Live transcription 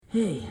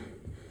Hey,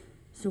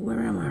 so where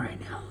am I right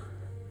now?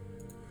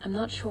 I'm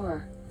not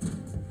sure.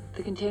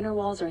 The container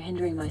walls are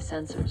hindering my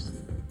sensors.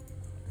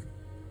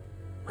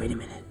 Wait a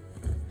minute.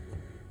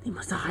 They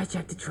must have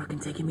hijacked the truck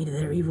and taken me to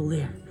their evil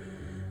lair.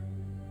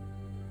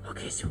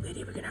 Okay, so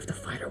lady, we're gonna have to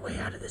fight our way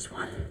out of this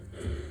one.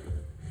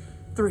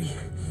 3,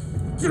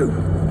 2,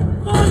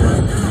 1!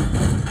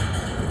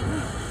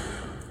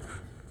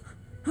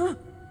 Huh?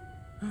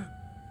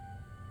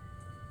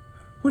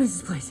 What is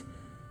this place?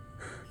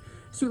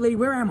 Sweet lady,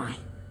 where am I?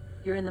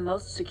 You're in the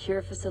most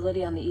secure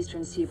facility on the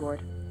eastern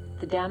seaboard.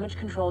 The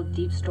damage-controlled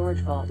deep storage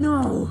vault.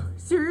 No!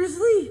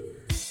 Seriously? You're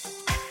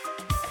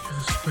the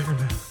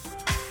Spider-Man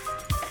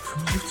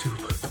from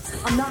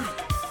YouTube. I'm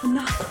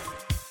not.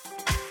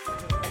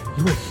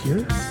 You were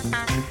here?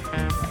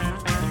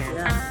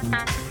 Yeah.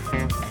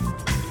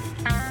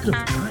 Could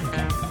have died.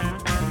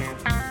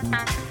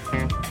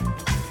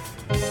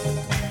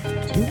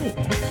 Do you hate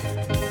X?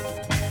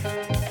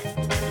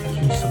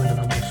 Can you summon it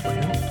on my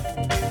spider?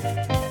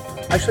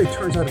 Actually, it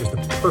turns out it was the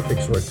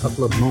perfect sort of tough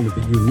love moment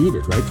that you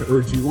needed, right? To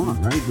urge you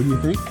on, right? Wouldn't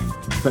you think?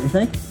 Don't you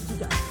think?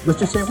 Let's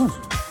just say it was.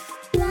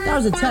 That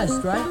was a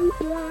test, right?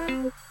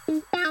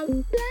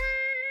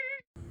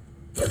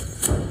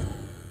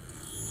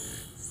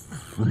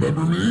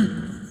 Remember me?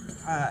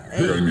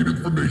 Hey, I need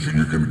information.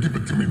 You're gonna give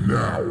it to me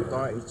now.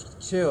 Alright,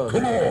 chill.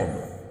 Come on.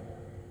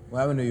 What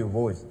happened to your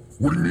voice?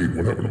 What do you mean?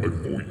 What happened to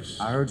my voice?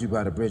 I heard you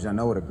by the bridge. I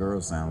know what a girl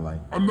sound like.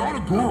 I'm not a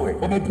girl.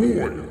 I'm a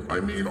boy. I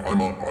mean,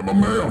 I'm a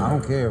man. I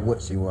don't care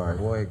what you are.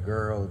 Boy,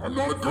 girl. I'm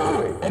not a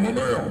girl. I'm a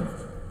man.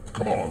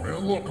 Come on,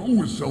 man. Look,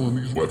 who is selling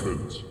these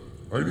weapons?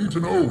 I need to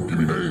know. Give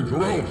me names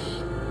or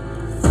else.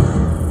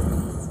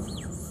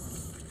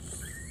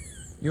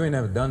 You ain't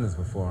never done this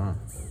before, huh?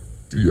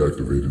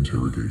 Deactivate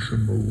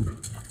interrogation mode.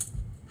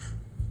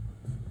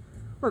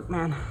 Look,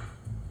 man.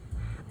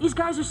 These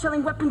guys are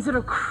selling weapons that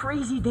are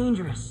crazy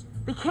dangerous.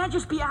 They can't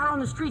just be out on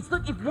the streets.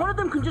 Look, if one of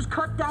them can just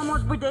cut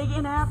Delmar's bodega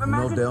in half,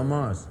 imagine... No Del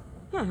Mars.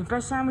 Yeah, the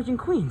best sandwich in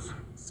Queens.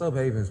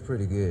 Subhaven's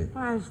pretty good.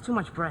 Well, it's too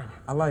much bread.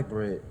 I like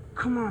bread.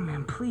 Come on,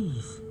 man,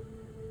 please.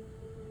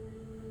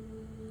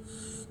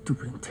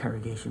 Stupid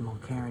interrogation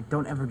mode, Karen.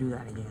 Don't ever do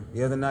that again.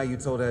 The other night you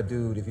told that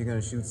dude, if you're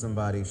gonna shoot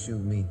somebody, shoot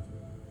me.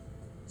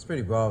 It's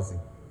pretty ballsy.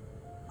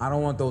 I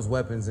don't want those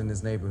weapons in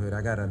this neighborhood.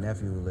 I got a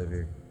nephew who live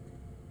here.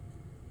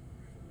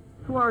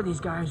 Who are these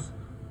guys?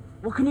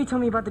 What can you tell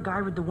me about the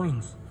guy with the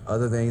wings?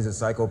 Other than he's a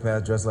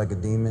psychopath dressed like a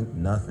demon,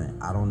 nothing.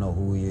 I don't know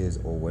who he is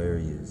or where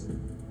he is.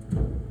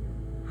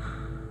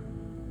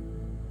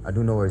 I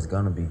do know where he's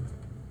gonna be.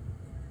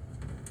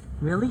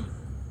 Really?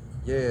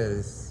 Yeah,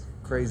 this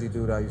crazy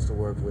dude I used to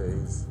work with,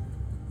 he's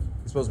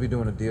supposed to be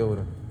doing a deal with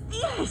him.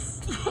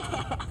 Yes!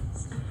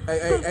 Yes!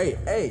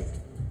 Hey!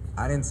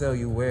 I didn't tell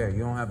you where. You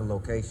don't have a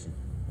location.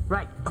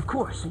 Right, of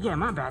course. Yeah,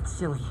 my bad,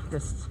 silly.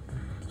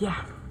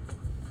 Yeah.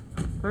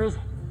 Where is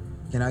it?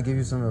 Can I give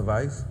you some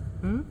advice?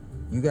 Hmm?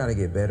 You gotta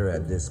get better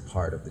at this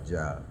part of the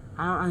job.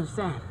 I don't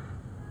understand.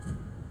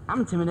 I'm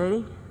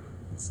intimidating.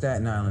 It's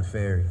Staten Island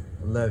Ferry,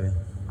 11.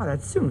 Oh,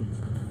 that's soon.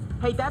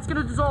 Hey, that's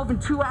gonna dissolve in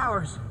 2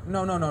 hours.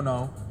 No.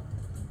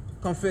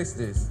 Come fix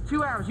this.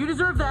 2 hours. You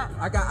deserve that.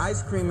 I got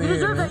ice cream in You here,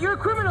 deserve man. that. You're a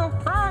criminal.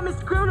 Bye,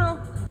 Mr. Criminal.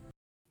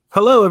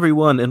 Hello,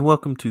 everyone, and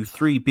welcome to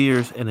 3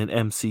 Beers and an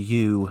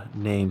MCU,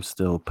 name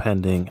still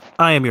pending.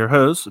 I am your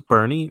host,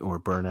 Bernie, or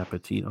Burn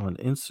Appetit on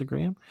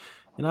Instagram,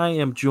 and I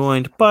am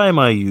joined by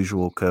my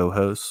usual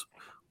co-hosts.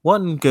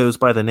 One goes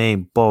by the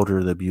name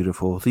Baldur the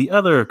Beautiful, the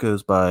other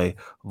goes by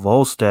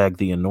Volstagg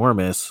the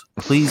Enormous.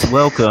 Please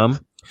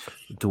welcome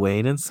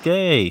Dwayne and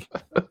Skay.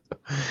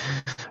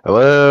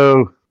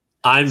 Hello.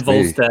 I'm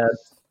Volstagg.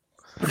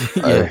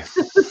 Yeah.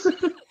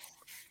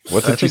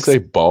 What did you say?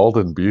 Bald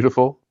and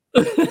beautiful?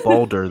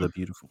 Baldur the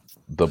Beautiful.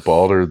 The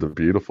Baldur the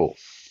Beautiful.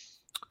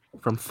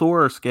 From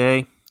Thor,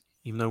 Skay.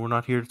 Even though we're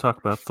not here to talk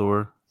about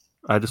Thor,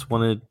 I just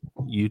wanted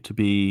you to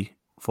be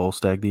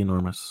Volstagg the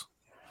Enormous.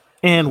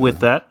 And with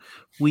that,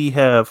 we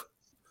have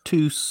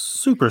 2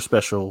 super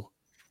special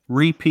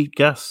repeat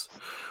guests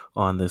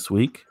on this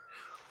week.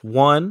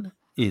 One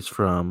is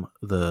from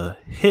the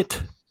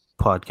hit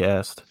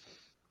podcast,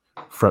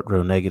 Front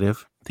Row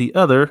Negative. The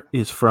other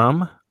is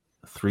from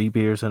 3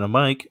 Beers and a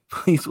Mic.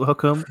 Please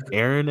welcome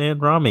Aaron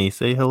and Rami.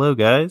 Say hello,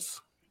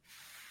 guys.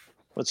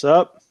 What's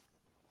up?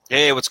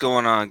 Hey, what's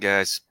going on,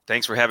 guys?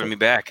 Thanks for having me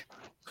back.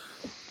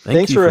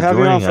 Thanks for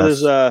having me on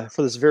us.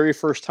 for this very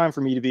first time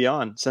for me to be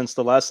on since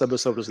the last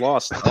episode was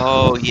lost.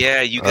 Oh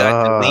yeah, you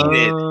got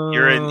deleted.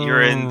 You're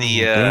in the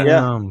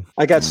yeah.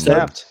 I got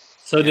snapped.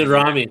 So did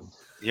Rami.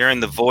 You're in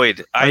the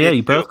void.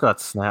 You both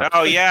got snapped.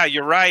 Oh yeah,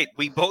 you're right.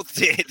 We both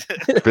did.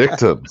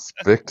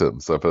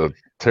 Victims of a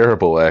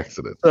terrible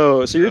accident.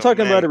 So you're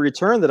talking about a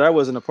return that I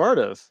wasn't a part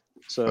of.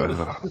 So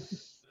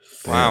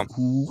wow.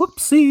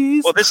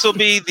 Whoopsies. Well, this will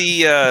be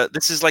the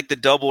this is like the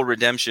double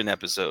redemption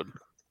episode.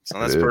 So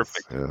that's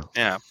perfect.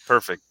 Yeah,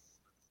 perfect.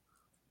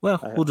 Well,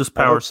 we'll just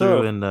power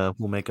through and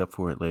we'll make up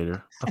for it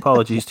later.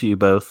 Apologies to you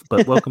both,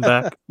 but welcome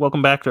back.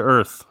 Welcome back to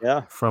Earth.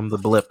 Yeah. From the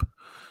blip.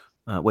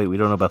 Wait, we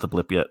don't know about the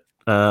blip yet.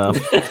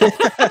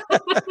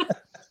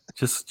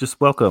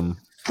 Just welcome.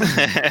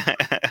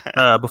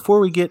 Before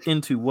we get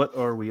into what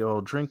are we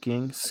all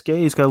drinking,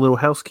 Skay's got a little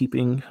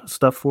housekeeping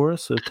stuff for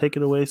us, so take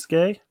it away,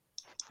 Skay.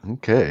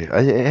 Okay.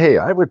 Hey,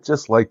 I would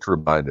just like to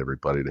remind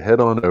everybody to head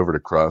on over to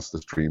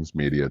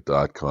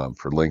crossthestreamsmedia.com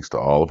for links to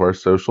all of our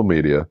social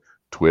media,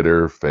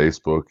 Twitter,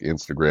 Facebook,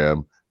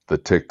 Instagram, the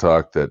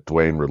TikTok that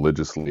Dwayne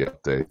religiously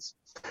updates.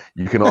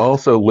 You can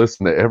also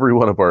listen to every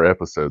one of our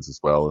episodes as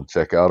well and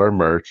check out our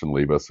merch and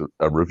leave us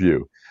a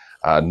review.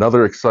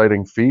 Another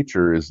exciting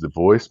feature is the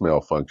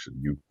voicemail function.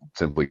 You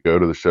simply go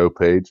to the show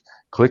page,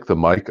 click the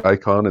mic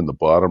icon in the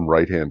bottom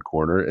right-hand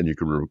corner, and you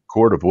can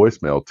record a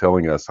voicemail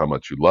telling us how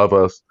much you love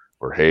us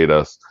or hate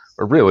us,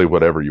 or really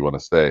whatever you want to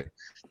say.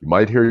 You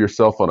might hear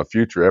yourself on a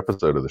future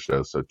episode of the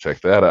show, so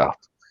check that out.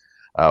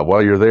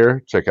 While you're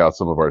there, check out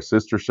some of our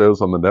sister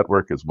shows on the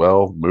network as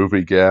well.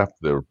 Movie Gap,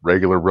 the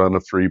regular run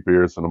of 3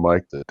 Beers and a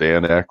Mic, the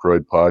Dan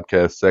Aykroyd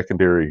podcast,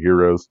 Secondary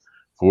Heroes,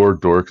 Four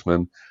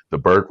Dorksmen, the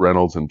Burt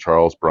Reynolds and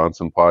Charles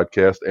Bronson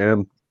podcast,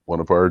 and one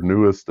of our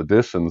newest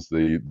additions,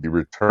 the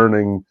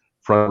returning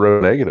Front Row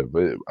Negative.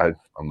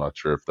 I'm not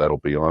sure if that'll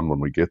be on when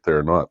we get there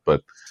or not,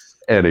 but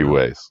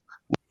anyways.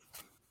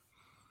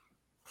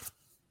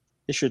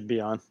 It should be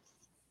on.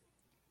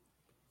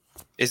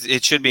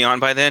 It should be on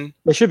by then?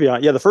 It should be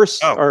on. Yeah, the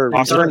first our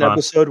awesome. return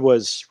episode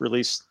was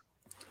released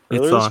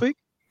earlier this week.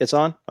 It's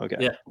on? Okay.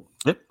 Yeah.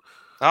 Yep.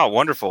 Oh,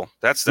 wonderful.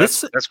 That's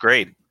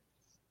great.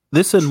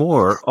 This and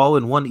more, all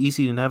in one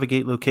easy to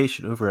navigate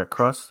location over at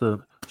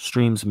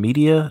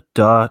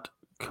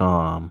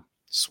crossthestreamsmedia.com.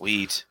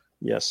 Sweet.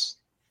 Yes.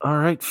 All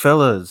right,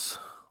 fellas.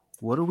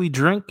 What are we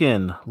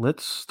drinking?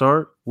 Let's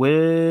start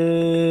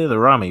with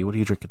Rami. What are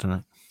you drinking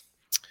tonight?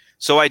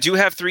 So I do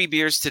have 3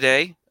 beers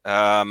today.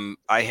 I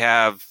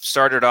have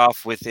started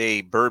off with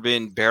a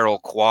bourbon barrel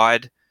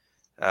quad,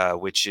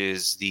 which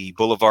is the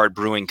Boulevard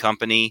Brewing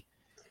Company.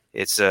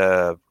 It's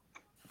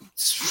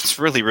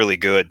really, really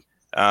good.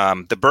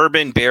 The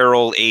bourbon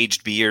barrel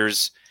aged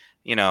beers,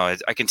 I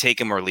can take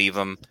them or leave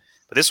them,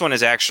 but this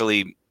one's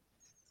actually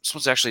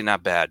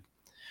not bad.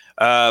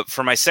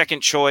 For my second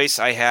choice,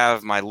 I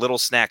have my Little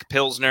Snack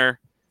Pilsner.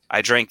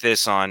 I drank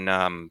this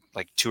on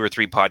like 2 or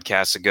 3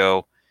 podcasts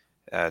ago.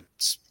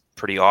 It's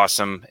pretty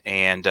awesome.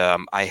 And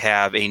I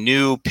have a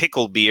new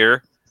pickle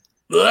beer.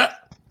 Rick?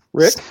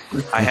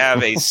 I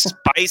have a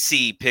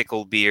spicy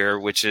pickle beer,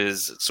 which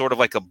is sort of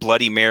like a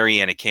Bloody Mary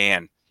in a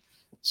can.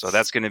 So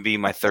that's going to be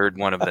my third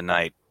one of the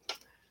night.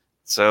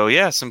 So,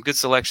 yeah, some good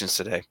selections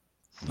today.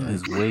 It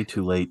is way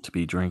too late to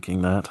be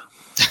drinking that.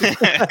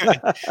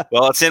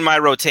 Well, it's in my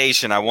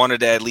rotation. I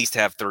wanted to at least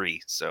have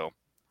 3. So,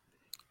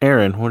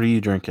 Aaron, what are you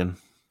drinking?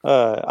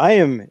 I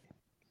am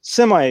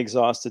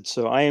semi-exhausted,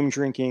 so I am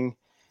drinking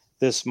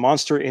this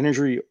Monster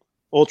Energy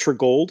Ultra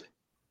Gold.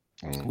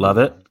 Love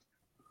it.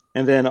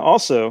 And then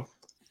also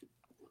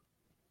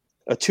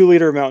a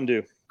 2-liter Mountain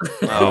Dew.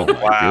 Oh,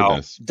 wow.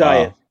 Goodness.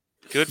 Diet. Wow.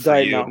 Good for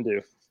Diet you. Mountain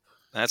Dew.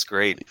 That's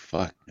great.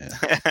 Fuck, man.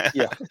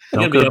 Yeah.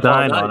 Don't go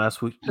dying on us.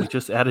 We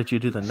just added you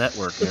to the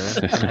network, Aaron.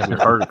 You're gonna have your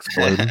heart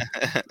exploding.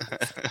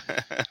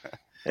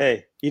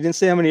 Hey, you didn't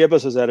say how many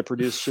episodes I had to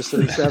produce just so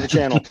you have a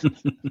channel.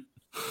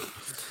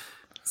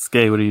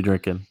 Skay, what are you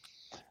drinking?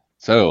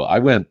 So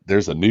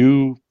there's a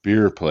new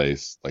beer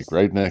place like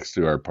right next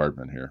to our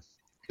apartment here.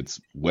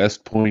 It's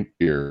West Point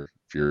Beer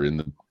if you're in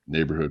the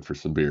neighborhood for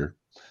some beer.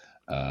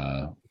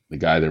 The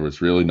guy there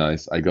was really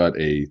nice. I got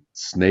a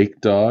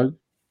Snake Dog.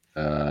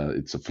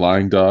 It's a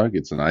Flying Dog.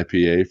 It's an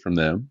IPA from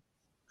them.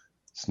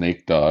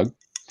 Snake Dog.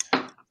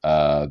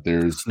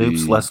 There's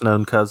Snoop's less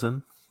known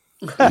cousin.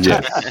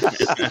 Yeah.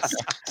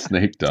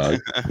 Snake Dog.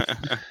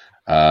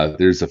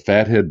 There's a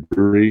Fathead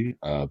Brewery,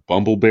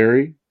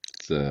 Bumbleberry.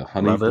 It's a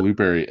honey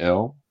blueberry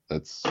ale.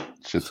 That's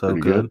shit's So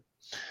pretty good.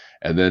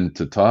 And then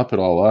to top it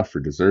all off for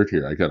dessert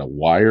here, I got a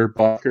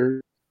Weyerbacher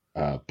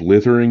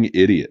Blithering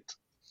Idiot.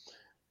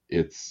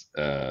 It's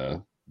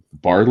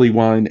barley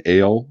wine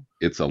ale.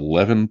 It's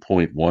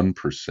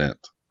 11.1%.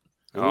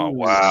 Oh,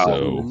 wow.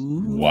 So,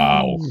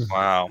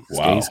 wow.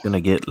 Skay's going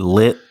to get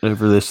lit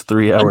over this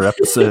 3-hour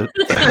episode.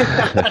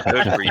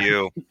 Good for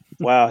you.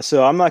 Wow.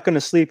 So I'm not going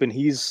to sleep and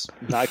he's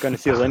not going to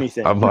feel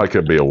anything. I'm not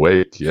going to be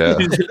awake. Yeah.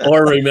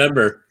 Or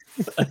remember.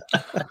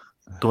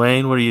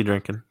 Dwayne, what are you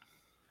drinking?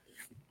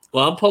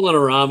 Well, I'm pulling a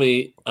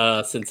Rami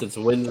since it's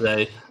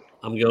Wednesday.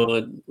 I'm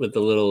going with the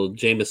little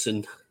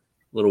Jameson,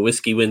 little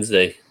Whiskey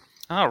Wednesday.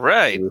 All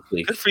right.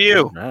 Good for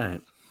you. All right.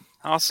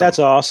 Awesome. That's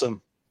awesome.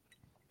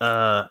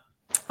 I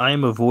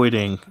am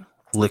avoiding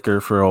liquor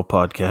for all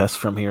podcasts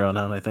from here on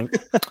out, I think.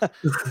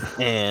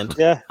 And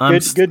yeah,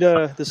 good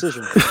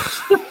decision.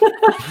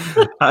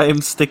 I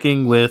am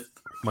sticking with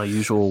my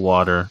usual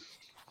water.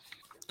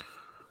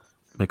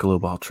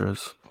 Michelob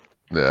Ultras.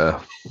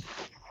 Yeah.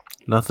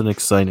 Nothing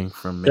exciting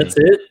from me. That's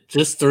it?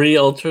 Just 3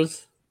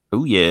 Ultras?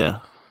 Oh, yeah.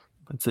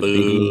 That's it,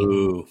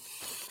 baby.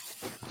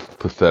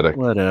 Pathetic.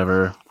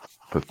 Whatever.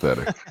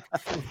 Pathetic.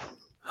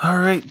 All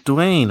right,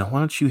 Dwayne, why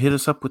don't you hit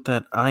us up with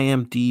that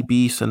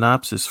IMDb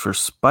synopsis for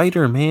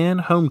Spider-Man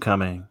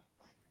Homecoming?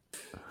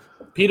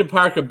 Peter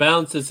Parker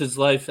balances his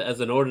life as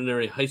an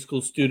ordinary high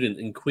school student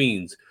in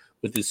Queens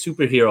with his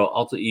superhero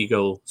alter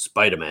ego,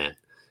 Spider-Man.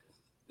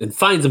 and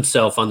finds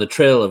himself on the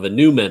trail of a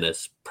new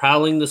menace,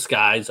 prowling the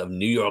skies of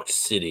New York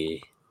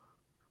City.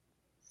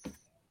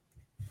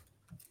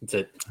 That's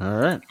it. All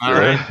right. All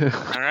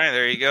right.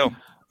 There you go.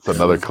 It's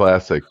another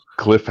classic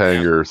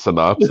cliffhanger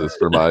synopsis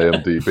from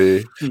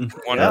IMDb.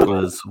 That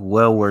was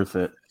well worth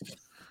it.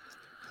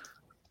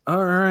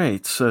 All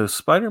right, so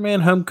Spider-Man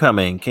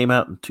Homecoming came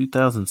out in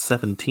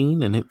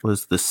 2017, and it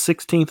was the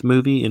 16th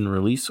movie in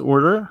release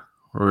order.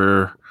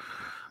 We're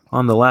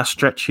on the last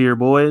stretch here,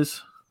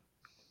 boys.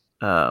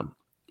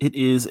 It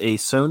is a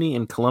Sony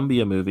and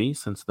Columbia movie,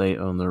 since they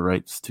own the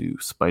rights to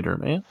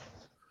Spider-Man.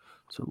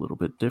 It's a little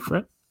bit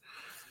different.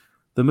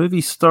 The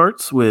movie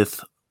starts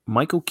with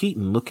Michael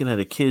Keaton looking at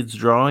a kid's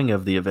drawing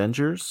of the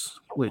Avengers,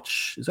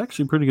 which is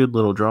actually a pretty good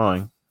little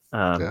drawing.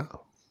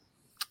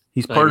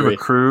 He's part of a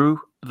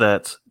crew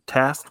that's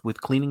tasked with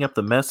cleaning up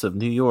the mess of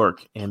New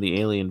York and the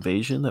alien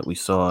invasion that we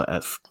saw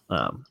at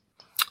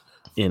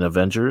in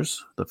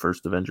Avengers, the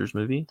first Avengers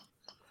movie.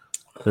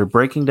 They're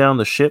breaking down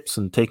the ships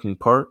and taking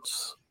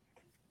parts.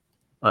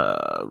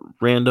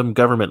 Random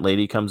government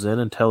lady comes in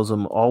and tells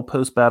them all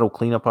post-battle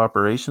cleanup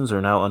operations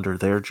are now under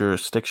their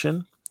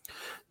jurisdiction.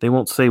 They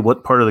won't say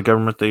what part of the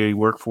government they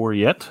work for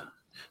yet,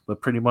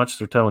 but pretty much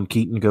they're telling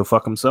Keaton to go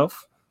fuck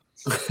himself.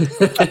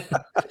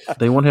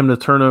 They want him to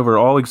turn over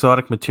all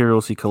exotic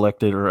materials he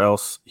collected, or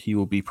else he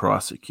will be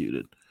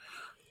prosecuted.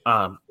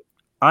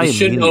 You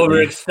shouldn't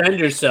overextend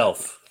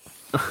yourself.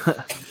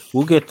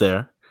 We'll get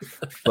there,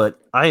 but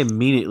I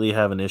immediately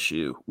have an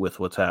issue with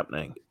what's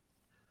happening.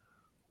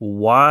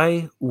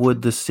 Why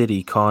would the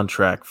city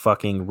contract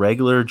fucking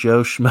regular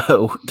Joe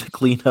Schmo to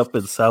clean up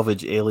and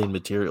salvage alien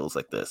materials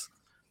like this?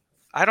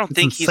 I don't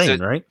think insane,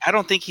 right? I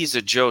don't think he's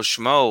a Joe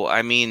Schmo.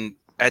 I mean,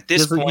 at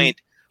this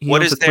point, he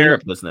what owns is a there?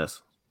 cleanup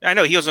business. I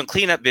know he was on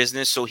cleanup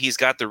business, so he's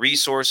got the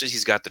resources,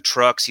 he's got the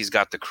trucks, he's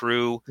got the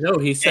crew. No,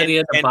 he said he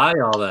had to buy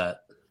all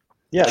that.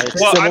 Yeah.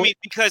 Well, I mean,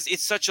 because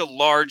it's such a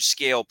large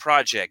scale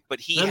project, but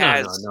he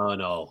has.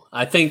 No.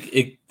 I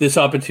think this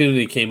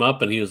opportunity came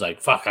up, and he was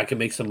like, "Fuck, I can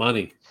make some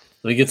money.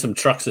 Let me get some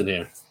trucks in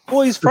here."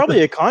 Well, he's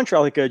probably a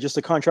contract, just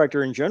a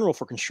contractor in general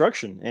for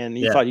construction, and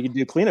he thought he could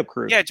do cleanup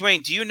crew. Yeah,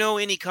 Dwayne, do you know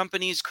any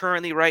companies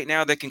currently right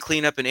now that can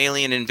clean up an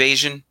alien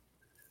invasion?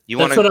 You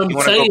That's want what I'm to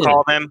go saying.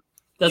 call them?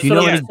 That's Do you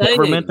know what any I'm saying.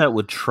 government that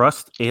would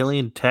trust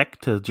alien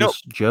tech to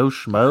just Joe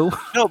Schmo?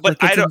 No,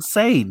 but Like, it's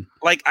insane.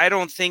 Like, I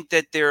don't think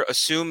that they're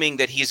assuming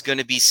that he's going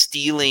to be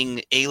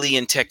stealing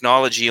alien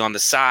technology on the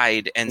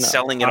side and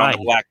selling it on the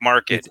black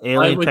market. It's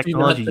alien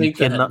technology.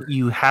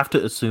 You have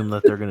to assume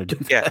that they're going to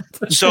do that.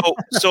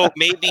 So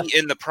maybe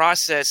in the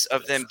process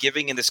of them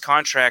giving in this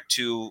contract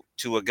to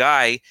a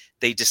guy,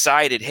 they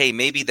decided, hey,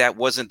 maybe that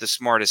wasn't the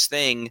smartest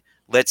thing.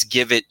 Let's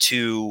give it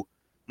to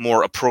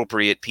more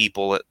appropriate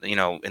people,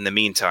 in the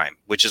meantime,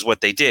 which is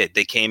what they did.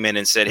 They came in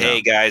and said,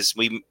 hey guys,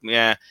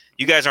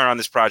 you guys aren't on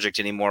this project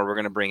anymore. We're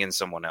going to bring in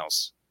someone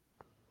else.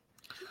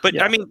 But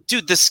I mean,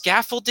 dude, the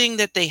scaffolding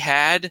that they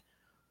had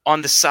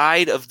on the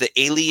side of the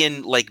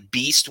alien, like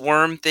beast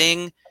worm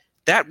thing,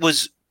 that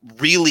was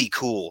really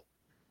cool.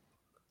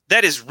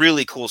 That is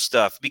really cool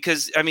stuff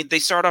because, I mean, they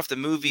start off the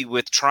movie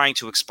with trying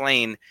to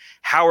explain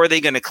how are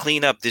they going to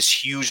clean up this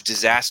huge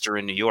disaster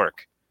in New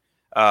York?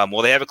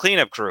 Well, they have a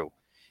cleanup crew.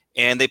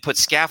 And they put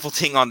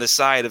scaffolding on the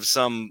side of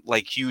some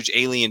like huge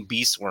alien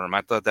beast worm. I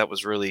thought that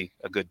was really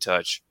a good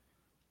touch.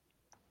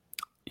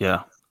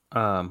 Yeah.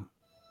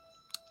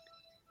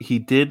 He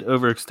did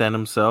overextend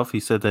himself. He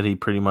said that he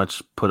pretty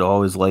much put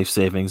all his life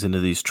savings into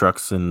these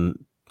trucks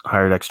and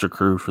hired extra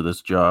crew for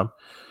this job.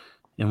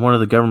 And one of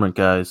the government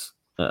guys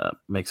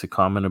makes a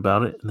comment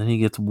about it, and then he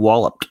gets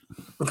walloped.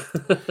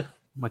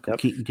 Michael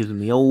Keaton gives him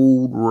the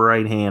old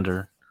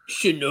right-hander.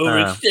 Shouldn't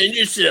overextend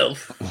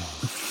yourself.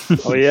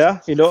 Oh, yeah?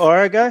 All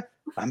right, guy?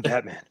 I'm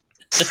Batman.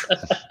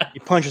 He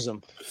punches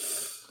him.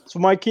 So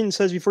Mike Keaton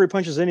says before he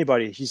punches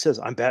anybody, he says,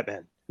 I'm Batman,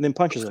 and then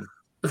punches him.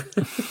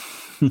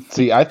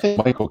 See, I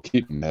think Michael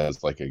Keaton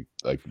has like a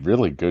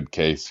really good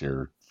case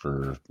here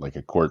for like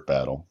a court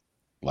battle.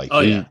 Like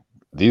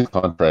these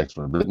contracts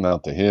were written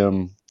out to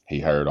him. He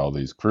hired all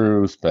these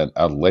crews,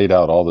 laid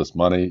out all this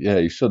money. Yeah,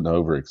 he shouldn't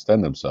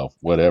overextend himself,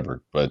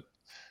 whatever. But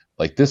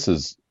like this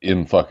is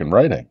in fucking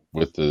writing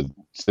with the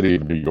city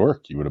of New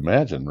York, you would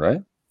imagine,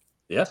 right?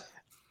 Yeah.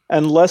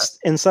 Unless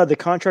inside the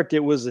contract it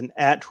was an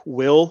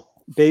at-will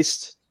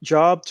based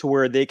job to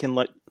where they can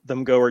let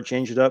them go or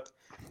change it up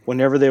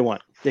whenever they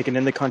want. They can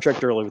end the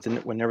contract early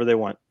whenever they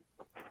want.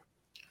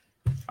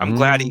 I'm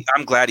glad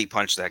he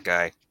punched that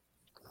guy.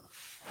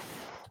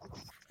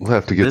 We'll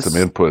have to get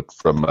some input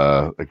from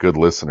a good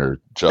listener,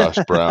 Josh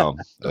Brown.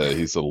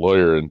 He's a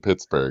lawyer in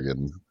Pittsburgh,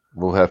 and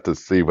we'll have to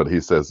see what he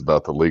says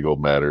about the legal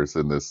matters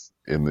in this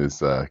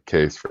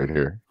case right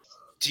here.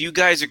 Do you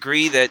guys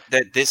agree that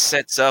this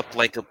sets up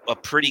like a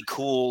pretty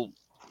cool,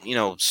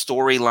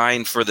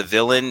 storyline for the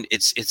villain?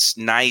 It's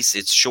nice,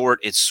 it's short,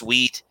 it's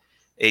sweet,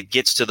 it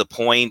gets to the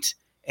point,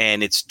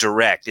 and it's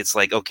direct. It's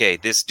like, okay,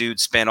 this dude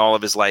spent all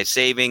of his life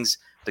savings,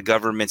 the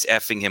government's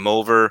effing him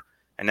over,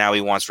 and now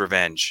he wants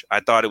revenge. I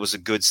thought it was a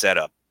good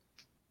setup.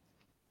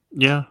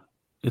 Yeah,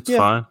 it's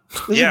fine.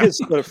 This is a good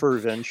setup for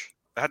revenge.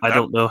 I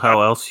don't know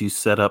how else you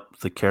set up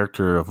the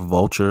character of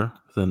Vulture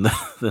than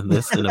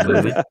this in a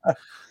movie.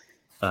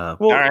 Well,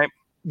 all right.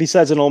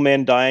 Besides an old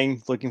man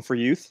dying looking for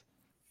youth.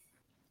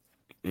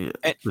 Yeah,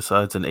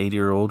 besides an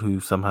 80-year-old who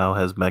somehow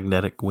has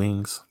magnetic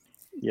wings.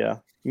 Yeah,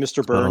 Mr. That's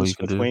about all Burns you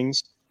can with do.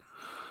 wings.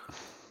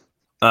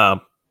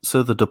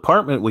 So the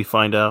department we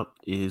find out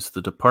is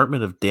the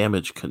Department of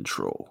Damage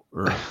Control,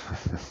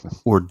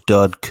 or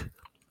DUDC.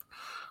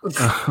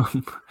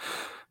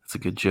 That's a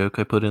good joke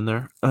I put in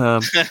there.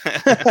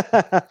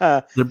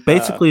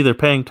 They're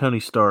paying Tony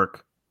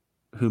Stark,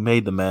 who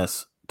made the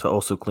mess, to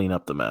also clean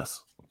up the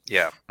mess.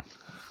 Yeah.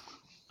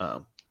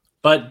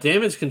 But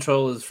Damage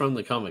Control is from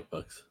the comic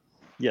books.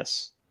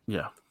 Yes.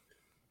 Yeah.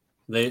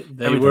 They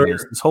Everything were.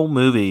 is. This whole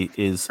movie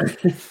is,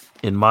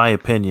 in my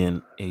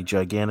opinion, a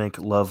gigantic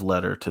love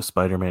letter to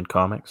Spider-Man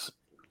comics.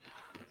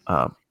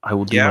 I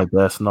will do my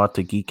best not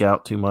to geek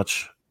out too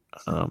much,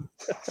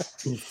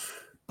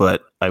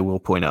 but I will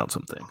point out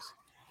some things.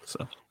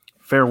 So,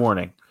 fair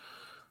warning.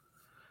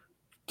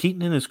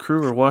 Keaton and his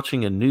crew are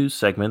watching a news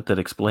segment that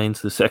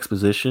explains this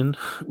exposition,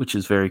 which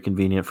is very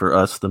convenient for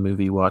us, the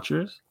movie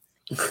watchers.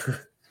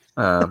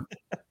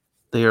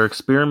 They are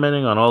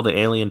experimenting on all the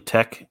alien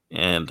tech,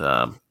 and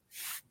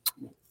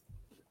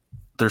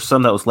there's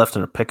some that was left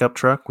in a pickup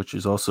truck, which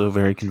is also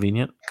very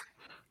convenient.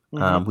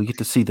 Mhm. We get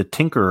to see the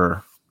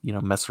Tinkerer,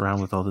 mess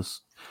around with all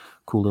this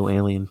cool little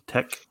alien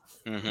tech.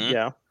 Mm-hmm.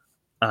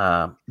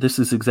 Yeah. This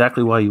is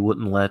exactly why you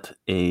wouldn't let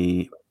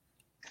a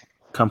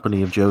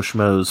company of Joe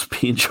Schmoes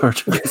be in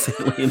charge of this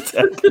alien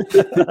tech.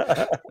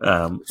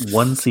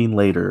 One scene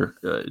later,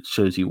 it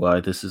shows you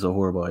why this is a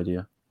horrible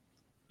idea.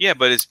 Yeah,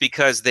 but it's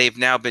because they've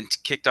now been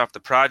kicked off the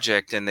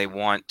project and they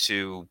want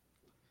to,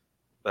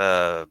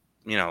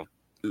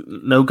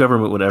 No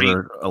government would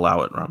ever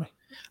allow it, Rami.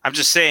 I'm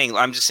just saying,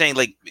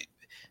 like,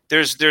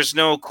 there's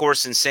no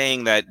course in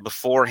saying that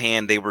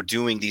beforehand they were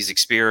doing these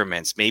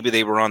experiments. Maybe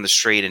they were on the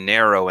straight and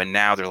narrow, and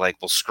now they're like,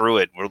 well, screw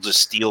it. We'll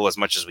just steal as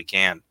much as we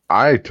can.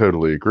 I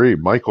totally agree.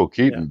 Michael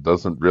Keaton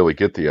doesn't really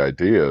get the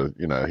idea.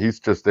 He's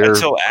just there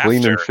Until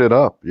cleaning after. shit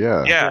up.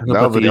 Yeah. Yeah. No,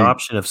 Now but that the he-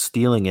 option of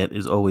stealing it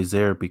is always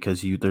there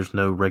because there's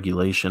no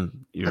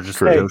regulation. You're just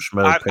true. Joe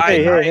Schmo.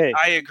 Hey.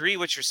 I agree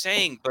what you're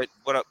saying, but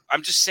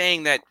I'm just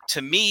saying that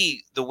to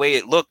me, the way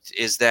it looked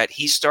is that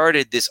he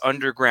started this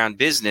underground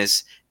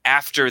business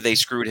after they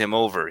screwed him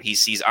over. He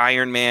sees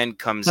Iron Man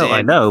comes in. No,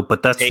 I know,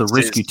 but that's the takes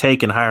risk his- you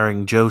take in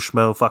hiring Joe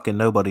Schmo fucking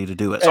nobody to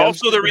do it. It's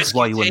also the That's risk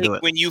why you wouldn't do take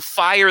it. when you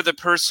fire the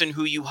person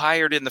who you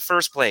hired in the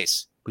first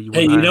place. But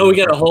Hey, we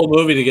got a whole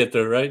movie to get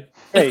through, right?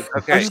 Hey,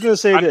 Okay. I'm just going to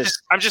say this.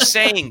 I'm just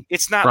saying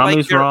it's not like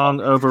Rami's they're,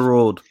 wrong,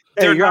 overruled.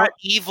 they're Hey, you're- not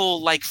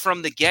evil like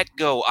from the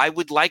get-go. I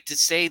would like to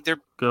say Go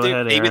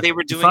ahead, maybe Aaron. they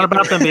were It's doing not it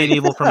about the them being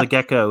evil from the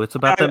get-go. It's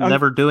about them I'm-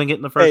 never doing it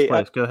in the first Hey,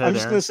 place. Go ahead, I'm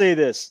just Aaron. going to say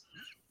this.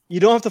 You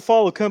don't have to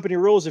follow company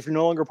rules if you're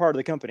no longer part of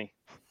the company.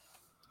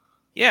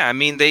 Yeah, I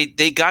mean they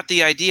got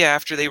the idea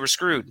after they were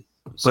screwed.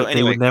 So But they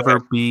anyway, would go never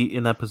ahead. be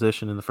in that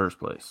position in the first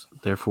place.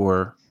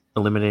 Therefore,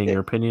 eliminating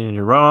your opinion and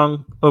you're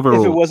wrong, If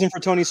overruled. it wasn't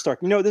for Tony Stark.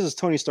 This is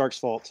Tony Stark's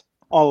fault.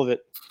 All of it.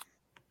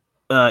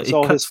 It's It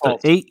all his cuts to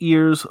fault. 8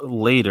 years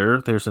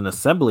later. There's an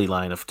assembly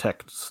line of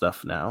tech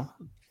stuff now.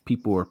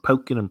 People are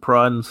poking and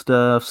prodding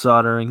stuff,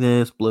 soldering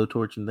this,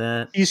 blowtorching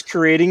that, He's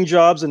creating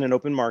jobs in an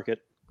open market.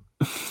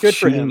 Good for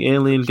shooting him.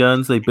 alien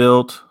guns they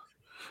built,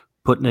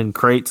 putting in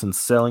crates and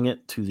selling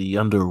it to the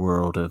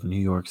underworld of New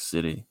York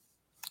City.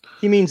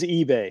 He means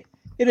eBay.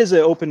 It is an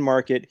open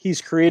market.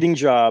 He's creating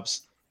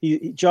jobs.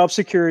 Job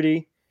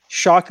security.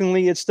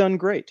 Shockingly, it's done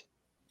great.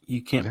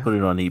 You can't put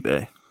it on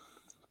eBay.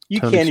 You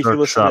Tony can if you Stark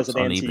list it as shops an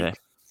on antique. eBay.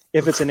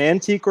 If it's an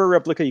antique or a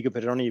replica, you can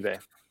put it on eBay.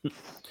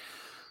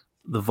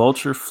 The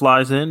Vulture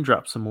flies in,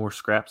 drops some more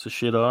scraps of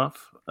shit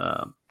off.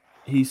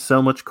 He's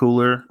so much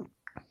cooler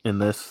in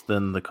this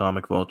than the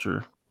comic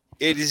Vulture.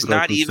 It is Like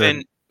not we even.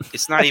 said.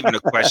 It's not even a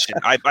question.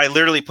 I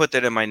literally put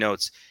that in my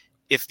notes.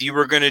 If you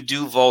were going to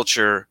do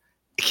Vulture,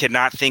 I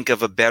cannot think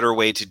of a better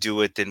way to do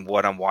it than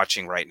what I'm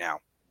watching right now.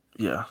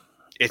 Yeah.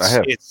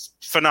 It's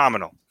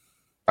phenomenal.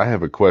 I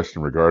have a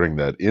question regarding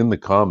that. In the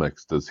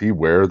comics, does he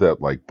wear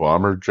that like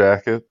bomber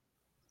jacket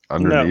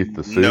underneath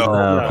the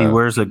suit? He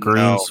wears a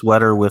green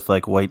sweater with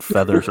like white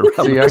feathers around.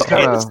 See, the I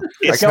collar. kinda-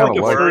 It's I got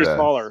kinda like a furry that.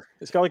 collar.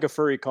 It's got like a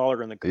furry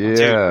collar in the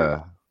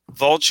Yeah.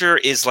 Vulture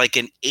is like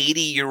an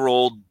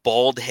 80-year-old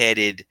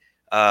bald-headed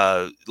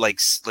like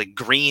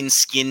green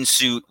skin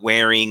suit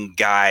wearing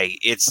guy.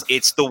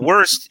 It's the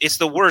worst. It's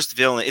the worst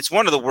villain. It's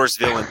one of the worst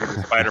villains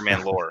in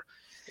Spider-Man lore.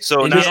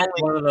 So It not is only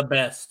one of the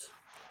best.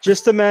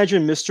 Just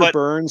imagine Mr.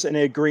 Burns in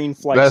a green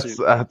flight That's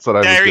suit. that's what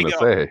I There was you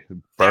gonna go. say.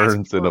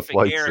 Burns in a perfect,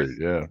 flight Aaron.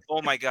 suit. Yeah.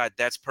 Oh my god,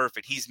 that's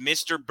perfect. He's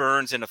Mr.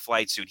 Burns in a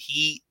flight suit.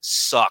 He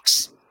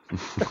sucks.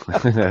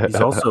 He's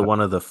also one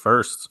of the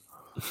first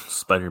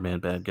Spider-Man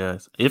bad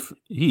guys. If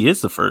he is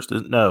the first,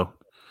 no,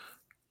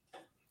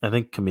 I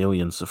think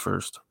Chameleon's the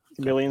first.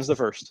 Chameleon's the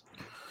first.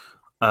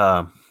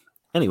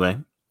 Anyway,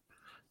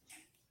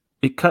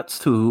 it cuts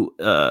to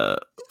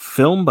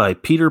film by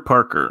Peter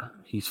Parker.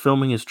 He's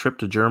filming his trip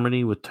to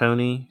Germany with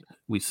Tony.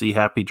 We see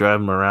Happy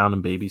driving him around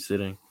and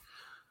babysitting.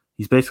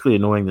 he's basically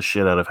annoying the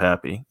shit out of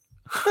Happy.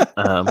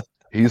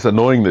 He's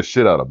annoying the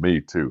shit out of me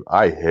too.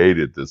 I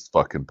hated this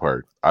fucking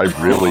part. I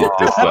really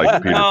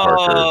dislike Peter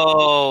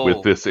Parker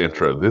with this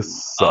intro.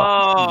 This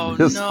sucked.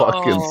 This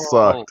fucking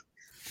sucked.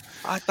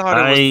 I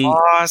thought it was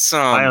awesome.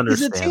 I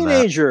He's a understand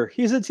teenager.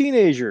 He's a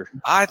teenager.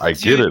 I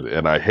get it,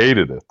 and I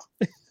hated it.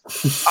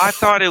 I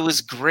thought it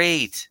was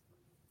great.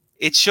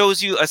 It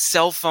shows you a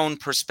cell phone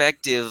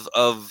perspective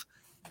of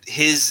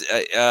his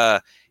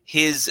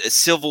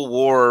Civil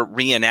War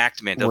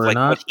reenactment. We're of like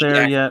not what he there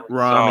actually yet, saw.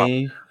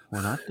 Rami.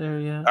 We're not there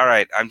yet. All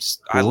right, I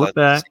Pull love it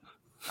back.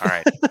 This. All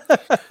right,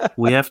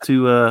 We have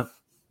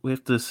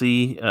to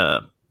see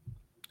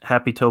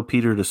Happy tell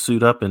Peter to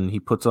suit up, and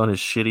he puts on his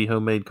shitty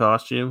homemade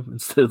costume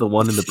instead of the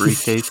one in the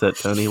briefcase that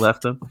Tony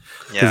left him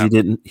because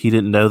he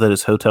didn't know that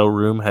his hotel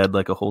room had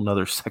like a whole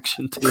nother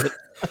section to it.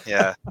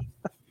 Yeah.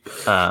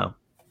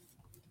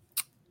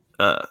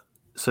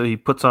 So he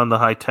puts on the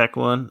high tech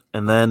one,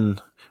 and then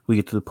we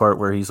get to the part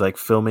where he's like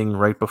filming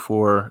right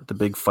before the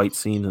big fight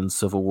scene in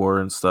Civil War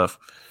and stuff.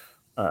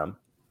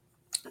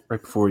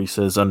 Right before he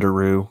says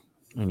Underoo,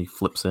 and he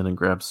flips in and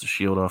grabs the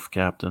shield off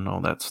Captain, all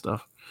that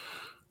stuff.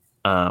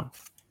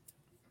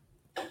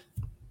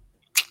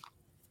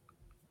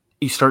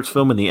 He starts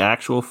filming the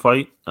actual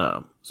fight,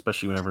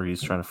 especially whenever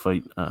he's trying to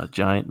fight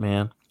Giant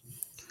Man.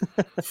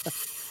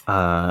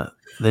 Then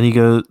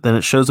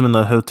it shows him in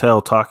the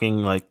hotel talking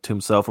like to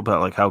himself about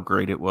like how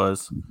great it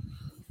was.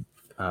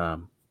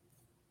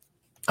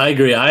 I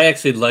agree. I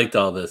actually liked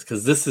all this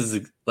because this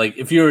is like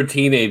if you were a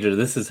teenager,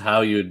 this is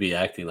how you would be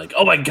acting. Like,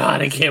 oh my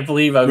god, I can't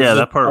believe I was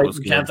that part was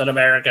good. Captain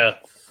America.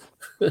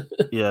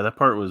 Yeah, that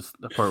part was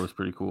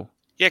pretty cool.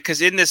 Yeah,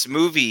 because in this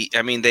movie,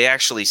 I mean, they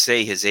actually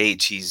say his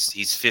age.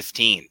 He's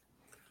 15.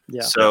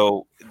 Yeah.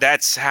 So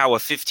that's how a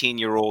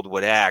 15-year-old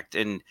would act,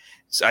 and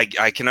so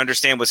I can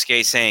understand what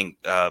Skay's saying.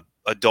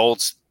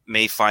 Adults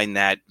may find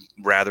that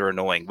rather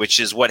annoying, which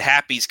is what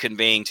Happy's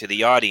conveying to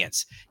the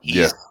audience.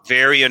 He's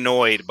very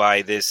annoyed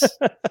by this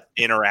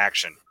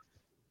interaction.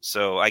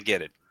 So I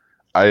get it.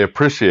 I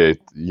appreciate,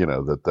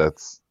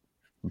 that's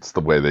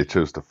the way they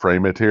chose to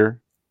frame it here.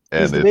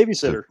 And He's the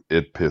babysitter.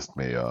 It pissed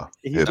me off.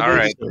 He's the All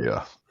right. babysitter.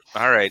 Yeah.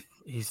 All right.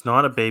 He's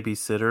not a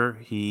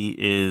babysitter. He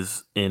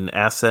is an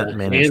asset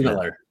management.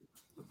 Handler.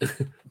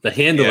 The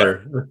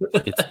handler.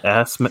 It's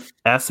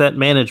asset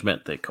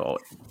management, they call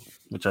it,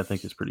 which I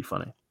think is pretty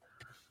funny.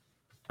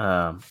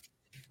 So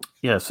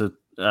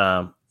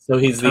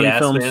he's the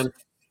ass man.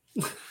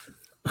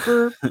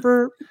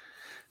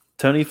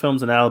 Tony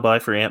films an alibi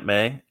for Aunt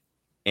May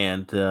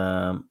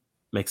and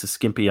makes a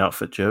skimpy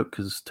outfit joke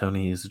because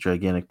Tony is a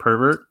gigantic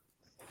pervert.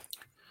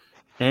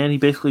 And he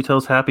basically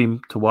tells Happy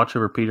to watch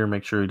over Peter and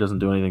make sure he doesn't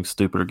do anything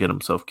stupid or get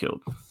himself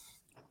killed.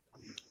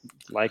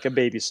 Like a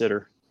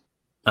babysitter.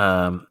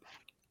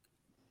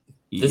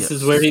 This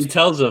is where he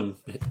tells him,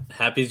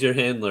 Happy's your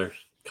handler.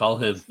 Call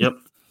him. Yep.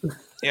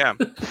 Yeah.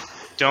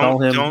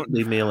 Call him. Don't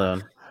Leave me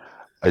alone.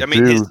 I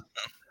mean,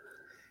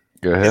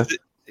 Go ahead.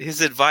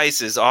 His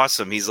advice is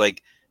awesome. He's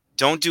like,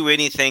 don't do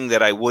anything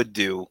that I would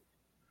do,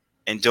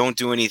 and don't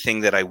do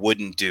anything that I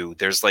wouldn't do.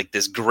 There's like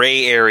this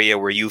gray area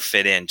where you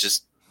fit in.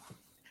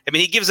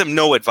 He gives him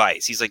no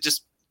advice. He's like,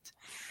 just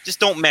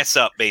don't mess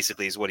up,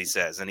 basically, is what he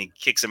says. And he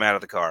kicks him out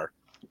of the car.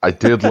 I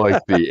did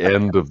like the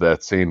end of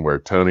that scene where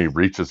Tony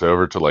reaches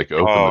over to like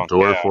open the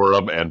door for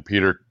him, and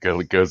Peter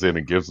goes in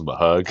and gives him a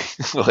hug.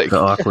 Like The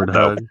awkward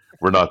hug.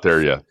 We're not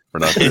there yet.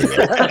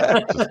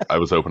 I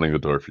was opening the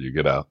door for you.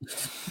 Get out.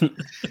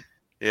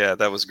 Yeah,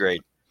 that was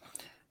great.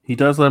 He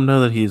does let him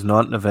know that he's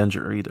not an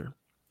Avenger either.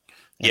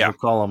 And Yeah. he'll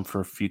call him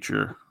for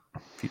future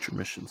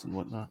missions and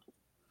whatnot.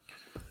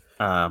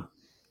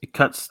 It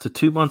cuts to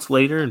 2 months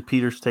later, and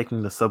Peter's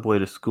taking the subway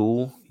to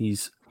school.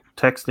 He's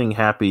texting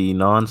Happy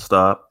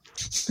nonstop,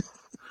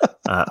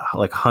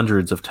 like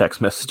hundreds of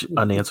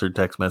unanswered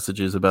text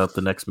messages about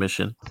the next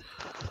mission.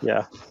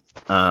 Yeah.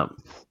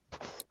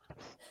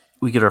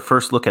 We get our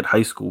first look at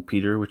high school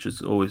Peter, which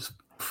is always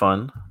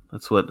fun.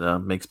 That's what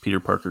makes Peter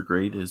Parker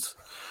great, is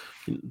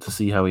to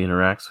see how he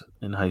interacts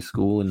in high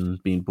school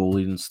and being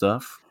bullied and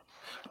stuff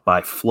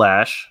by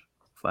Flash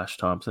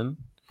Thompson.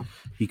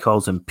 He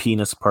calls him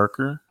Penis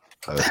Parker.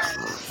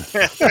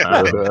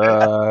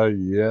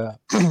 Yeah.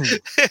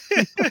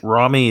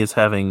 Rami is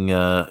having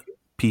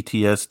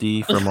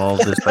PTSD from all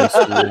this high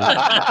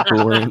school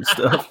bullying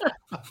stuff.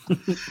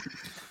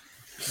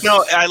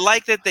 No, I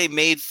like that they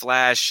made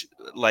Flash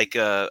like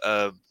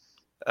a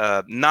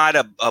not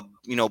a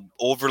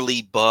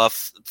overly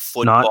buff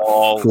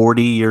football, not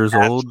 40 years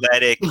old,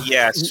 athletic,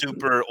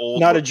 super old,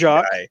 Not a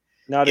jock. guy.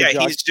 Not a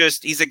jock.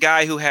 He's a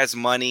guy who has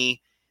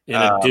money And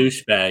a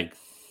douchebag.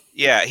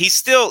 Yeah, he's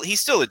still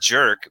a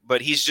jerk,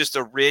 but he's just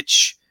a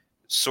rich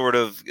sort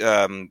of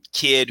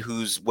kid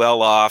who's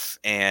well off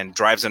and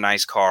drives a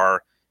nice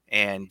car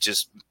and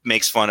just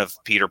makes fun of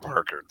Peter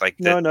Parker. Like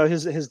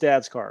his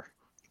dad's car.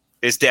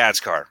 His dad's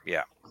car,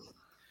 yeah.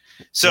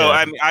 So Yeah.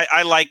 I mean,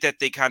 I like that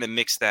they kind of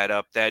mix that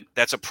up.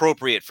 That's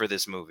appropriate for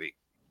this movie.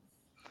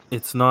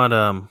 It's not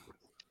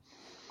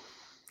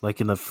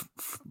like in the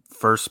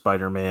first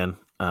Spider-Man.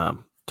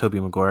 Tobey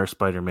Maguire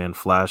Spider-Man.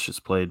 Flash is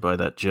played by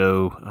that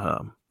Joe.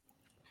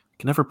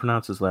 Can never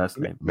pronounce his last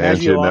name.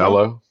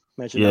 Manganiello.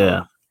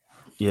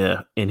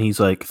 Yeah, and he's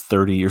like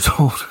 30 years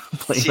old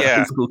playing a Yeah.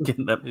 high school kid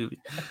in that movie.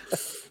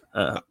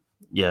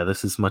 Yeah,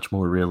 this is much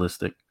more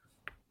realistic.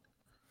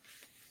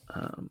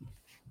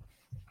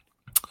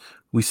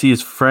 We see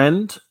his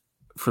friend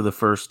for the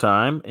first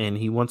time, and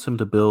he wants him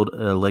to build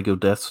a Lego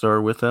Death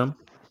Star with him.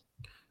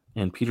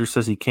 And Peter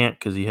says he can't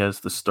because he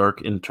has the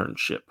Stark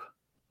internship.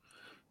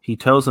 He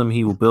tells him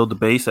he will build the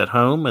base at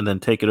home and then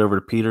take it over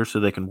to Peter so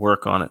they can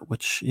work on it,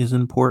 which is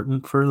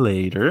important for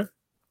later.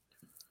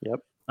 Yep.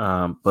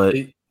 But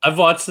I've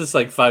watched this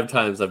like 5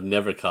 times. I've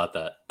never caught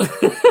that.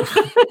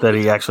 that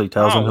he actually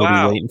tells him he'll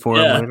be waiting for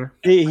him later.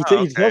 He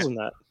tells him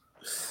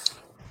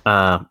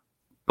that.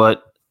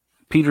 But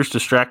Peter's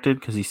distracted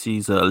because he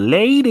sees a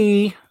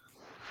lady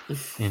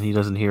and he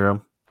doesn't hear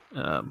him.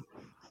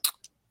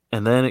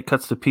 And then it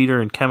cuts to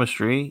Peter in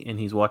chemistry, and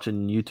he's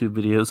watching YouTube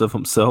videos of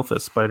himself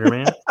as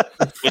Spider-Man.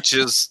 Which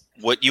is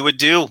what you would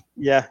do.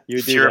 Yeah,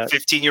 if you're a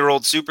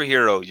 15-year-old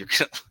superhero.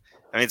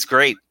 I mean, it's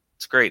great.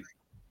 It's great.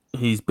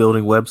 He's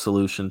building web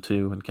solution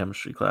too in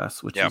chemistry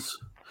class, which is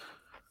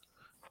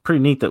pretty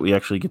neat that we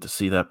actually get to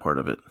see that part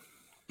of it.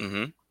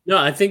 Mm-hmm. No,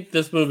 I think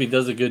this movie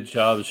does a good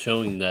job of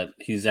showing that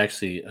he's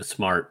actually a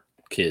smart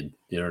kid.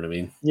 You know what I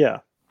mean? Yeah.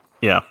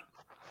 Yeah.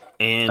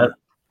 And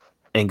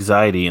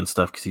anxiety and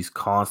stuff because he's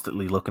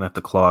constantly looking at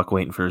the clock,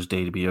 waiting for his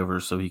day to be over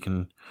so he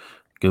can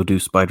go do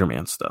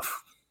Spider-Man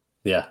stuff.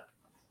 Yeah.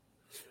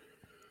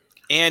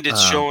 And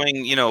it's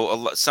showing,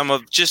 some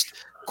of just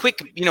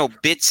quick,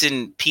 bits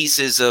and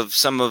pieces of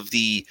some of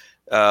the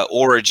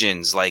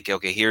origins. Like,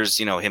 okay, here's,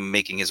 him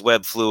making his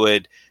web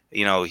fluid.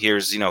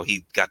 Here's,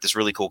 he got this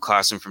really cool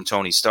costume from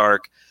Tony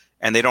Stark.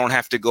 And they don't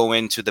have to go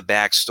into the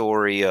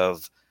backstory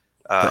of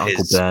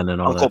Uncle Ben and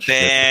all Uncle that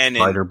Ben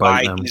shit. and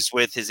why he's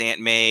with his Aunt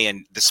May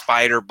and the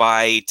spider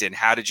bite and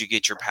how did you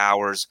get your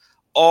powers.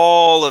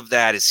 All of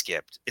that is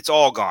skipped. It's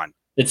all gone.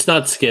 It's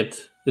not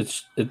skipped.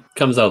 It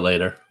comes out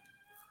later.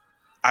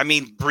 I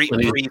mean, When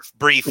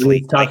briefly.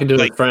 he's talking to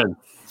his friend.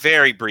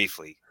 Very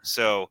briefly.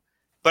 So,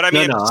 but I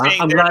mean,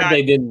 I'm glad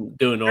they didn't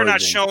do an They're origin.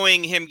 not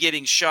showing him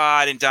getting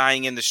shot and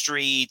dying in the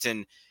street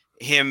and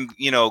him,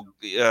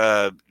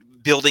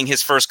 building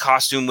his first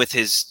costume with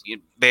his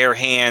bare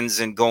hands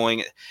and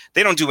going.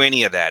 They don't do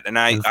any of that. And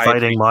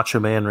fighting Macho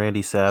Man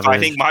Randy Savage.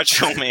 Fighting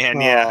Macho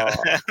Man, yeah.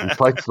 He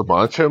fights the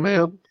Macho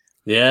Man?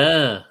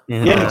 Yeah.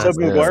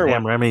 Tobey Maguire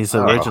Sam Raimi's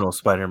original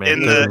Spider-Man.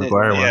 In Tobey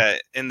Maguire one.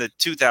 in the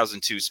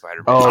 2002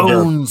 Spider-Man.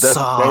 Oh, that's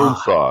Bonesaw.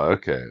 Bonesaw.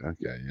 Okay,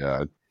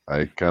 yeah.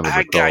 I kind of I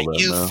recall got that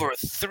you now. for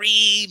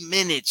 3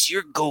 minutes.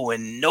 You're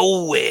going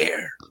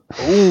nowhere.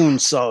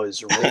 Bonesaw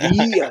is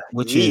ready.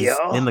 Which is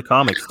in the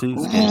comics too.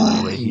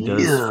 The way he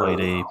does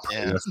fight a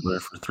pro wrestler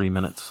for 3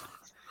 minutes.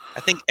 I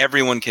think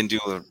everyone can do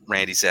a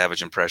Randy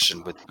Savage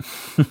impression with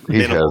He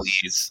minimal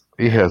has, ease.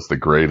 he has the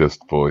greatest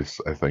voice,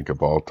 I think,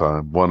 of all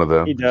time. One of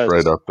them. He does.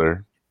 Right up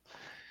there.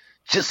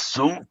 Just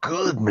so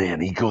good,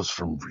 man. He goes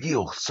from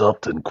real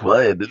soft and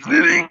quiet, and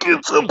then he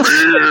gets up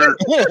here.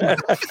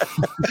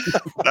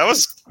 That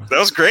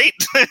was great.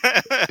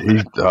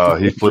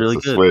 He flipped really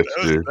the good. switch,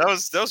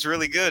 That dude. was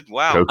really good.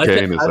 Wow.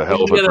 Cocaine is a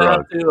hell of a You're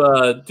gonna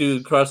drug. have to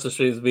do Cross the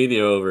Streams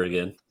Media over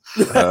again.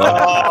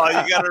 Oh,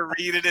 you gotta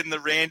read it in the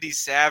Randy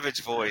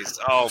Savage voice.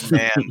 Oh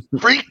man.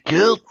 Freak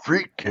out,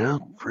 freak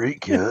out,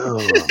 freak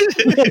out.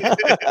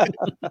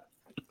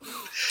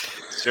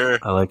 Sure.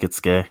 I like it,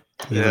 Skay.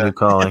 You have a Yeah. new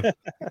calling.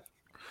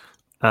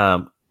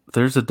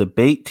 There's a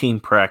debate team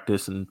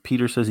practice, and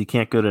Peter says he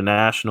can't go to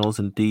nationals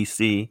in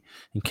D.C.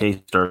 in case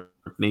Stark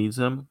needs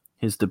him.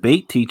 His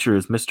debate teacher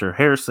is Mr.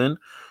 Harrison,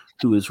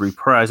 who is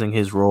reprising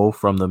his role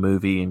from the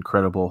movie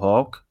Incredible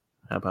Hulk.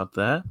 How about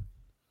that?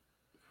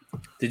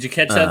 Did you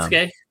catch that,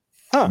 Skay?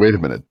 Wait a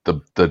minute.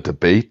 The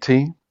debate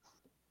team?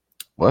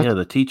 What? Yeah,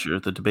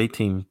 the debate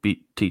team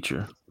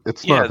teacher.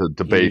 It's Yeah, not a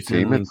debate he's in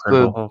team. It's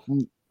Incredible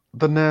Hulk.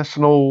 the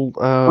national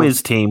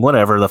Quiz team,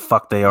 whatever the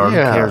fuck they are.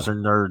 yeah. Who cares? They're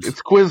nerds.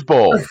 It's Quiz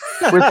Bowl.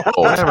 Quiz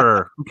Bowl.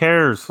 Whatever. Who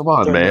cares? Come on,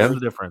 What's man. the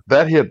difference?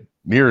 That hit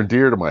near and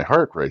dear to my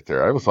heart right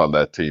there. I was on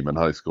that team in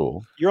high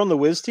school. You're on the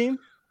Wiz team?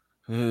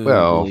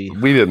 Well, Holy.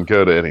 we didn't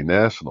go to any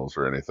nationals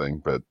or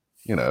anything, but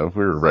we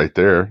were right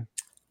there.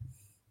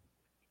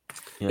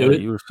 Yeah,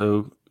 you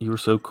were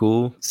so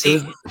cool.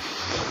 See,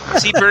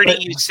 Bernie,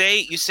 you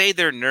say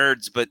they're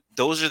nerds, but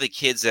those are the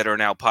kids that are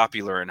now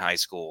popular in high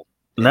school.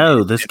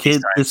 No, this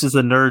is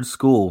a nerd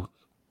school.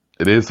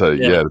 It is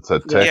it's a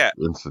tech Yeah.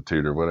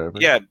 institute or whatever.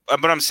 Yeah,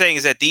 what I'm saying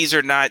is that these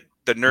are not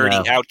the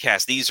nerdy No.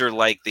 outcasts. These are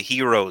like the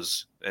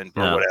heroes or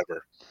No.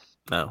 whatever.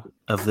 No,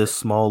 of this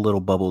small little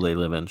bubble they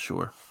live in,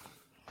 sure.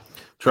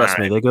 Trust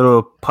All me, right. they go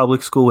to a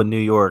public school in New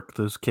York.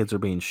 Those kids are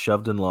being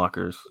shoved in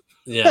lockers.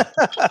 Yeah.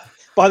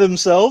 By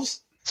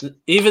themselves?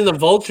 Even the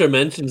Vulture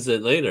mentions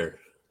it later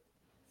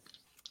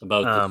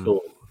about the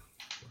school.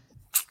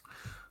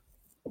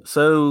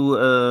 So,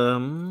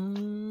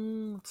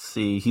 let's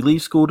see. He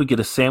leaves school to get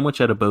a sandwich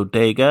at a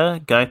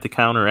bodega. Guy at the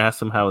counter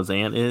asks him how his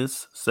aunt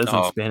is. Says in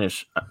Oh.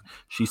 Spanish,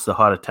 she's the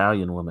hot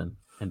Italian woman.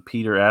 and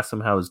Peter asks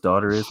him how his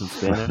daughter is in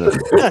Spanish,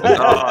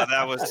 Oh,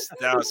 that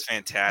was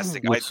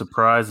fantastic. which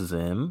surprises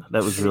him.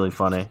 That was really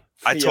funny.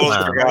 I totally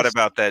Yeah. forgot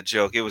about that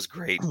joke. It was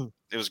great.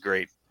 It was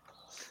great.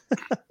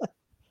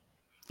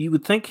 You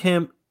would think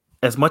him,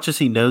 as much as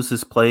he knows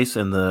this place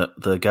and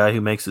the guy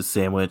who makes his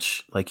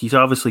sandwich, like he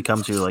obviously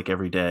comes here like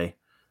every day.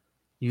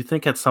 You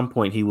think at some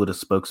point he would have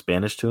spoke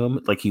Spanish to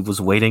him, like he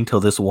was waiting till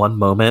this one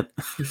moment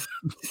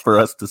for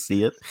us to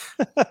see it.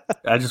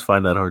 I just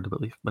find that hard to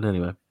believe. But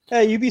anyway,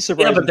 Hey, you'd be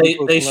surprised. Yeah, but when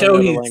people they can show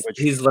learn another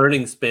he's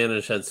learning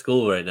Spanish at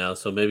school right now,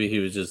 so maybe he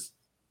was just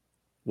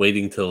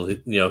waiting till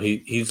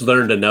he's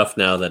learned enough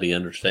now that he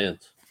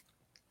understands.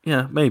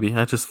 yeah, maybe.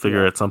 I just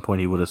figure at some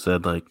point he would have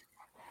said like,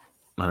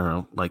 I don't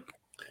know, like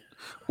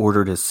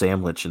ordered his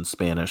sandwich in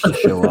Spanish to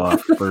show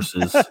off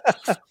versus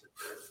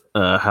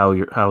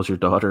how's your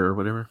daughter or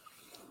whatever.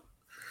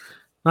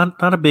 Not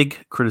a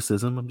big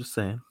criticism. I'm just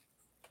saying.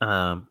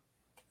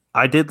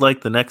 I did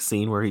like the next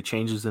scene where he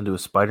changes into a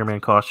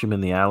Spider-Man costume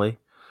in the alley.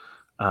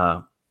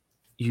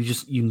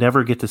 You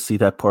never get to see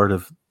that part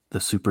of the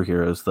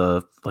superheroes.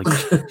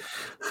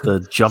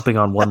 The jumping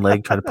on one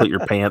leg, trying to put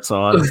your pants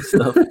on and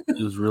stuff.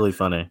 It was really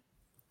funny.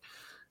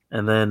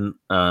 And then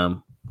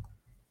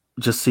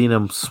just seeing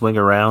him swing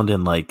around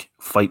and like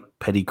fight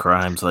petty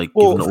crimes, like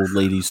giving old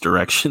ladies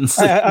directions.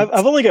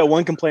 I've only got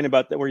one complaint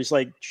about that, where he's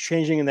like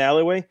changing in the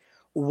alleyway.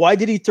 Why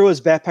did he throw his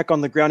backpack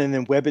on the ground and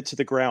then web it to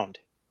the ground?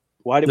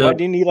 Why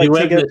didn't he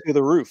take it up to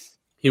the roof?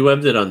 He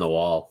webbed it on the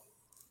wall.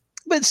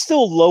 But it's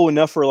still low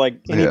enough for like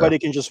anybody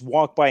can just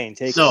walk by and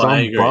take it.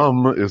 Some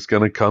bum is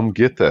going to come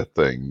get that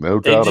thing. No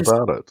doubt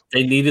about it.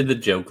 They needed the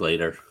joke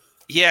later.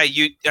 Yeah,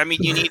 you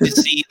need to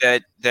see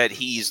that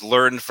he's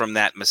learned from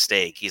that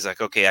mistake. He's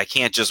like, okay, I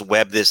can't just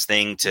web this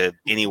thing to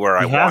anywhere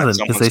I He want.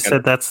 hasn't, because they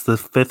said that's the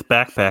fifth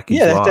backpack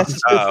he's Yeah, lost. that's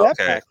his fifth backpack.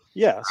 Okay.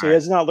 Yeah, so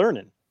he's not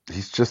learning.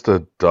 He's just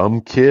a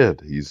dumb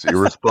kid. He's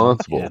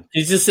irresponsible.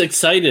 He's just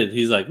excited.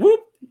 He's like,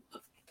 whoop,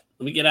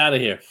 let me get out of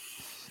here.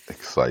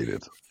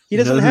 Excited. He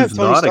doesn't You know have who's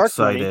Tony not Stark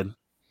excited. money.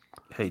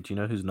 Hey, do you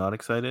know who's not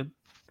excited?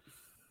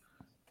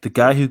 The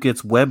guy who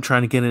gets Webb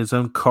trying to get in his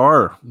own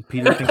car.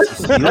 Peter thinks he's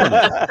stealing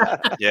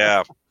it.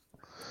 Yeah.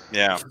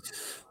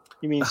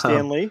 You mean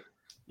Stan Lee?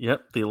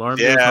 Yep, the alarm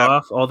goes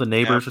off. All the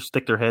neighbors are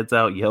stick their heads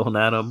out, yelling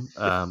at him,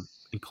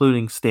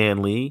 including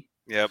Stan Lee.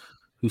 Yep.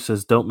 Who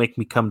says, "Don't make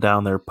me come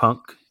down there,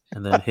 punk,"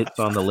 and then hits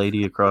on the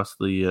lady across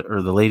the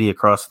lady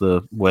across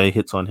the way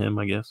hits on him,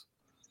 I guess.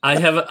 I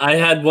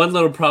had one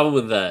little problem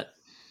with that.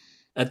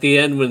 At the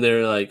end, when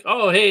they're like,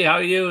 "Oh, hey, how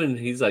are you?" and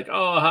he's like,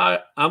 "Oh, hi,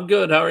 I'm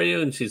good. How are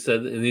you?" and she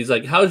said, and he's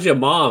like, "How's your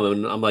mom?"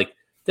 and I'm like,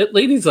 that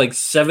lady's like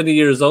 70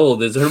 years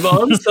old. Is her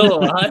mom still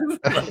alive?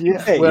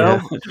 Yeah. Well,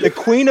 the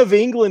Queen of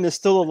England is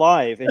still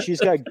alive, and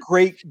she's got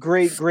great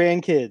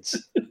grandkids.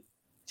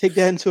 Take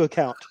that into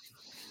account.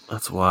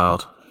 That's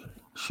wild.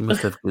 She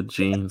must have good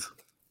genes.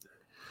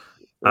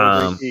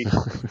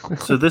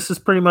 So this is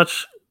pretty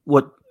much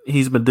what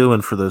he's been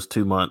doing for those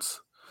 2 months.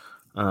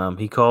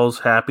 He calls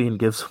Happy and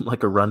gives him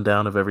like a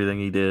rundown of everything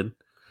he did.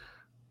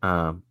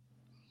 I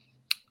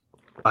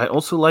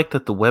also like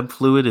that the web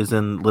fluid is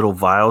in little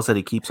vials that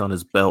he keeps on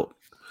his belt.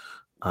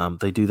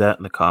 They do that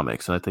in the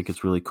comics, and I think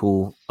it's really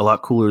cool. A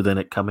lot cooler than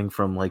it coming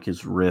from like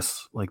his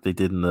wrists, like they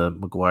did in the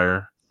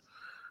Maguire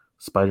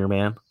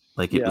Spider-Man.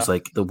 Like it was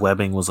like the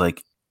webbing was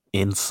like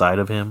inside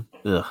of him.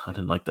 Ugh, I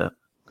didn't like that.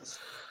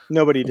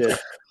 Nobody did.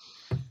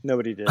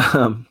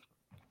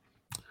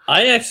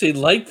 I actually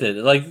liked it.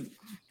 Like,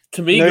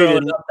 to me,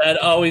 growing up, that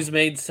always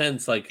made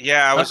sense. Like,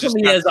 I was how come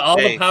he has all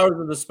the powers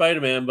of the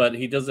Spider-Man, but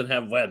he doesn't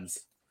have webs?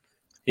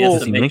 He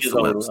has to make his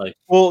own. Like,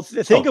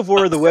 think of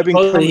where the webbing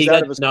supposedly comes he out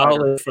got of a spider.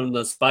 knowledge from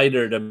the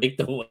spider to make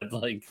the web.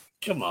 Like,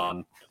 come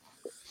on.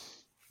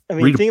 I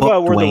mean, think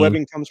about where the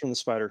webbing comes from the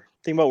spider.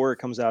 Think about where it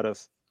comes out of.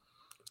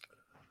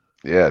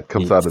 Yeah, it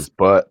comes out his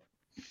butt.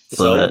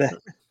 So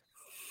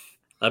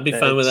I'd be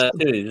fine with that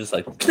too. He's just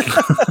like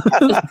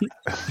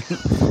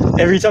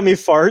every time he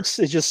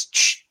farts, it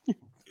just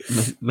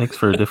makes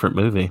for a different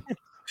movie.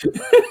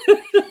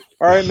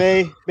 All right,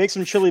 May, make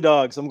some chili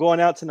dogs. I'm going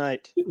out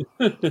tonight.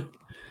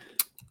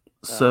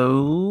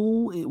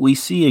 So we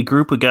see a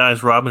group of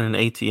guys robbing an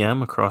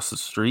ATM across the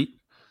street.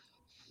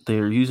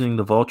 They're using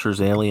the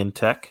Vulture's alien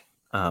tech,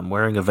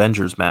 wearing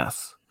Avengers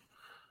masks.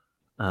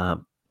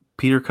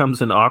 Peter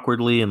comes in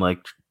awkwardly and like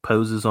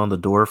poses on the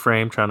door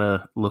frame, trying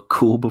to look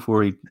cool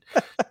before he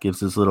gives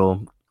his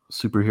little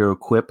superhero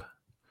quip.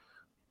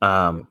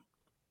 Tom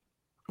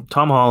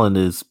Holland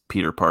is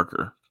Peter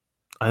Parker.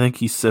 I think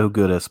he's so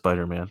good as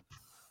Spider-Man.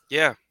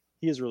 Yeah,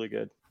 he is really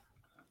good.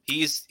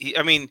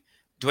 I mean,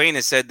 Dwayne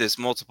has said this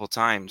multiple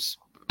times,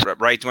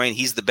 right? Dwayne,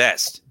 he's the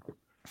best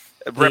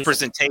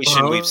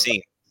representation we've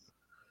seen.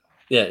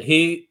 Yeah,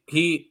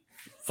 he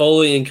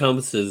fully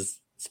encompasses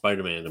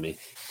Spider-Man to me.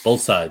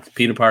 Both sides,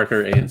 Peter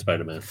Parker and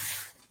Spider-Man.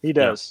 He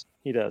does. Yeah.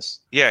 He does.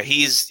 Yeah,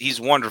 he's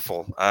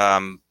wonderful.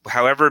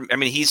 However, I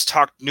mean, he's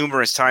talked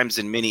numerous times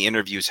in many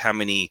interviews how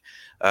many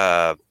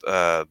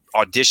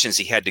auditions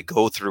he had to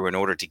go through in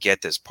order to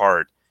get this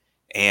part,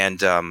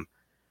 and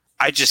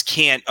I just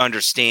can't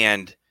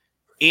understand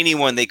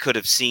anyone they could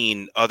have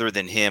seen other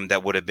than him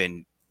that would have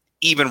been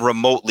even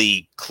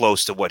remotely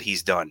close to what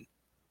he's done.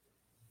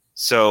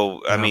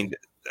 So, I mean,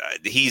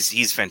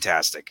 he's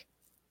fantastic.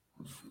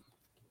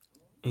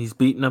 He's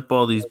beating up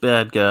all these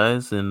bad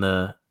guys,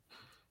 and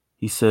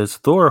he says,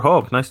 "Thor,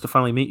 Hulk, nice to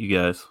finally meet you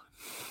guys."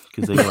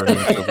 Because they were in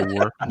Civil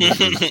War.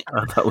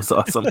 That was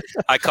awesome.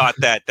 I caught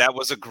that. That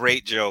was a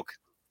great joke.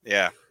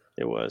 Yeah,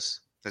 it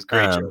was. That's a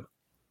great joke.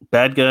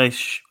 Bad guy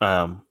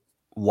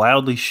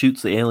wildly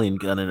shoots the alien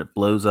gun, and it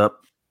blows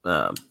up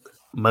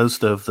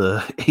most of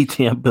the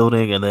ATM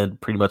building, and then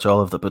pretty much all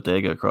of the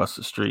bodega across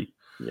the street.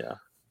 Yeah.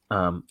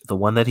 The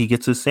one that he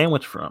gets his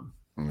sandwich from.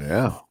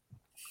 Yeah.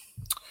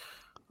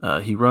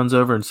 He runs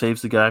over and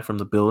saves the guy from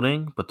the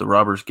building, but the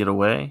robbers get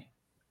away.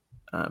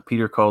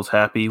 Peter calls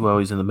Happy while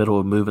he's in the middle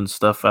of moving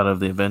stuff out of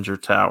the Avenger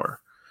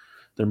Tower.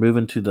 They're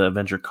moving to the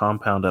Avenger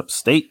compound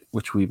upstate,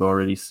 which we've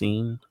already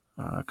seen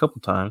a couple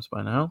times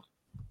by now.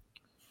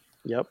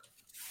 Yep.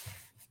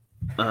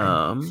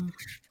 I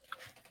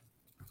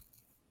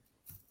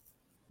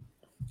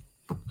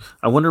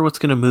wonder what's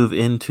going to move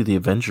into the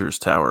Avengers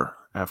Tower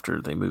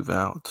after they move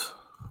out.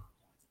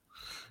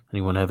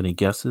 Anyone have any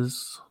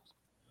guesses?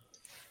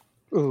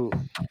 Ooh,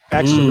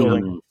 Baxter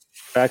Building.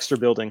 Baxter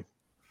Building.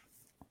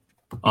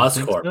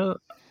 Oscorp.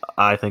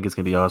 I think it's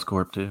going to be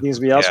Oscorp too. Needs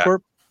to be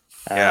Oscorp?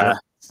 Yeah.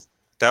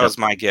 That was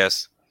my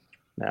guess.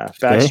 Nah,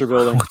 Baxter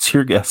Building. What's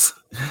your guess?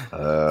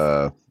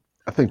 I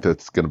think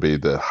that's going to be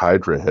the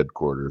Hydra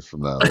headquarters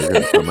from now. They're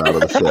going to come out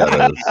of the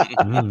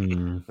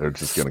shadows. They're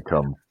just going to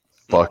come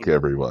fuck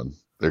everyone.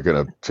 They're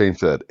going to change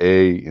that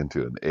A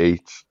into an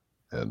H,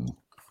 and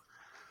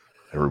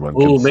everyone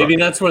can Ooh, maybe suck.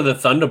 that's where the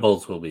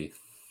Thunderbolts will be.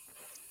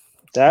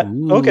 That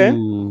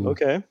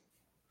okay.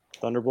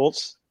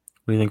 Thunderbolts.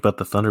 What do you think about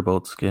the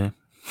Thunderbolts game?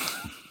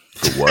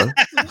 The what?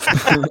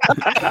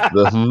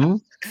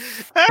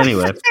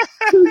 Anyway,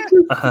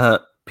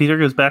 Peter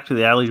goes back to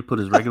the alley to put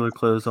his regular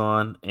clothes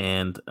on,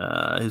 and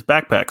his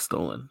backpack's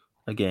stolen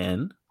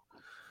again.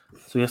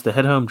 So he has to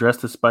head home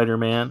dressed as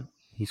Spider-Man.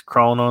 He's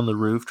crawling on the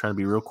roof, trying to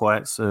be real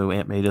quiet so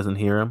Aunt May doesn't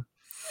hear him.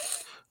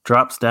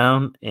 Drops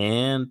down,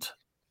 and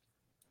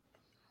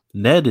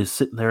Ned is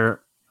sitting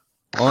there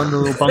on the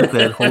little bunk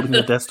bed holding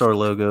the Death Star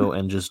logo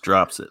and just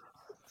drops it.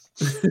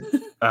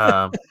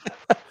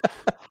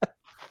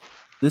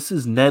 This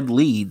is Ned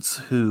Leeds,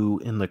 who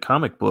in the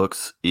comic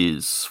books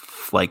is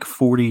like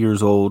 40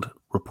 years old,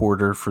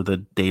 reporter for the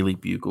Daily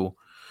Bugle.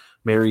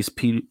 Marries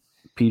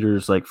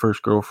Peter's like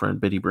first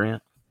girlfriend, Betty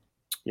Brant.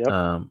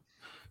 Yep.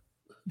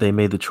 They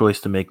made the choice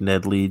to make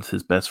Ned Leeds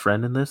his best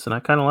friend in this, and I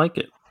kind of like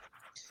it.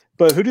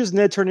 But who does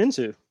Ned turn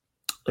into?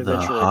 The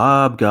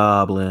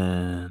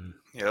Hobgoblin.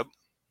 Yep.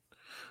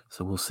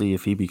 So we'll see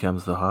if he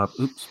becomes the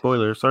Oops,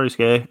 spoiler. Sorry,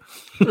 Skay.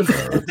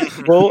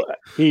 Well,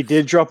 he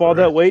did drop all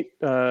that weight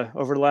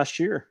over last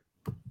year.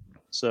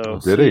 So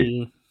did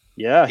he?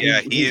 Yeah.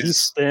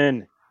 He's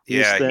thin.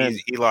 He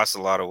lost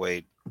a lot of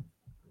weight.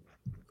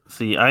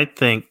 See, I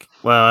think.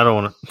 Well, I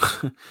don't want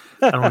to.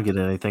 I don't want to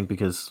get anything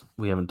because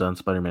we haven't done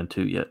Spider-Man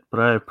 2 yet. But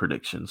I have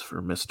predictions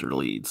for Mr.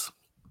 Leeds.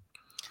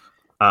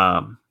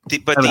 The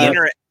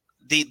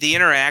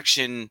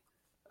interaction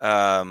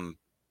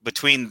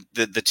between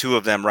the two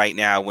of them right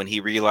now, when he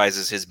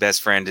realizes his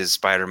best friend is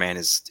Spider-Man,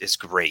 is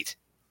great.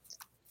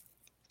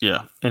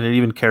 Yeah, and it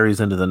even carries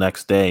into the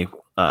next day.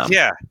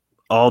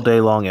 All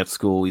day long at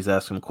school, he's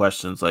asking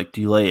questions like,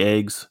 "Do you lay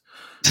eggs?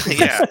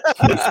 Yeah,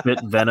 can you spit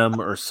venom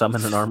or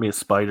summon an army of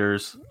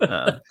spiders?"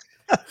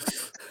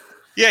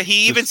 Yeah,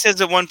 he even says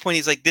at one point,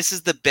 he's like, "This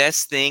is the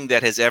best thing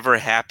that has ever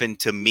happened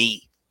to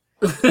me."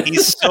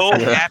 He's so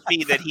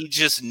happy that he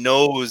just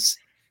knows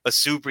a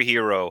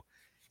superhero,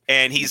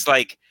 and he's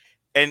like,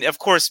 and of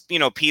course,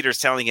 Peter's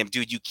telling him,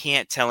 "Dude, you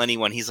can't tell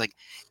anyone." He's like,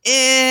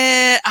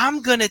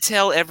 "I'm gonna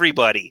tell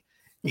everybody."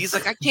 He's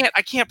like,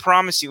 I can't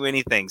promise you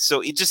anything.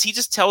 So he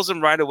just tells him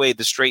right away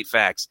the straight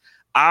facts.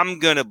 I'm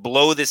gonna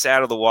blow this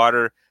out of the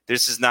water.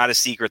 This is not a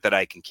secret that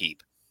I can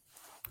keep.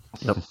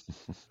 Yep.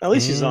 At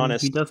least he's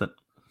honest. He doesn't.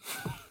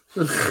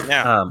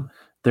 Yeah.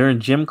 They're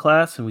in gym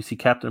class, and we see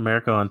Captain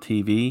America on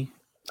TV.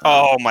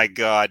 Oh my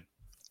God.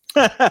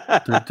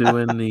 They're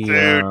doing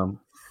the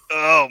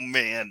oh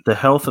man, the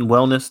health and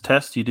wellness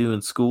test you do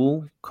in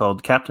school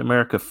called Captain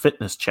America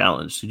Fitness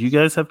Challenge. Did you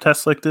guys have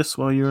tests like this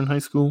while you were in high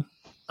school?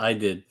 I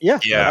did. Yeah,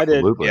 I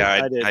did.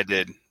 Yeah, I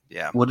did.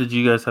 Yeah. What did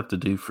you guys have to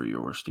do for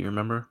yours? Do you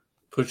remember?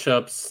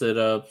 Push-ups,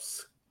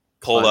 sit-ups,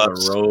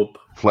 pull-ups, rope,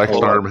 flex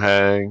arm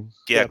hang.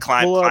 Yeah,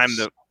 climb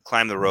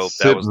the rope.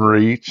 Sit and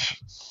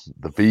reach.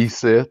 The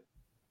V-sit.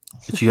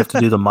 Did you have to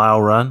do the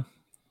mile run?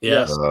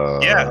 Yes.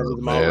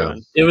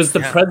 It was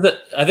the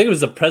I think it was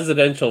the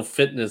presidential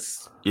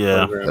fitness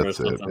program or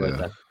something like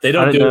that. They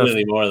don't do it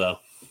anymore though.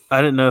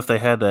 I didn't know if they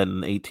had that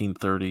in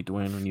 1830,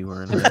 Dwayne, when you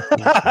were in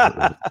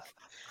there.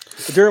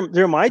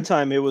 During my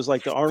time, it was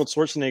like the Arnold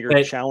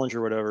Schwarzenegger challenge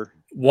or whatever.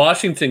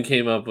 Washington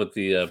came up with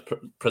the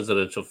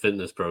presidential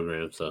fitness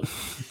program, so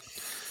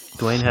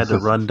Dwayne had to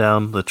run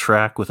down the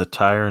track with a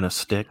tire and a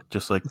stick,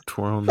 just like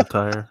twirling the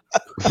tire.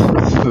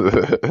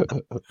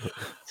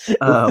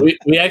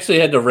 we actually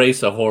had to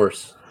race a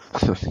horse.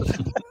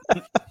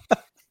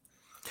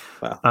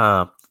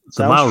 Wow. The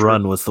Sounds mile true.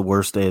 run was the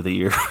worst day of the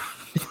year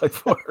by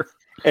far.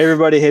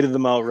 Everybody hated the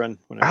mile run.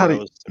 How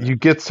Whenever do you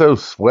get so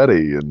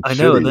sweaty and I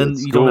know, and shitty then at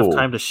you don't have school?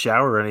 time to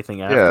shower or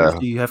anything after. Yeah.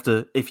 So you have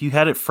to, if you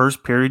had it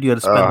first period, you had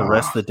to spend the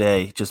rest of the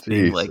day just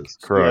being like Jesus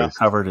Christ.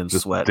 covered in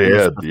Just sweat. It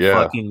was dead, the yeah.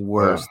 fucking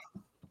worst.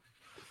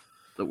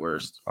 The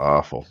worst.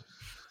 Awful.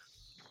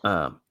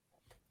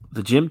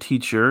 The gym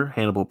teacher,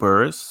 Hannibal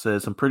Burris,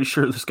 says, I'm pretty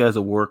sure this guy's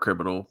a war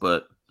criminal,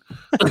 but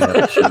we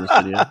haven't shown this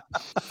video.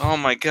 Oh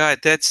my god,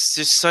 that's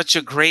just such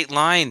a great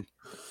line.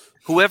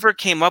 Whoever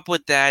came up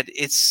with that,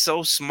 it's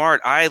so smart.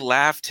 I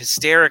laughed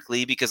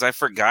hysterically because I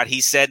forgot he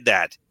said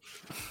that.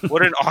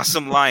 What an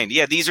awesome line.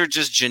 Yeah, these are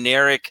just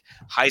generic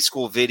high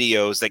school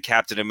videos that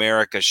Captain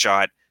America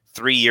shot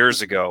 3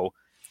 years ago.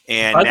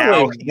 And By the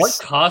now way, what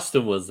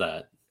costume was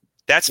that?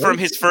 that's from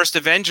his first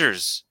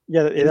Avengers.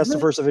 Yeah, that's the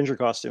first Avenger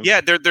costume.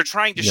 Yeah, they're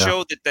trying to Yeah.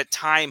 show that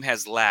time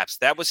has lapsed.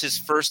 That was his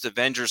first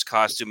Avengers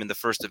costume in the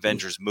first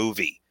Avengers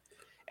movie.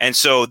 And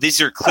so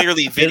these are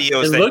clearly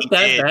videos it that looked he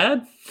that did.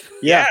 bad?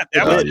 Yeah,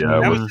 that was, yeah,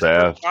 it that was was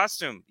bad. his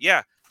costume.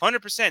 Yeah,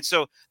 100%.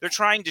 So they're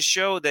trying to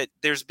show that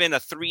there's been a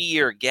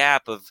 3-year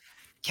gap of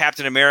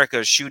Captain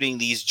America shooting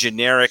these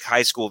generic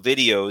high school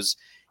videos,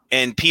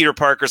 and Peter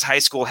Parker's high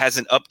school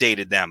hasn't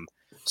updated them.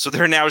 So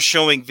they're now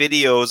showing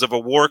videos of a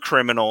war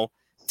criminal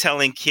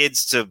telling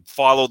kids to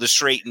follow the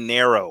straight and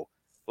narrow.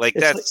 Like,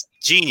 It's that's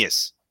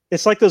genius.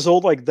 It's like those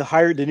old, like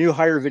the new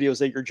hire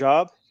videos at your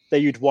job that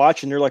you'd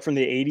watch, and they're like from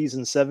the 80s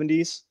and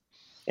 70s,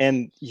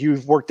 and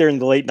you've worked there in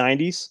the late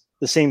 90s.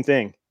 The same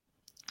thing.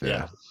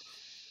 Yeah.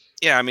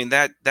 Yeah, I mean,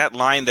 that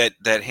line that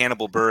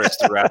Hannibal Buress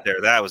threw out there,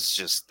 that was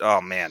just,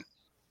 oh man,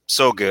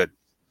 so good.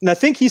 And I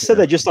think he said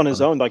that just on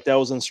his own, like that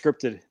was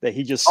unscripted. That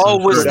he just Oh,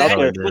 threw it out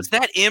there. was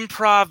that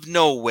improv?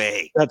 No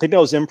way. I think that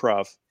was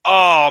improv.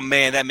 Oh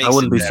man, that makes I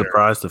wouldn't it be better.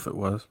 surprised if it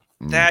was.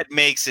 That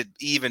makes it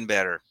even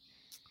better.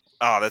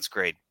 Oh, that's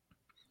great.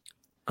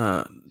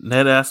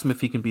 Ned asked him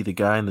if he can be the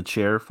guy in the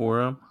chair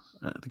for him,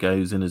 the guy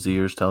who's in his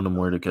ears telling him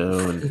where to go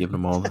and giving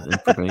him all the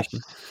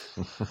information.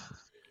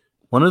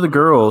 One of the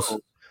girls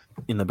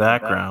in the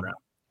background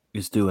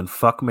is doing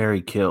fuck,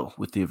 marry, kill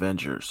with the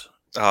Avengers.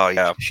 Oh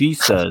yeah. She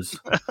says,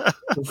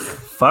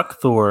 fuck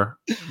Thor,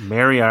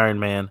 marry Iron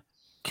Man,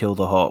 kill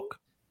the Hulk.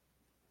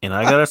 And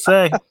I gotta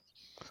say,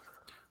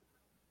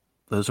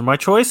 those are my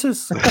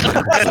choices.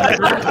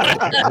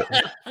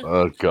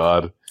 Oh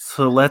God.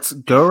 So let's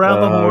go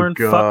around the Oh, horn,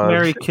 fuck, God.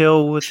 marry,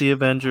 kill with the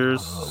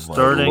Avengers, my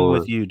starting Lord.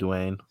 with you,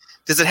 Dwayne.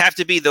 Does it have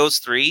to be those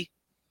three?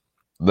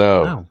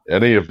 No,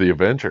 any of the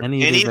Avengers.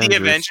 Any of the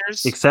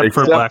Avengers? Except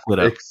for Black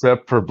Widow.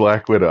 Except for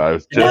Black Widow. I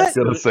was just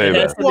going to say It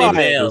has that. to be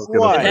males.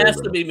 Why? It has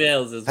to be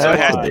males. Is So what it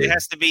has, I'm it saying.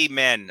 has to be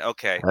men.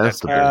 Okay. Has That's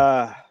to be.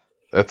 good.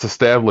 That's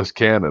established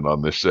canon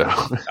on this show.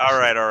 All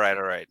right.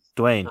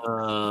 Dwayne,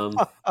 Um,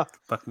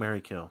 fuck, marry,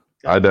 kill.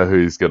 I know who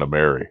he's going to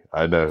marry.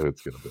 I know who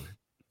it's going to be.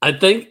 I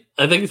think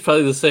it's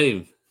probably the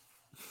same.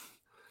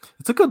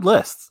 It's a good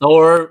list.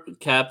 Or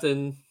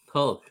Captain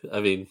Hulk. I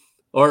mean,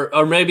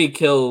 or maybe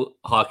kill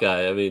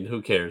Hawkeye. I mean,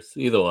 who cares?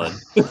 Either one.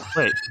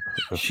 Wait,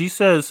 she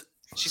says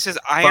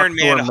Iron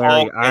Thor, Man, marry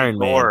Hulk, Iron and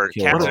Man, Thor.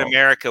 kill Captain Hulk.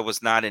 America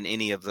was not in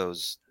any of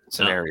those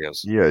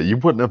scenarios. Yeah, you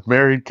wouldn't have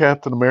married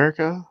Captain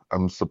America?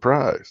 I'm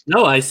surprised.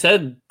 No, I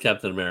said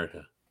Captain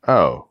America.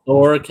 Oh.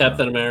 Or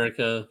Captain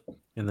America.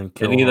 And then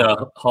kill And either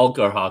Hulk. Hulk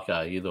or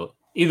Hawkeye.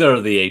 Either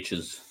of the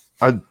H's.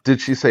 Did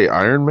she say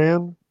Iron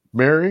Man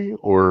marry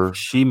or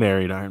She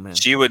married Iron Man.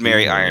 She would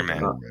marry Iron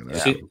Man.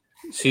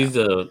 She's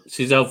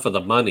out for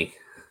the money.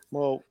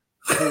 Well,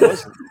 who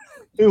wasn't?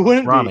 Who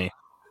wouldn't be?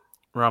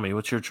 Rami,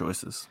 what's your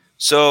choices?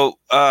 So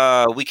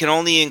we can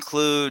only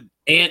include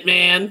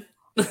Ant-Man.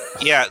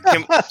 Yeah,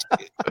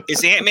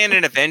 is Ant-Man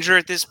an Avenger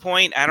at this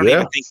point? I don't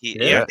even think he.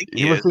 Yeah, I think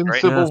he was is, in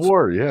right? Civil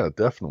War. Yeah,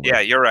 definitely.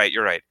 Yeah, you're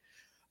right.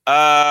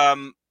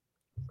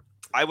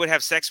 I would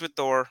have sex with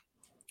Thor.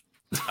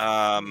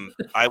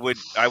 I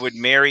would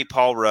marry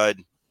Paul Rudd.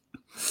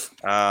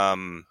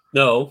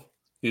 No,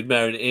 you'd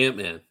marry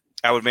Ant-Man.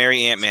 I would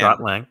marry Ant-Man.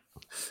 Scott Lang.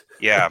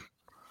 Yeah,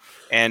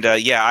 and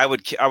I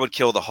would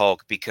kill the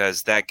Hulk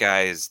because that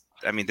guy is.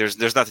 I mean, there's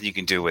nothing you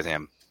can do with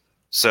him.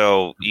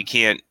 So you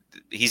can't.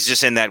 He's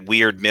just in that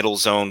weird middle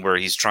zone where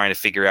he's trying to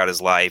figure out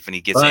his life, and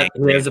he gets But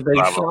angry. he has a big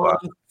blah, blah, blah.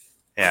 schlong.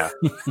 Yeah.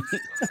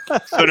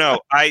 So no,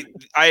 I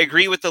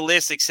agree with the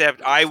list,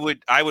 except I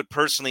would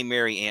personally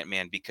marry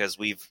Ant-Man because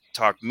we've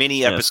talked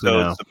many Yes,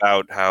 episodes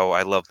about how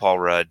I love Paul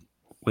Rudd.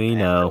 We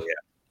know.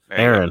 There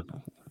you Aaron.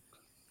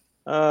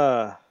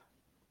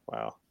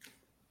 Wow.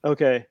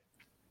 Okay.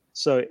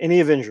 So any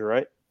Avenger,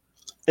 right?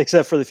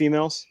 Except for the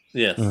females?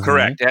 Yes. Mm-hmm.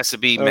 Correct. It has to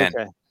be men.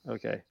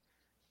 Okay.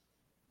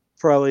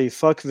 Probably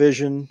fuck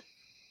Vision,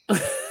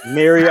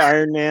 marry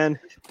Iron Man,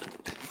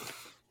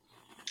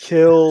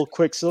 kill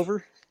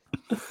Quicksilver.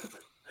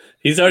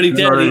 He's already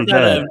dead. He's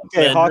not an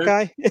Okay, Avenger.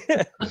 Hawkeye.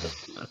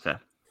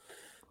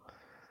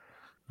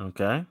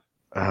 Okay.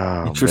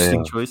 Oh,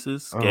 Interesting man.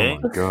 choices. Oh, Gay.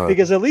 my God.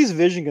 Because at least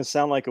Vision can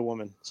sound like a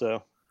woman.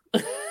 So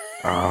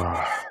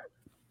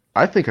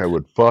I think I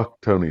would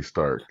fuck Tony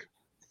Stark.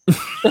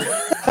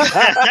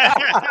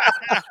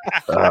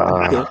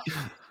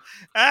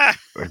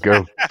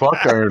 Go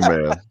fuck Iron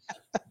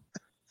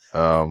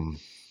Man.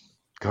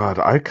 God,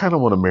 I kind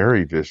of want to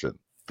marry Vision.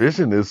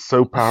 Vision is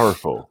so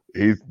powerful.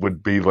 He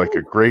would be like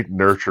a great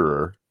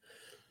nurturer,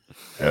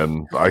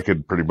 and I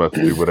could pretty much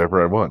do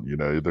whatever I want. You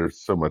know, there's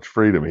so much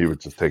freedom. He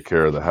would just take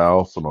care of the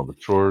house and all the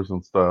chores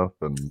and stuff,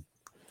 and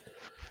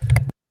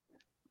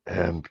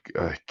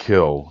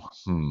kill.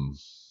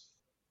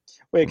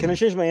 Wait, can I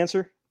change my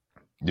answer?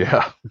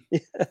 Yeah.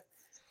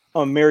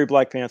 Oh, marry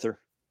Black Panther.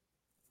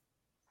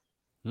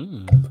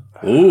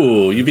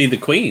 Ooh, you be the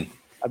queen.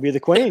 I'd be the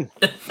queen.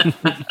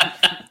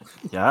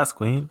 Yes,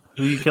 queen.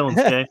 Who are you killing,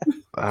 Skay?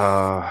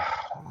 I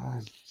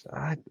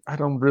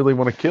don't really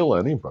want to kill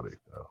anybody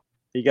though.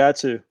 You got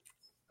to.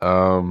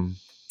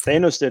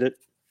 Thanos did it.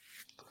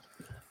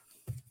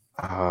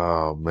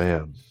 Oh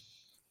man,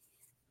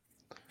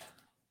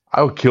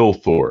 I would kill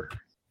Thor.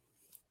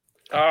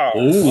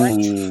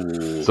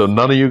 Ooh. So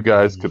none of you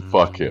guys could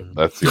fuck him.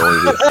 That's the only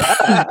reason.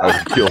 I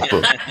would kill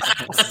Thor.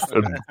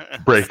 And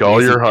break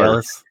all your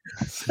hearts.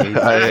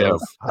 I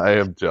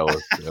am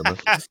jealous. Damn it.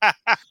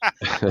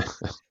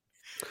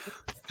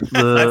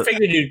 I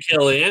figured you'd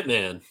kill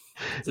Ant-Man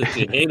since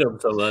you hate him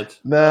so much.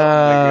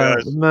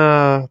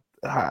 Nah.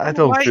 I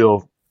don't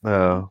feel.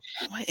 No.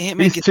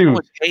 Ant-Man gets so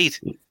much hate.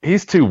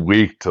 He's too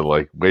weak to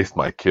like waste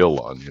my kill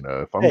on. You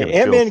know, if I'm Hey, gonna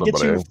Ant-Man kill gets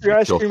somebody, you free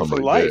ice kill cream for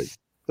somebody life. big.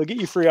 He'll get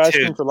you free ice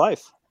cream for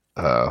life.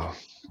 No.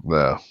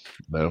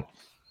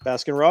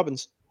 Baskin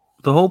Robbins.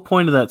 The whole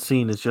point of that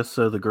scene is just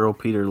so the girl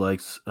Peter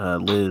likes,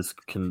 Liz,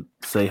 can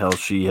say how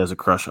she has a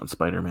crush on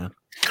Spider-Man.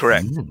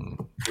 Correct.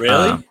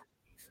 Really?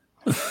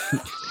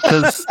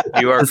 Because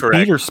you are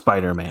correct. Peter's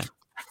Spider-Man.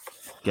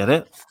 Get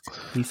it?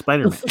 He's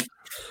Spider-Man.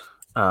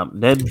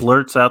 Ned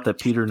blurts out that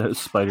Peter knows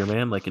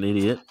Spider-Man like an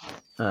idiot.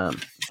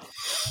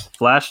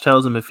 Flash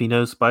tells him if he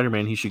knows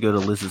Spider-Man, he should go to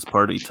Liz's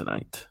party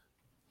tonight.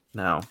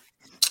 Now,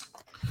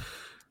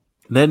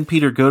 Ned and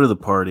Peter go to the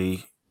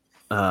party.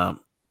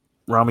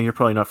 Rami, you're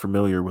probably not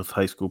familiar with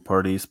high school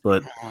parties,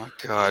 but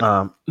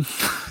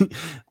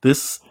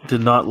this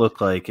did not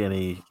look like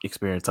any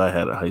experience I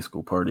had at a high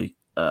school party.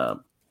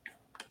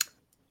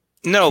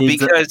 No,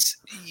 because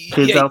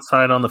kids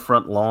outside on the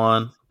front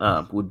lawn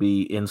would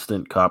be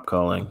instant cop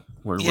calling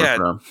where we're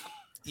from.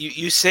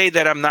 You say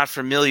that I'm not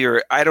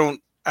familiar. I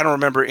don't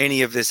remember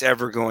any of this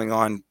ever going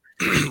on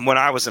when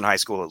I was in high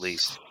school, at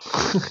least.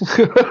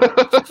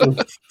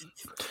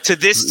 to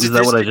this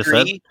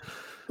degree.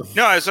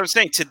 No, as I was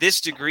saying, to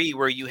this degree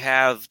where you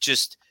have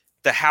just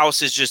the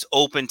house is just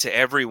open to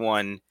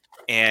everyone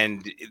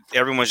and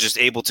everyone's just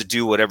able to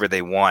do whatever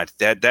they want.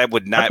 That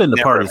would not. I've been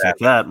to parties like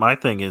that. My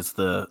thing is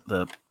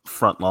the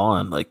front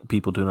lawn, like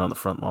people doing it on the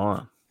front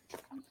lawn.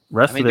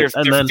 Rest of it, they're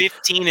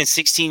 15 and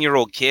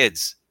 16-year-old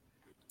kids.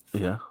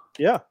 Yeah.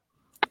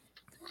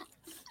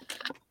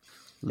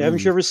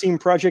 Haven't you ever seen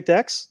Project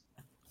X?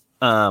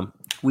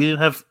 We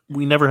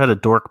never had a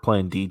dork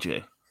playing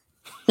DJ.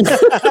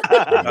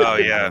 Oh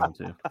yeah,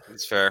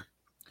 that's fair.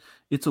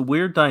 It's a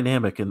weird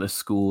dynamic in this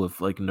school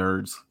of like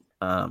nerds.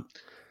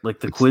 Like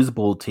the Quiz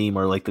Bowl team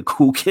are like the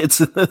cool kids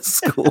in this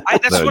school.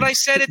 That's what I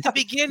said at the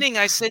beginning.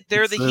 I said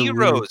they're the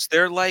heroes. Weird.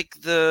 They're like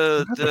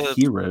the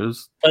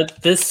heroes.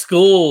 But this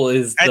school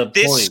is at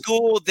this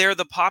school. They're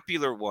the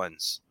popular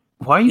ones.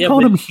 Why are you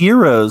calling them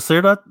heroes?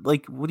 They're not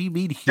like. What do you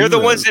mean heroes? They're the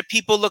ones that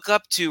people look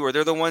up to, or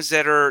they're the ones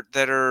that are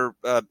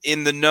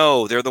in the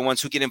know. They're the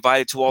ones who get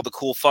invited to all the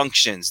cool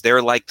functions.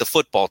 They're like the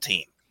football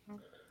team.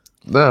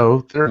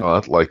 No, they're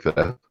not like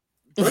that.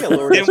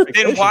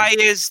 then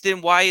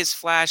why is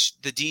Flash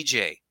the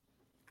DJ?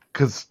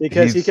 Because he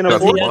can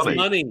afford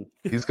money.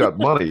 He's got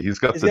money. He's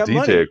got the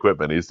DJ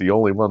equipment. He's the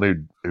only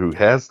one who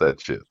has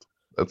that shit.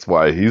 That's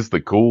why he's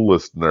the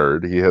coolest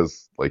nerd.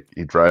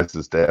 He drives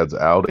his dad's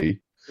Audi.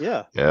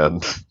 Yeah.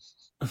 And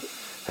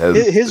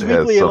his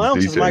weekly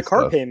allowance is my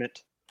car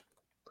payment.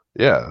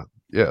 Yeah,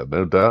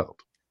 no doubt.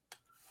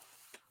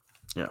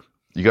 Yeah.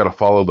 You got to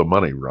follow the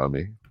money,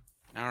 Rami.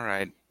 All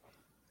right.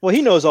 Well,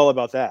 he knows all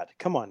about that.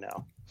 Come on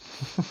now.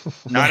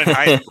 Not in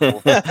high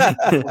school.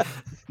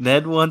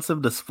 Ned wants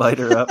him to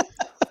spider up.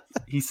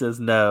 He says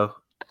no.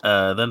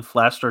 Then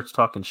Flash starts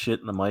talking shit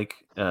in the mic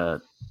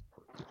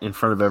in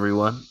front of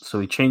everyone. So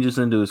he changes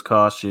into his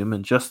costume,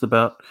 and just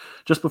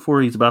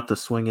before he's about to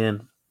swing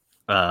in,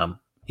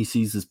 he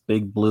sees this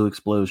big blue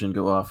explosion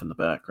go off in the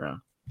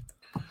background.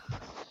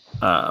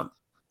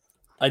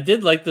 I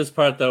did like this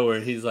part though, where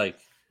he's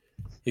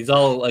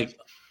all like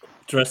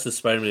dressed as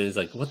Spider-Man. He's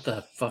like, "What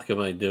the fuck am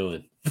I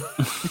doing?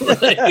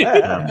 What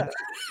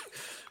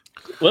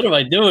am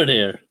I doing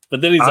here?" But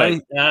then he's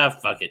like,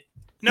 fuck it.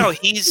 No,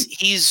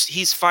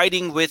 he's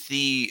fighting with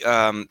the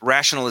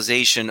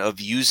rationalization of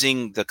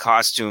using the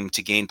costume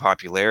to gain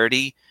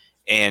popularity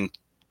and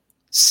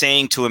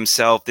saying to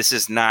himself, "This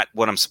is not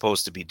what I'm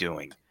supposed to be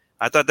doing."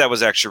 I thought that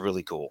was actually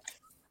really cool.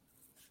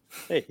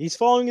 Hey, he's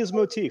following his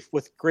motif.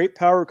 With great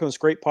power comes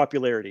great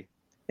popularity,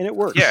 and it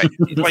works. Yeah,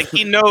 like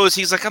he knows.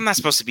 He's like, "I'm not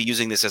supposed to be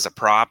using this as a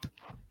prop."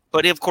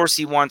 but of course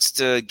he wants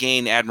to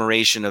gain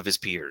admiration of his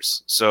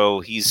peers, so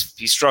he's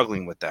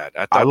struggling with that.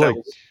 I thought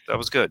that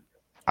was good.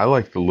 I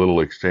like the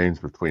little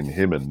exchange between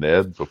him and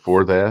Ned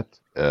before that.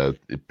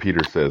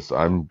 Peter says,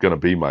 "I'm gonna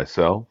be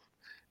myself,"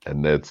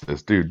 and Ned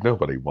says, "Dude,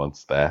 nobody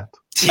wants that."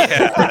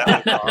 Yeah,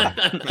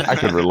 I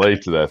can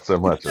relate to that so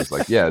much. It's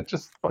like, yeah,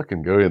 just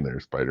fucking go in there,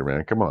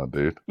 Spider-Man. Come on,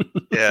 dude.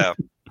 yeah.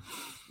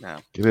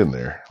 Get in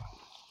there.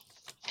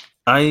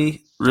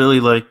 I really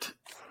liked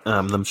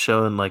them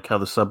showing like how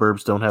the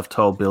suburbs don't have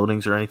tall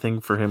buildings or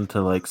anything for him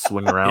to like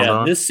swing around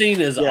on. This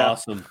scene is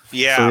awesome.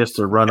 Yeah, so he has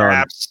to run on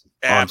foot.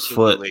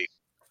 absolutely.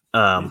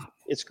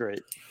 It's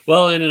great.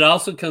 Well, and it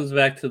also comes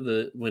back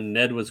to when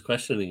Ned was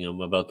questioning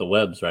him about the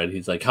webs, right?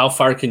 He's like, "How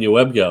far can your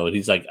web go?" And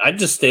he's like, "I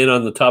just stand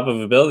on the top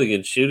of a building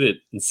and shoot it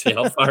and see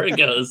how far it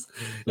goes."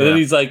 And then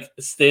he's like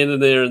standing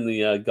there in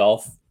the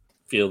golf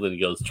field, and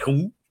he goes,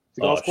 The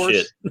golf course?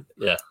 Shit.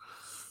 Yeah.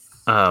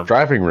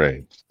 Driving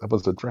range. That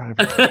was the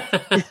driving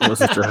range. What was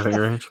the driving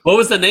range? What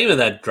was the name of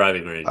that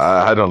driving range?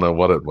 I don't know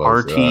what it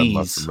was. I'm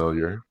not RTs.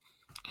 familiar.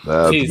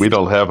 We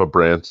don't have a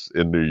branch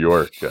in New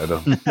York. I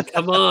don't.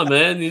 Come on,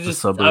 man!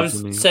 I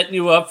was setting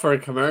you up for a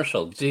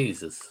commercial.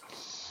 Jesus.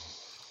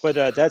 But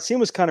that scene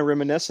was kind of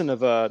reminiscent of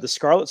the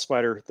Scarlet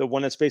Spider, the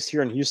one that's based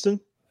here in Houston,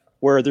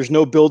 where there's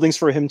no buildings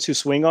for him to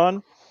swing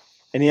on,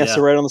 and he has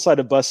to ride on the side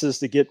of buses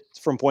to get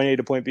from point A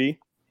to point B.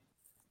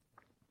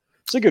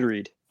 It's a good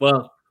read.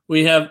 Well,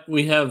 we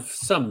have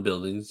some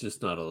buildings,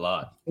 just not a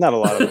lot. Not a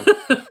lot of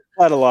them.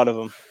 Not a lot of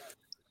them.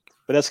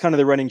 But that's kind of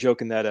the running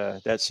joke in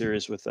that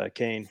series with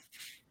Kane.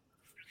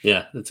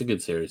 Yeah, that's a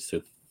good series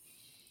too.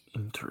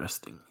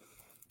 Interesting.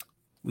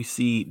 We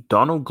see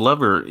Donald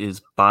Glover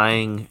is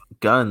buying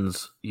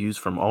guns used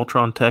from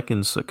Ultron Tech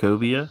in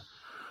Sokovia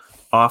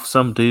off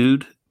some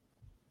dude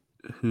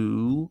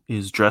who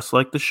is dressed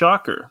like the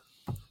Shocker.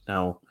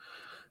 Now,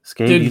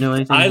 Skate, do you know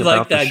anything I about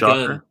like the that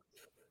Shocker?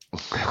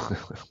 gun.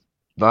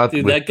 Not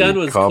Dude, with that gun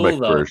the was comic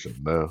cool, though. version,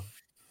 no.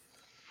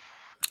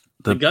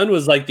 The gun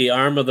was like the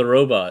arm of the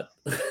robot.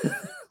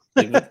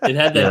 It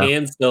had the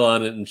hand still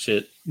on it and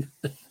shit.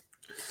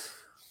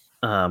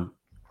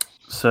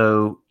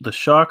 So the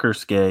Shocker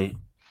Skate,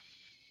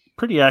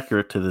 pretty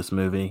accurate to this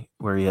movie,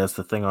 where he has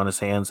the thing on his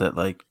hands that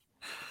like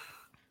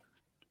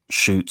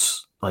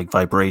shoots like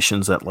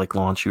vibrations that like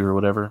launch you or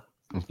whatever.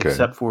 Okay.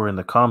 Except for in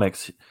the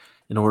comics,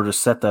 in order to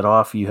set that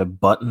off, you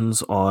have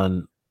buttons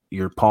on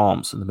your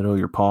palms, in the middle of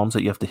your palms,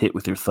 that you have to hit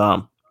with your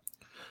thumb.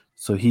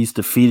 So he's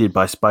defeated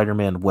by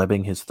Spider-Man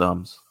webbing his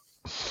thumbs.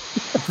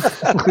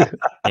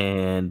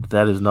 And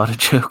that is not a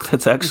joke.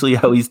 That's actually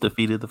how he's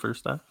defeated the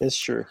first time. It's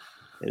true.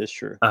 It is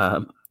true.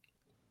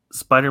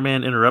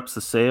 Spider-Man interrupts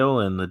the sale,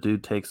 and the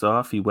dude takes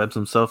off. He webs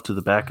himself to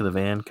the back of the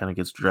van, kind of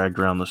gets dragged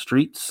around the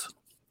streets.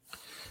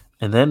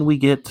 And then we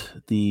get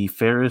the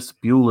Ferris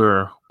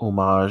Bueller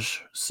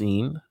homage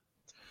scene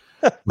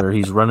where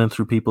he's running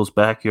through people's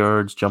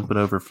backyards, jumping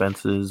over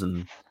fences,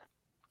 and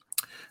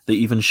they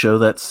even show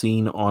that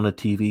scene on a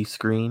TV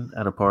screen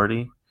at a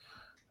party,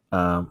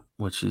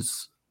 which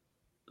is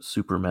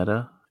super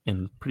meta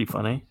and pretty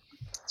funny.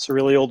 It's a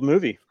really old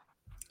movie.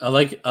 I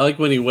like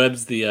when he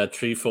webs the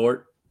tree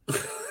fort.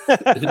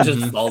 It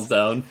just falls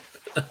down.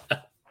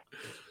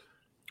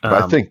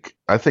 I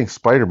think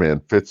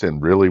Spider-Man fits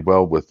in really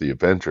well with the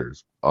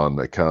Avengers on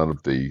account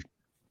of the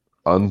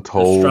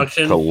untold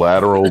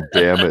collateral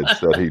damage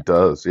that he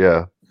does.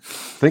 Yeah.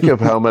 Think of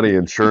how many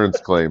insurance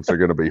claims are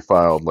going to be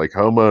filed. Like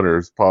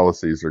homeowners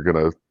policies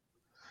the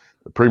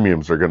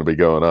premiums are going to be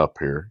going up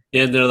here.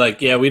 Yeah, and they're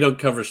like, yeah, we don't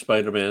cover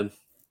Spider-Man.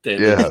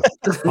 Damn yeah.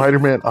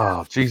 Spider-Man.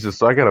 Oh, Jesus.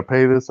 So I got to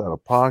pay this out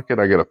of pocket.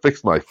 I got to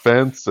fix my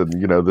fence. And,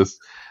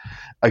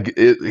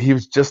 he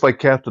was just like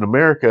Captain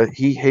America.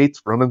 He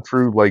hates running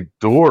through like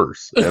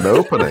doors and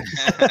openings.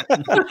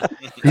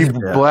 He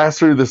blasts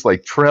through this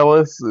like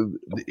trellis.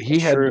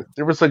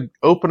 There was an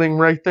opening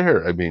right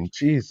there. I mean,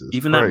 Jesus.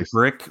 Even Christ. that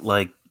brick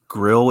like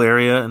grill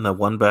area in the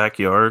one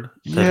backyard.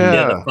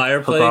 The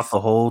fireplace. Took off the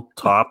whole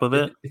top of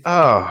it.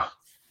 Oh,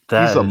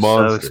 he's a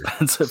monster. So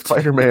expensive.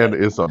 Spider-Man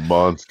is a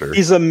monster.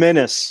 He's a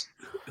menace.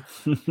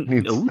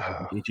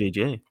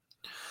 BJJ.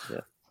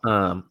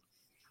 Yeah.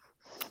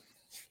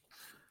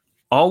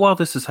 All while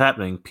this is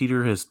happening,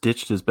 Peter has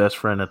ditched his best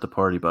friend at the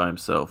party by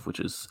himself, which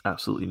is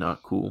absolutely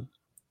not cool.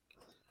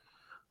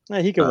 Yeah,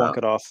 he can walk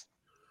it off.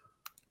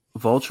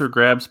 Vulture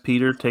grabs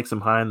Peter, takes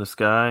him high in the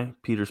sky.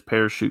 Peter's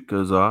parachute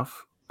goes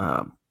off,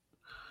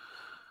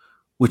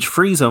 which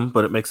frees him,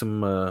 but it makes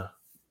him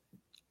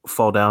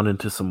fall down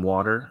into some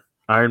water.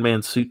 Iron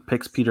Man's suit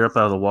picks Peter up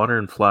out of the water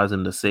and flies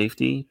into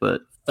safety, but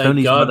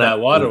Thank God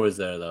that water was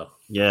there, though.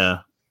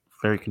 Yeah,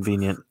 very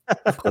convenient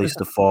place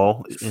to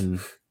fall in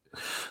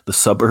the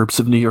suburbs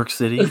of New York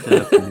City.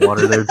 The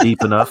water there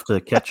deep enough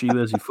to catch you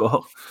as you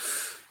fall.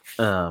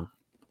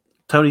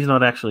 Tony's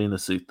not actually in the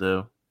suit,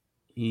 though.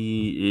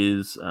 He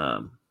is he's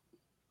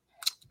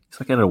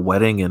like at a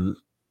wedding in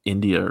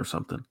India or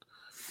something.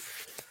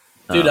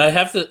 Dude, I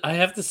have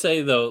to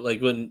say though,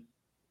 like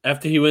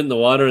after he went in the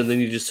water and then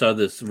you just saw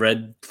this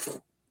red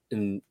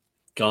and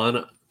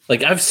gone.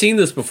 Like I've seen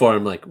this before.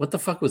 I'm like, what the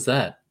fuck was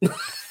that?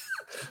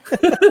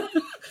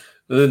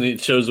 And then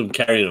it shows him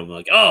carrying him.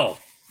 Like, oh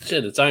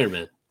shit, it's Iron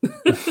Man.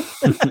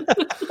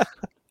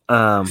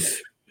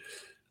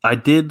 I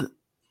did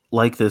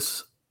like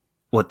this.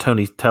 What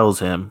Tony tells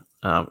him,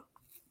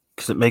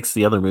 because it makes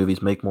the other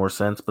movies make more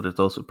sense, but it's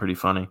also pretty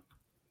funny.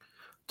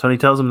 Tony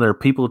tells him there are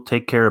people who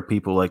take care of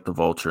people like the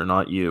Vulture,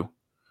 not you.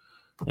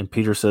 And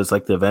Peter says,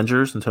 like the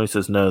Avengers, and Tony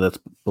says, no, that's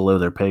below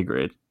their pay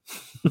grade.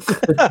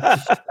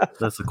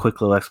 That's a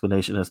quick little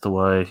explanation as to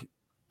why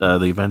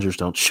the Avengers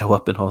don't show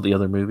up in all the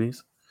other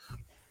movies.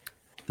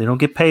 They don't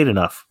get paid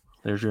enough.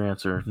 There's your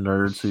answer,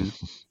 nerds who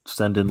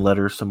send in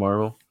letters to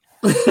Marvel.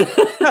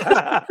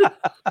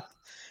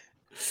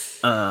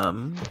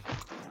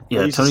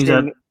 Yeah, Tony's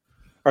at.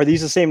 Are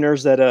these the same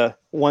nerds that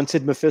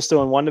wanted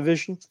Mephisto in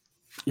WandaVision?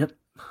 Yep.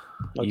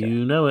 Okay.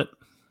 You know it.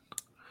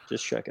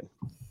 Just checking.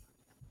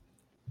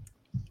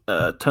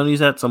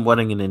 Tony's at some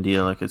wedding in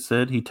India, like I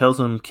said. He tells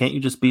him, can't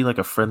you just be like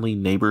a friendly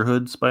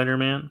neighborhood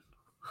Spider-Man?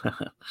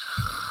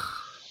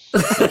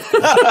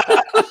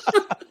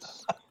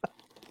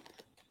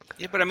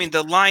 Yeah, but I mean,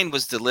 the line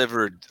was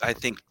delivered, I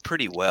think,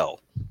 pretty well.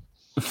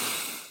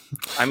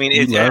 I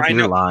mean, I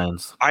know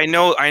lines. I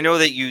know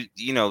that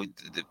you know,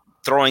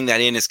 throwing that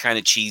in is kind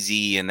of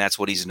cheesy, and that's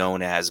what he's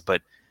known as.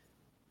 But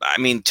I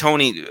mean,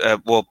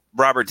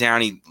 Robert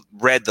Downey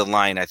read the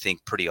line, I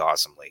think, pretty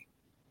awesomely.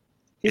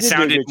 It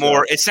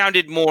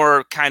sounded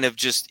more kind of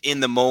just in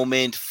the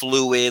moment,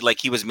 fluid,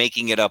 like he was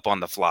making it up on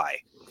the fly.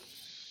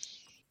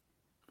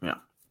 Yeah,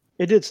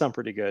 it did sound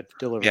pretty good.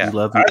 Delivered. Yeah,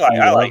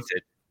 I liked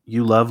it.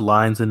 You love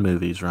lines in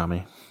movies,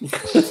 Rami.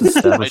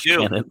 I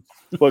do.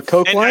 What,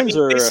 Coke lines?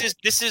 Or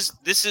this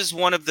is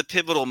one of the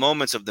pivotal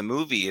moments of the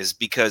movie, is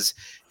because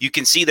you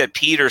can see that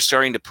Peter's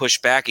starting to push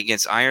back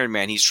against Iron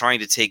Man. He's trying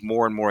to take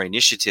more and more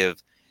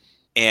initiative,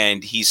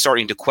 and he's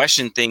starting to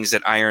question things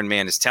that Iron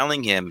Man is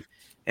telling him.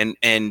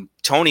 And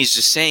Tony's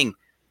just saying,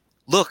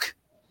 look,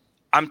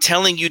 I'm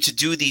telling you to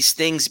do these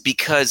things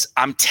because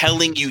I'm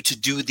telling you to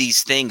do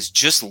these things.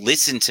 Just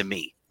listen to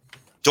me.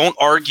 Don't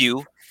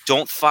argue.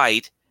 Don't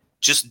fight.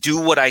 Just do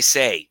what I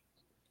say.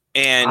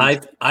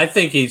 And I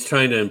think he's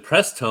trying to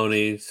impress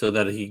Tony so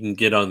that he can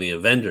get on the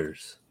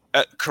Avengers.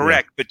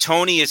 Correct. Yeah. But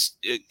Tony is,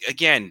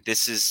 again,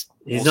 he's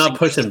not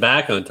pushing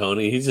back on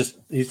Tony. He's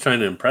trying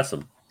to impress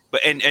him.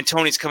 But and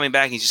Tony's coming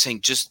back. And he's just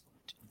saying, just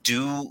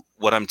do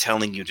what I'm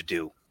telling you to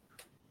do.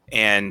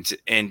 And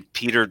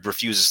Peter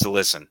refuses to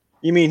listen.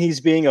 You mean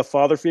he's being a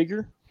father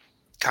figure?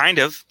 Kind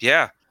of,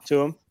 yeah. To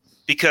him?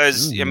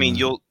 Because, I mean,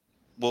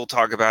 we'll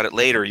talk about it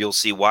later. You'll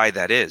see why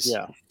that is.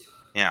 Yeah.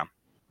 Yeah.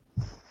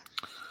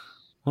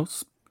 Well,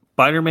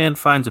 Spider-Man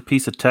finds a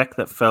piece of tech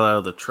that fell out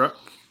of the truck.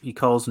 He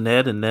calls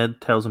Ned, and Ned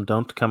tells him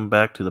don't come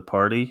back to the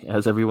party,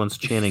 as everyone's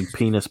chanting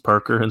Penis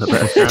Parker in the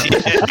background.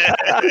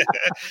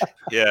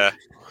 Yeah,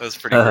 that was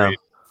pretty great.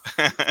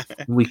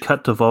 We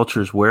cut to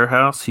Vulture's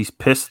warehouse. He's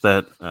pissed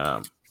that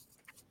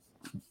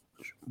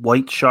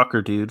White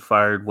Shocker dude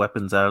fired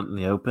weapons out in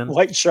the open.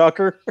 White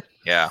Shocker?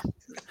 Yeah.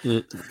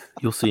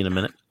 You'll see in a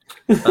minute.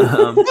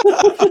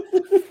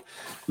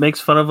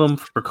 Makes fun of him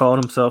for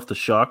calling himself the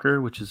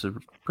Shocker, which is a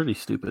pretty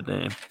stupid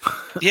name.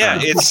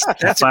 Yeah,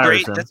 that's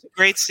a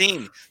great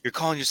scene. You're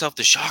calling yourself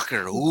the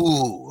Shocker.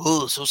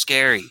 Ooh, so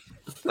scary.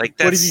 Like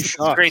that's what did you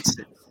shock? Great.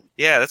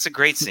 Yeah, that's a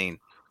great scene.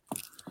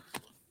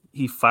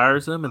 He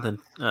fires him, and then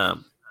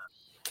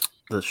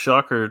the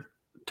Shocker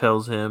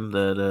tells him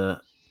that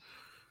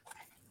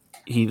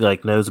he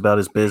knows about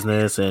his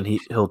business, and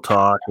he'll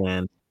talk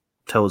and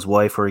tell his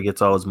wife where he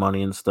gets all his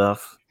money and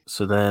stuff.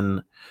 So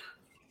then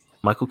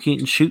Michael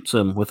Keaton shoots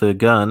him with a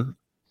gun,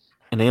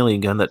 an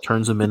alien gun that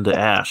turns him into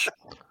ash.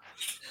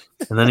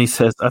 And then he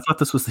says, I thought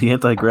this was the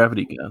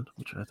anti-gravity gun,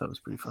 which I thought was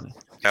pretty funny.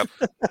 Yep.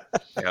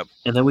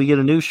 And then we get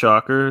a new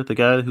Shocker, the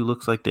guy who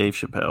looks like Dave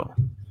Chappelle.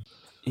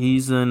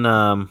 He's in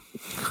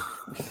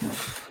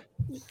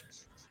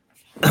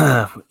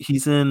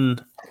he's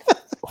in a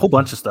whole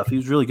bunch of stuff. He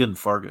was really good in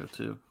Fargo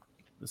too,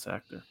 this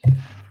actor.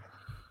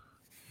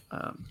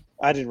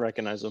 I didn't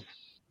recognize him.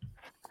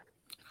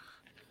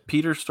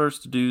 Peter starts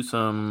to do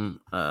some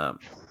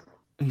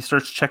he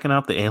starts checking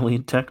out the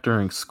alien tech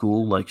during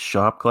school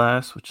shop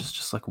class, which is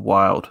just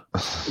wild.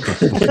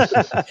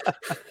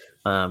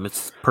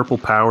 It's purple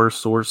power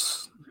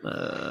source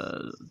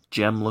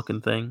gem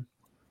looking thing.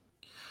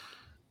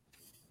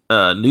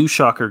 New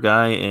Shocker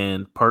guy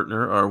and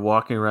partner are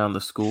walking around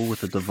the school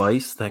with a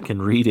device that can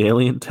read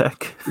alien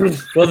tech.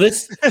 Well,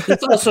 this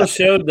also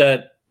showed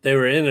that they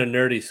were in a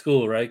nerdy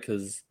school, right?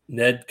 Because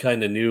Ned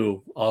kind of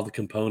knew all the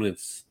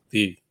components,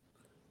 the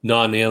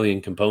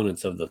non-alien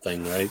components of the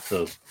thing, right?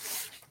 So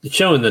it's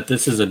showing that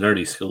this is a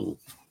nerdy school.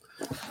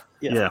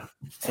 Yeah.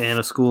 And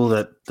a school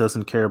that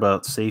doesn't care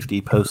about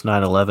safety post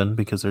 9/11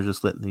 because they're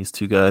just letting these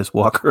two guys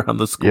walk around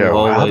the school. Yeah,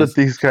 always. how did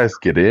these guys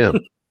get in?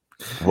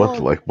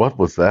 What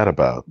was that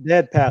about?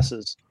 Ned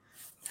passes.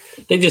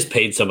 They just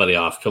paid somebody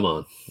off. Come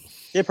on.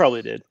 They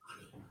probably did.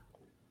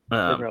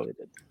 They probably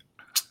did.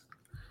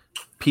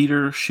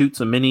 Peter shoots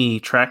a mini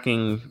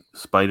tracking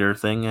spider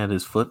thing at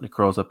his foot and it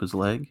crawls up his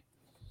leg.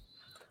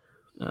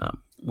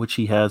 which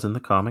he has in the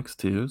comics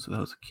too. So that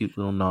was a cute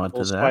little nod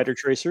Little to that. spider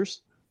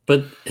tracers.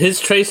 But his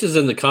traces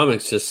in the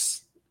comics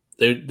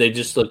they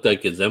just looked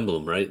like his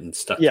emblem, right? And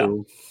stuck Yeah. to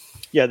him.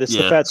 Yeah, this is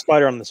the Yeah. fat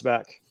spider on this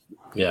back.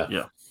 Yeah.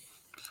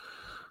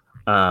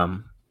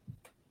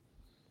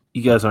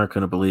 You guys aren't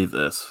going to believe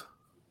this,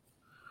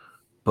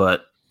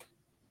 but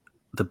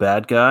the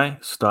bad guy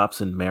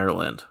stops in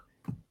Maryland,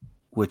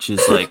 which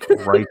is like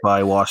right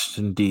by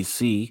Washington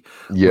D.C.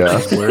 Yeah.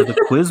 which is where the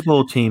Quiz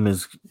Bowl team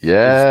is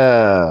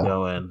Yeah.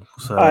 going.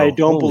 So I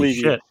don't holy believe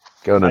you. shit.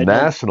 Going to I don't-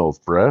 nationals,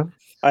 bro.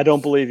 I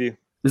don't believe you.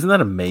 Isn't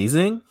that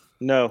amazing?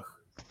 No.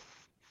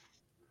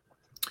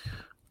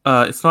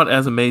 It's not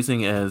as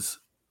amazing as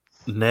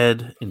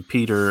Ned and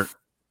Peter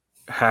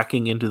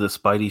hacking into the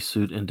Spidey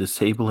suit and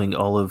disabling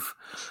all of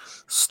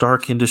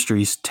Stark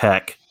Industries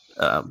tech.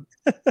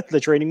 The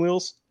training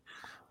wheels.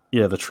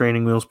 Yeah, the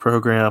training wheels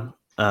program.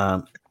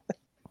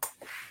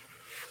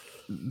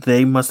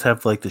 They must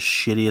have like the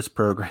shittiest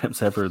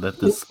programs ever that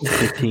this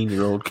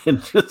 15-year-old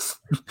can just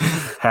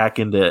hack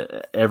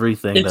into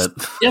everything that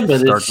but Stark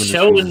it's Industries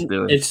showing is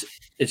doing.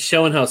 it's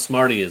showing how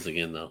smart he is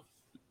again, though.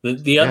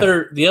 The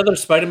other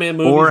Spider-Man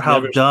movies, Or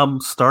how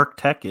dumb Stark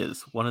Tech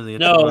is. One of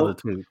the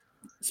two.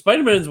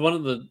 Spider-Man is one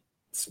of the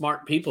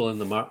smart people in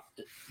the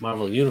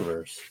Marvel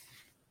universe.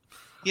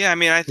 Yeah, I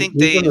mean, I think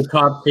He's in the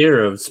top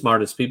tier of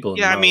smartest people. In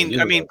the Yeah, Marvel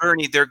universe.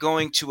 Bernie, they're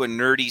going to a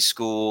nerdy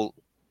school.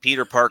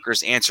 Peter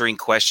Parker's answering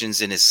questions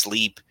in his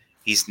sleep.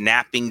 He's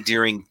napping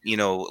during,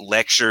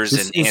 lectures.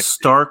 This and is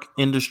Stark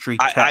Industry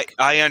Tech.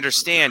 I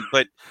understand,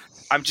 but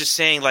I'm just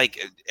saying, like,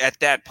 at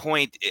that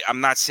point,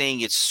 I'm not saying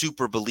it's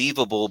super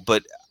believable,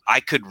 but I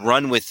could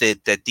run with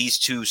it that these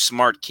two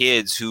smart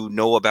kids who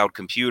know about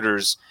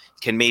computers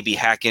can maybe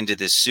hack into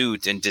this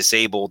suit and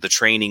disable the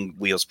training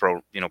wheels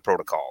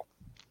protocol.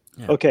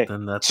 Yeah, Okay.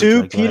 then that's a To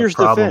gigantic Peter's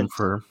problem defense.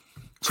 for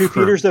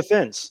Peter's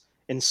defense,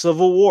 in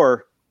Civil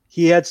War,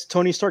 he had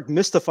Tony Stark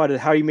mystified at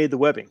how he made the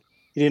webbing.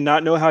 He did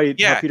not know how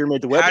Peter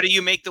made the webbing. How do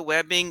you make the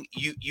webbing?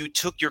 You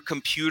took your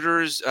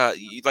computers,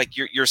 like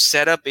your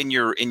setup in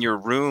your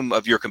room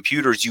of your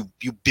computers. You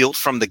built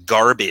from the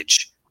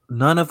garbage.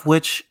 none of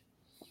which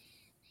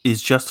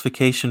is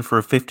justification for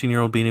a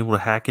 15-year-old being able to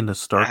hack into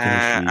Stark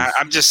Industries.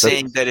 I'm just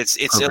saying that it's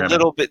a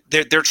little bit.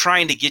 They're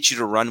trying to get you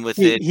to run with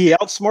it. He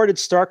outsmarted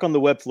Stark on the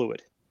web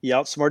fluid.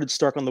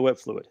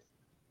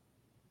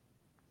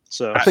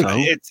 So I think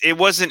it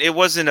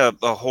wasn't a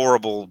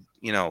horrible,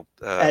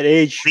 at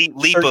age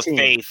leap of 13.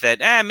 faith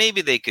that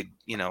maybe they could,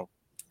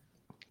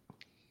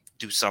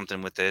 do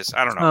something with this.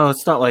 I don't know. No,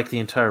 it's not like the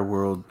entire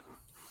world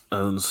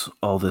owns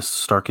all this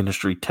Stark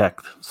Industry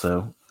tech.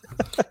 So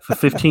if a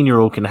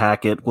 15-year-old can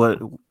hack it, what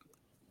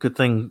good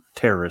thing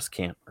terrorists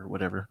can't or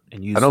whatever.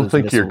 And use I don't those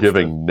think you're missiles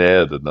giving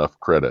Ned enough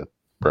credit,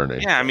 Bernie.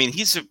 Yeah, I mean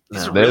he's a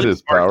Ned really is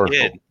smart powerful.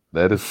 kid.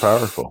 Ned is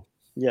powerful.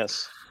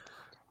 Yes.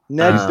 He's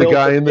the built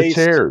guy in the base-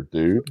 chair,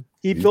 dude.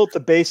 He built the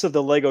base of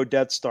the Lego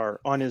Death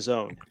Star on his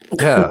own.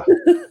 Yeah.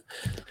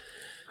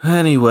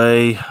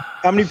 Anyway,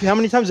 How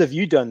many times have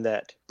you done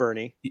that,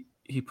 Bernie?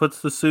 he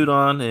puts the suit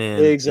on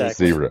and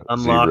Exactly. Zero.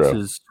 unlocks Zero.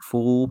 his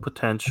full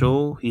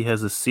potential. He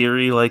has a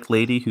Siri-like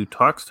lady who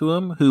talks to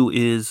him, who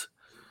is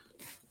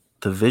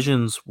the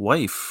Vision's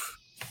wife,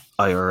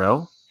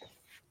 IRL.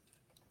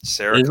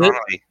 Sarah Is it?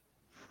 Connolly.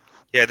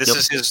 Yeah, this Yep.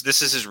 is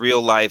his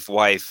real life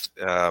wife.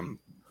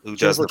 Who does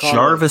Jennifer the Connelly.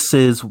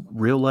 Jarvis's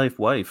real-life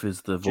wife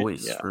is the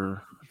voice yeah.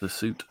 for the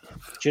suit.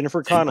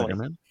 Jennifer Connelly,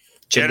 Spider-Man.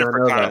 Jennifer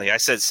know that. Connelly. I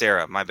said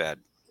Sarah. My bad.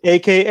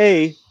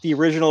 aka the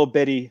original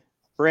Betty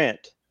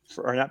Brant,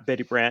 or not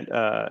Betty Brant,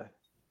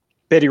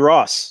 Betty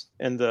Ross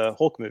in the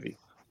Hulk movie.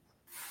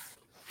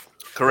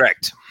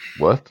 Correct.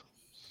 What?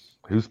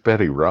 Who's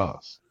Betty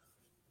Ross?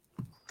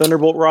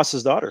 Thunderbolt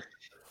Ross's daughter.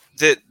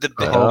 When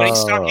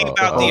he's talking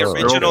about the oh,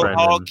 original girlfriend.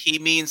 Hulk, he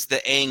means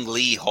the Ang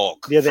Lee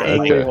Hulk. Yeah, the from, Ang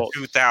like, Lee Hulk.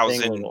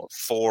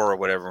 2004 or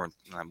whatever.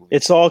 that movie.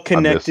 It's all I missed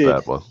connected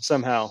that one.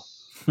 somehow.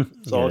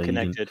 It's all Yeah,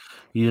 connected.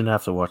 You didn't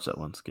have to watch that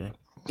one, Skay.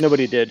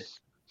 Nobody did.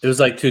 It was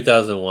like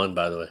 2001,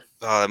 by the way.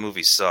 Oh, that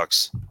movie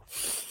sucks.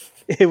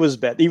 It was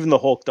bad. Even the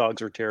Hulk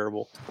dogs are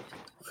terrible.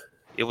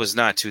 It was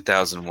not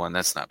 2001.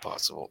 That's not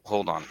possible.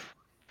 Hold on.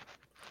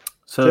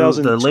 So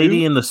the 2002?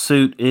 lady in the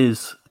suit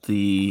is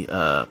the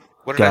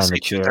What did guy I in say? the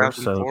chair.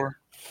 So 2004?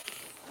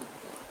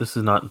 this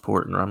is not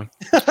important, Rami.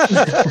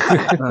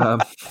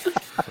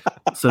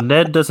 So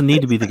Ned doesn't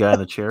need to be the guy in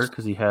the chair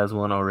because he has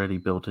one already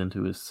built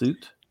into his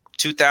suit.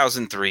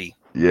 2003.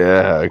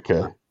 Yeah,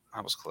 okay.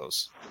 I was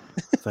close.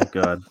 Thank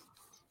God.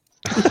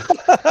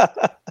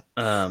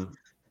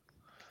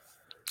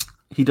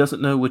 He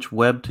doesn't know which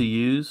web to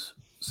use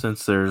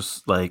since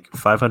there's like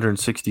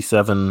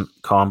 567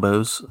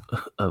 combos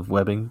of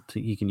webbing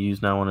he can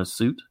use now on his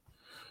suit.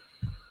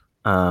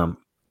 So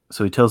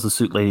he tells the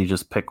suit lady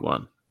just pick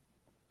one.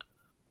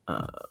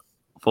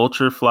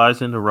 Vulture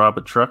flies in to rob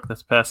a truck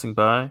that's passing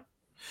by.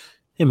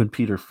 Him and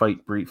Peter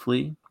fight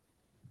briefly.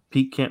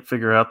 Pete can't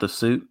figure out the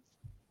suit.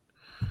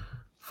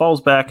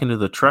 Falls back into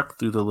the truck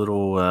through the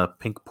little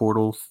pink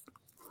portal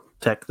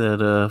tech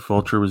that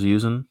Vulture was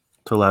using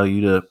to allow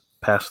you to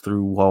pass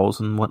through walls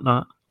and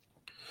whatnot.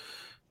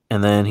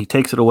 And then he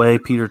takes it away.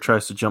 Peter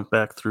tries to jump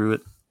back through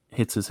it,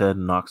 hits his head,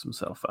 and knocks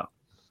himself out.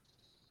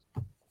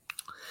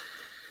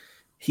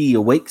 He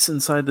awakes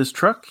inside this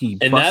truck. And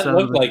that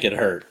looked like it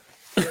hurt.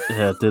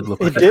 Yeah, it did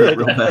look like It it hurt did.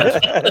 real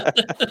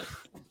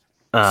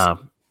bad.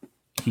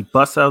 He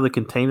busts out of the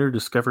container,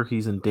 discover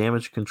he's in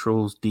Damage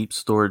Control's deep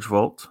storage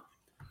vault.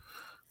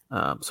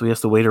 So he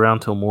has to wait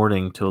around till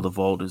morning till the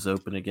vault is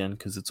open again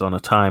because it's on a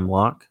time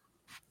lock.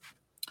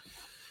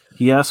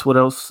 He asks what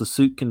else the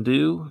suit can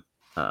do.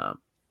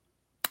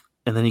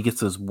 And then he gets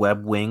those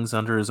web wings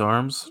under his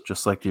arms,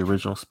 just like the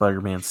original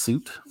Spider-Man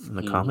suit in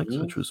the comics,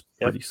 which was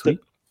pretty sweet.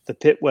 The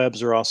pit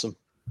webs are awesome.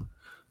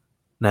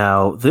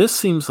 Now, this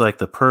seems like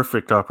the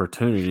perfect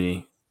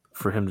opportunity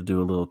for him to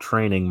do a little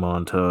training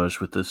montage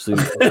with the suit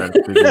and try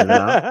to figure it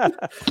out.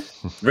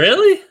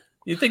 Really?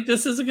 You think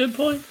this is a good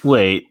point?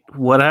 Wait,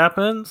 what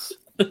happens?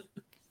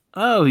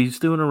 Oh, he's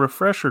doing a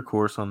refresher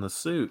course on the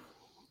suit.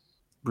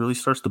 Really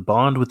starts to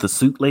bond with the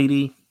suit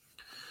lady.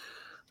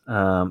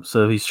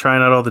 So he's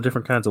trying out all the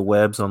different kinds of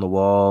webs on the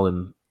wall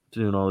and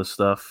doing all this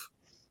stuff.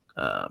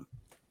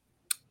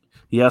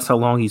 He asks how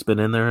long he's been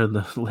in there, and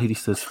the lady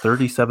says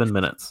 37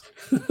 minutes.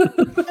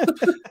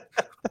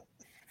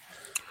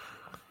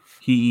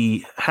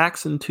 He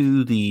hacks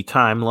into the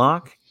time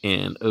lock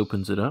and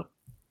opens it up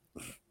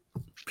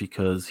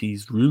because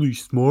he's really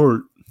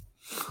smart.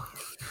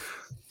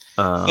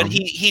 But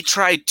he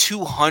tried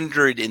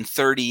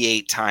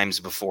 238 times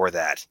before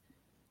that.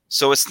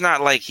 So it's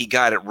not like he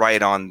got it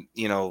right on,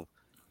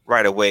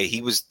 right away.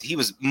 He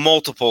was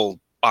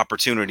multiple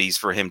opportunities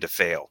for him to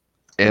fail.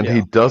 And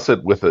he does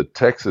it with a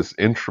Texas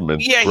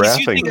Instruments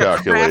graphing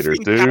calculator,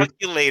 dude.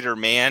 Calculator,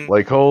 man.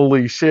 Like,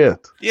 holy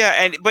shit.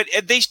 Yeah, but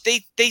they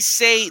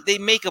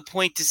make a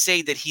point to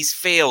say that he's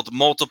failed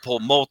multiple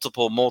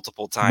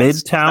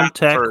times. Midtown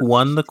Tech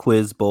won the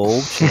Quiz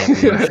Bowl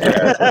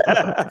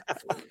championship.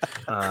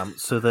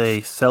 So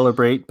they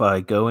celebrate by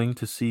going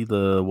to see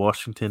the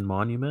Washington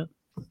Monument.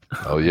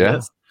 Oh,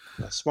 yeah.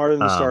 Yes. Smarter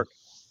than Stark.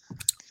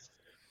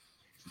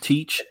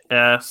 Teach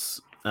asks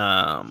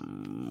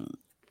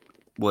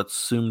what's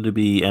soon to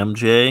be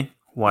MJ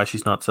why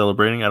she's not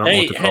celebrating. I don't know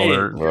what to call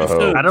her.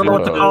 Whoa, I don't know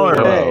what to call her.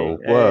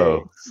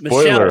 Whoa.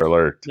 Spoiler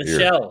alert.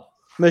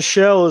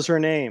 Michelle is her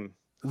name.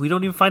 We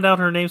don't even find out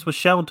her name's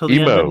Michelle until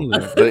the end. Anyway.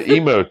 The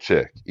emo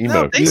chick.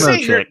 They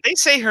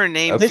say her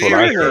name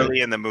very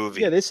early in the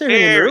movie. Yeah, they say her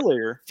name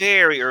earlier.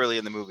 Very early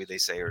in the movie, they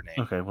say her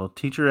name. Okay, well,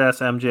 teacher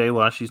asks MJ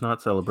why she's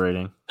not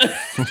celebrating.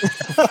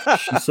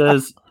 She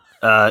says,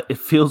 it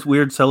feels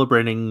weird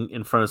celebrating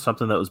in front of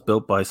something that was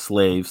built by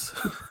slaves.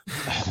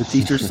 The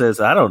teacher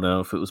says, I don't know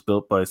if it was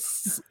built by...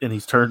 And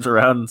he turns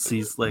around and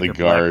sees like a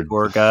black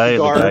poor guy.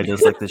 And the guy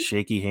does like the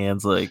shaky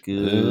hands like... It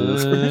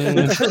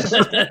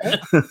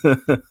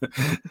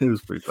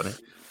was pretty funny.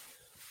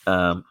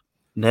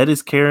 Ned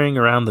is carrying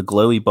around the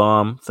glowy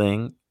bomb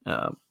thing.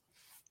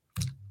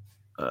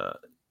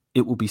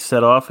 It will be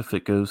set off if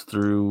it goes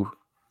through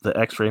the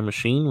X-ray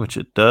machine, which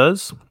it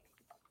does.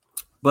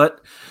 But...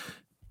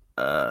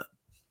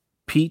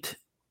 Pete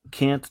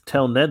can't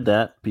tell Ned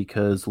that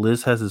because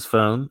Liz has his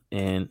phone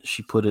and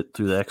she put it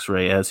through the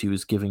X-ray as he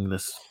was giving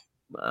this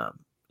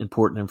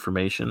important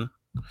information.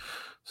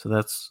 So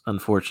that's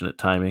unfortunate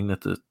timing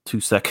that the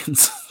 2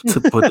 seconds to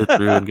put it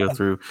through and go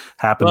through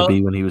happened to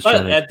be when he was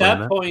trying to at that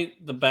that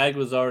point, the bag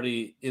was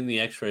already in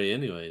the X-ray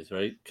anyways,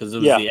 right? Because it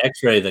was the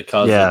X-ray that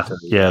caused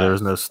it. There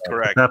was no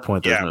correct. At that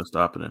point, there's no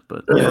stopping it.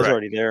 But it was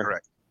already there.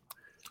 Correct.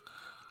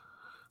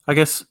 I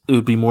guess it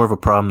would be more of a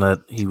problem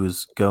that he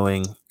was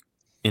going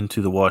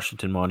into the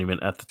Washington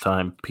Monument at the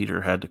time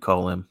Peter had to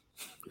call him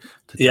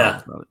to tell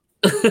him about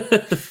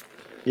it.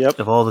 Yep.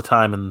 Of all the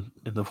time in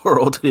the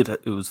world,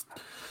 it was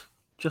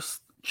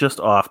just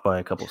off by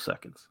a couple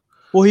seconds.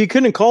 Well, he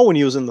couldn't call when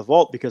he was in the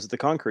vault because of the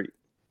concrete.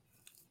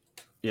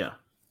 Yeah.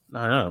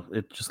 I know.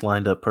 It just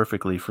lined up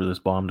perfectly for this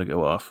bomb to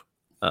go off.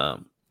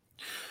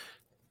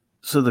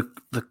 So the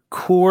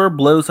core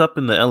blows up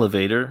in the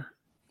elevator,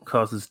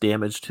 causes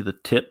damage to the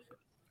tip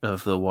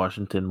of the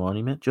Washington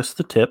Monument, just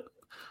the tip.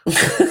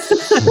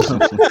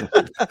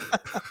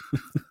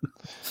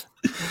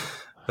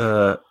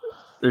 They're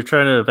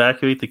trying to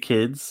evacuate the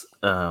kids,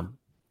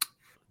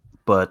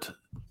 but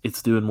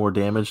it's doing more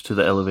damage to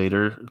the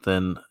elevator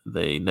than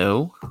they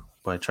know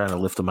by trying to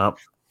lift them up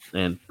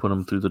and put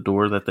them through the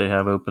door that they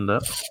have opened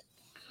up.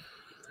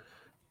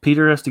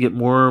 Peter has to get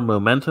more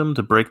momentum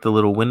to break the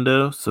little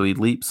window, so he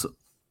leaps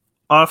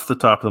off the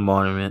top of the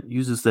monument,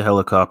 uses the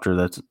helicopter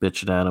that's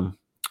bitching at him,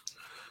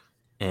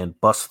 and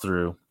busts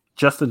through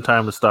just in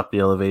time to stop the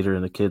elevator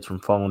and the kids from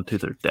falling to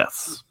their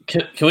deaths.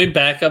 Can we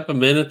back up a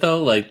minute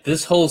though? Like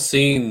this whole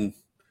scene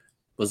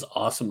was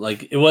awesome.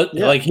 Like it was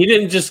like he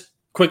didn't just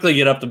quickly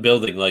get up the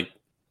building. Like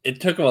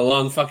it took him a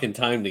long fucking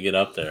time to get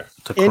up there.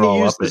 And he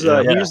used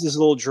his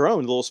little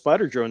drone, little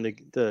spider drone,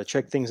 to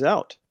check things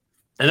out.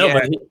 I know,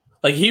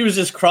 but he was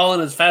just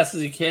crawling as fast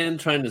as he can,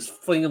 trying to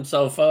fling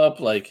himself up.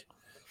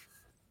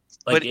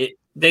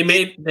 They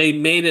made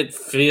it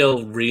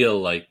feel real.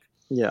 Like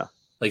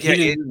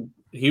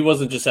he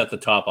wasn't just at the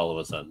top all of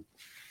a sudden.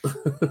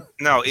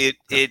 No,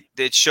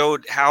 it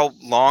showed how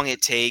long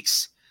it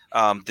takes,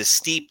 the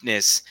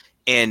steepness,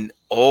 and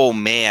oh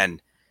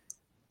man,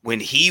 when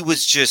he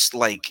was just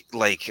like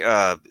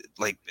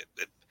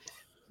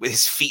with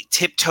his feet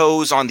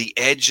tiptoes on the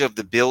edge of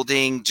the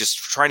building, just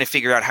trying to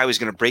figure out how he's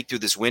going to break through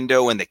this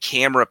window, and the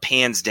camera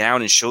pans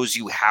down and shows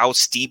you how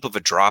steep of a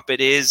drop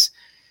it is.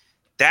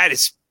 That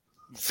is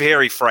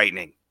very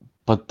frightening.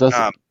 But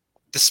doesn't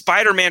the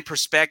Spider-Man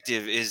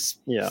perspective is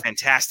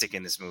fantastic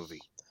in this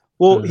movie.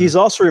 Well, he's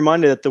also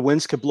reminded that the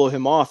winds could blow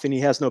him off, and he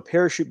has no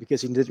parachute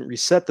because he didn't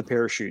reset the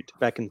parachute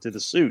back into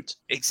the suit.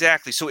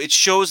 Exactly. So it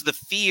shows the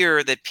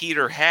fear that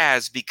Peter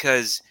has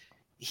because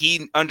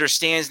he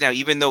understands now,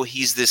 even though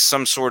he's this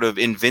some sort of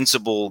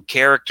invincible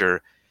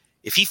character,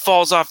 if he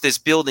falls off this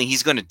building,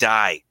 he's going to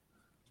die.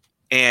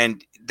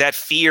 And that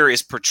fear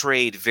is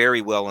portrayed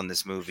very well in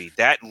this movie.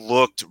 That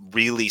looked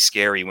really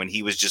scary when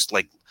he was just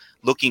like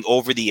looking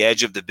over the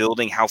edge of the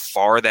building, how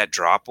far that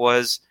drop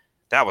was.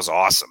 That was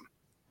awesome.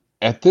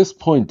 At this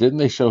point, didn't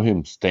they show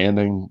him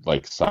standing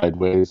like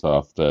sideways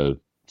off the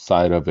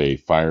side of a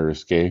fire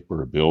escape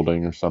or a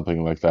building or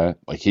something like that?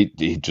 Like he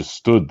just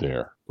stood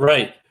there.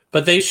 Right.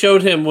 But they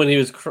showed him when he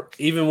was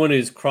even when he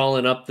was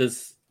crawling up the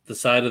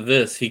side of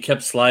this, he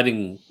kept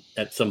sliding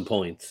at some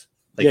points.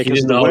 Like he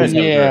didn't always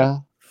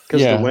have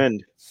because of the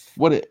wind.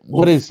 What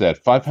is that?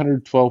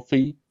 512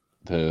 feet,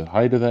 the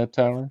height of that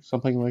tower,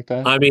 something like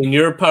that. I mean,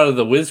 you're part of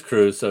the Whiz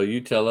Crew, so you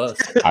tell us.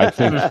 I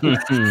think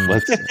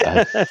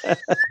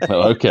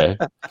okay.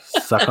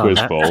 Suck on Quiz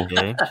that, bowl.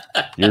 Jay.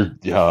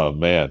 Oh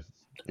man,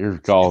 you're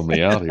calling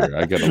me out here.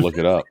 I got to look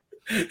it up.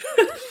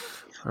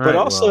 But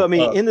also, I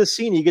mean, in the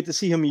scene, you get to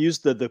see him use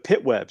the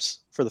pit webs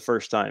for the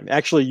first time.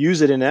 Actually,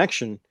 use it in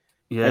action.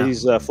 Yeah, as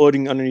he's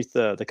floating underneath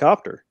the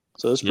copter.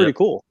 So it's pretty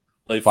cool.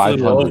 Like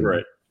flew over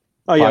it.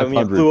 Oh yeah, I mean,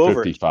 it flew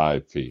over it.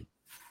 555 feet.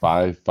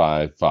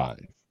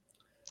 555.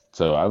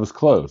 So I was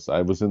close.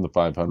 I was in the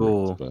 500s.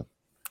 Cool. But...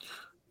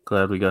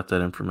 Glad we got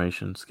that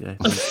information, Skye.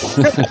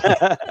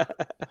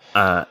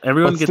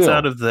 Everyone gets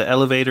out of the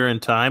elevator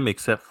in time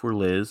except for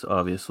Liz,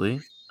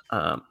 obviously.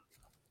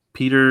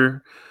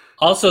 Peter.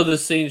 Also,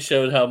 this scene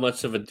showed how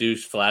much of a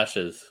douche Flash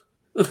is.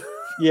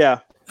 Yeah.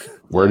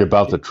 Worried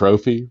about the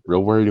trophy?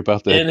 Real worried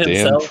about that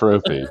damn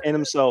trophy. And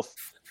himself.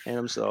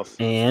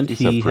 And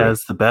he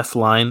has the best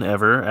line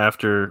ever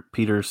after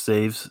Peter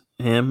saves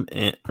him,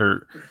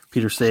 or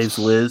Peter saves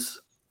Liz,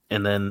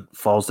 and then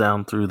falls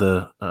down through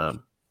the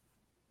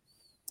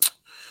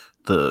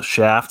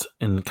shaft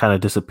and kind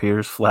of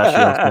disappears. Flash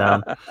yells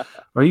down,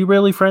 "Are you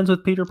really friends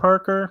with Peter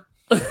Parker?"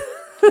 I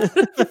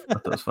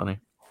thought that was funny.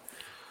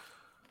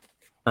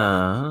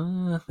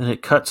 Then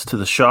it cuts to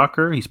the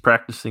Shocker. He's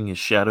practicing his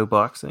shadow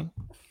boxing.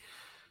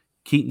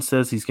 Keaton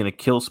says he's going to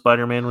kill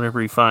Spider-Man whenever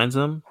he finds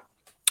him.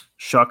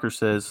 Shocker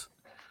says,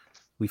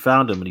 "We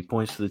found him," and he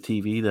points to the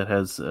TV that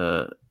has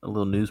a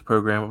little news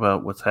program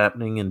about what's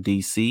happening in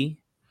DC.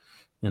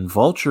 And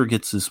Vulture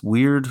gets this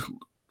weird,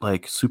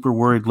 like, super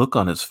worried look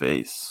on his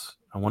face.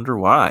 I wonder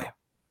why.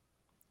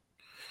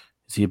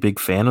 Is he a big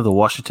fan of the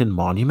Washington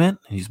Monument?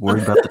 He's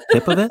worried about the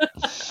tip of it?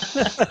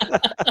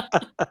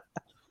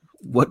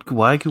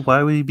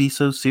 Why would he be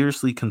so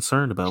seriously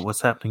concerned about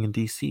what's happening in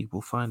DC?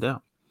 We'll find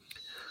out.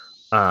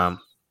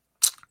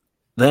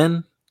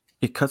 Then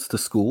it cuts to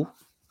school.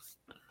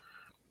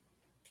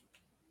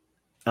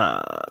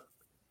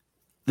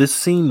 This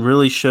scene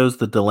really shows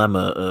the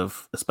dilemma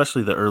of,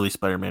 especially the early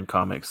Spider-Man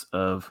comics,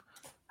 of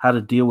how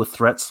to deal with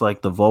threats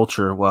like the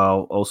Vulture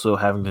while also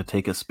having to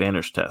take a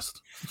Spanish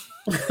test.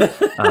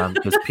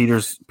 Because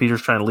Peter's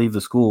trying to leave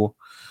the school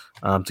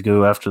to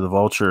go after the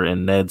Vulture,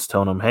 and Ned's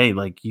telling him, "Hey,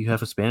 like, you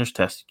have a Spanish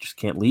test, you just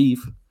can't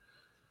leave."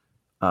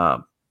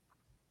 The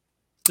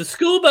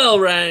school bell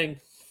rang.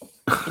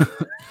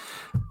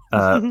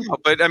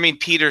 But I mean,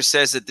 Peter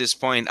says at this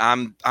point,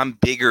 "I'm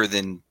bigger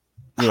than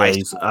high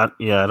school."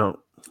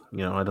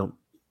 I don't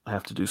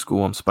have to do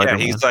school. I'm Spider-Man.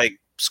 Yeah, he's like,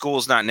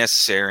 school's not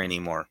necessary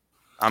anymore.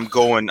 I'm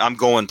going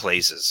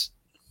places.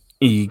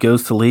 He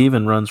goes to leave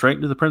and runs right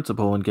into the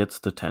principal and gets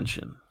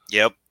detention.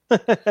 Yep.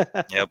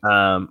 Yep.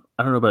 I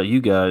don't know about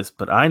you guys,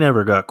 but I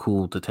never got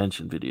cool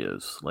detention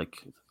videos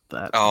like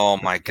that. Oh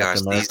my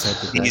gosh, these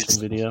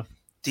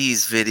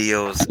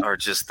videos are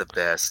just the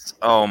best.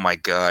 Oh my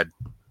god.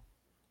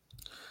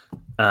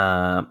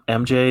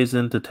 MJ is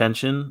in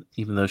detention,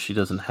 even though she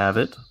doesn't have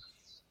it.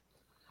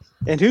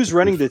 And who's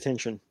running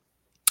detention?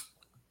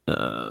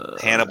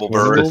 Hannibal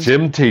Buress. The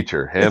gym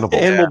teacher, Hannibal.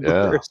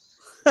 Buress.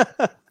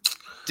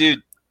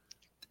 Dude,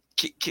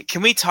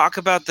 can we talk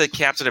about the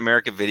Captain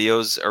America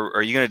videos?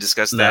 Are you going to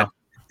discuss that?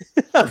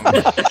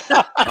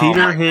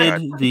 Peter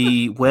hid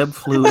the web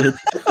fluid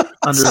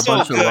under a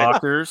bunch of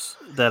lockers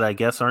that I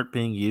guess aren't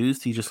being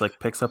used. He just like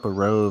picks up a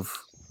row of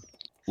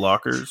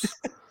lockers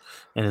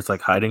and it's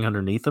like hiding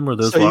underneath them. Or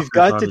those lockers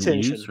not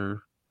detention. Use,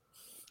 or...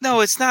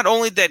 No, it's not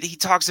only that he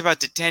talks about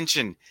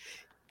detention.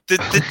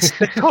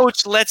 The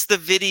coach lets the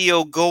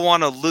video go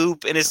on a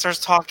loop and it starts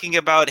talking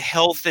about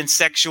health and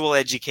sexual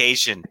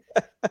education.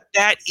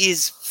 That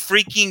is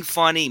freaking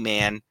funny,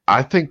 man.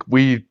 I think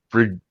we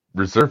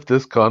reserved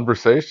this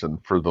conversation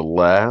for the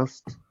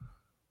last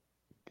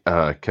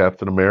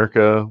Captain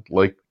America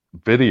like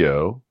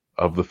video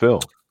of the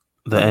film.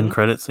 The end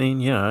credit scene?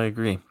 Yeah, I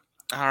agree.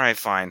 All right,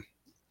 fine.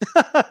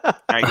 All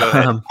right, go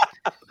ahead.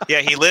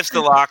 Yeah, he lifts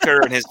the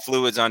locker and his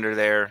fluid's under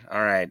there.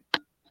 All right.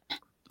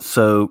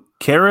 So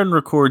Karen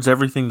records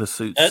everything the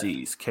suit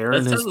sees.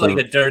 Karen That is sounds like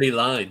a dirty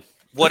line.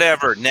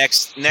 Whatever.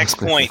 Next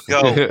point.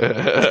 Go.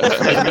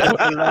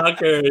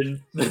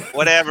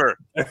 Whatever.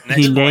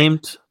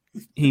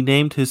 He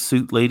named his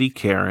suit Lady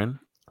Karen.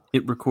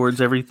 It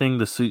records everything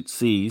the suit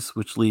sees,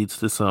 which leads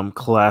to some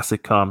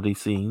classic comedy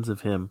scenes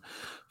of him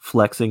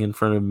flexing in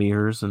front of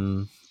mirrors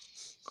and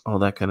all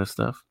that kind of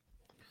stuff.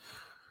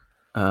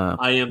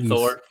 I am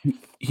Thor.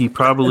 He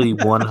probably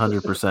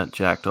 100%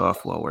 jacked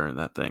off while wearing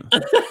that thing,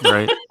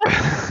 right?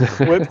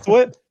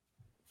 Whip.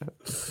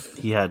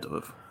 He had to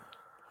have.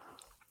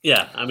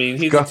 Yeah, I mean,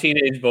 he's a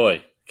teenage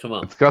boy. Come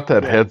on. It's got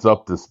that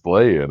heads-up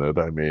display in it.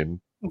 I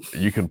mean,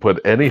 you can put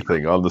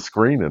anything on the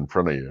screen in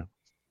front of you.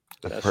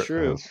 That's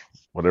true.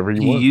 Whatever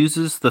you he want. He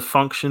uses the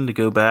function to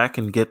go back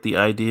and get the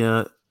ID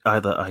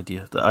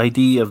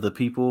of the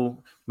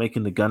people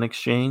making the gun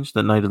exchange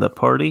the night of that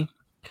party.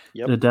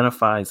 Yep. It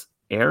identifies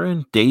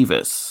Aaron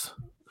Davis,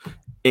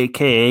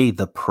 a.k.a.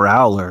 the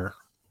Prowler.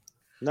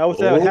 Now with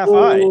that half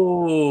eye.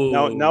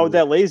 Now with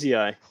that lazy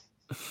eye.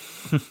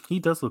 He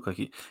does look like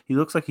he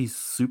looks like he's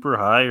super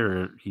high,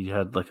 or he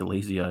had like a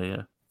lazy eye.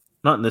 Yeah,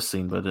 not in this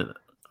scene, but the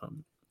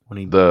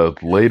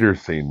later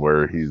scene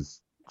where he's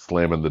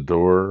slamming the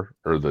door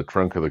or the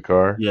trunk of the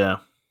car. Yeah.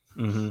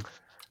 Mm-hmm.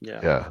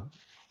 Yeah.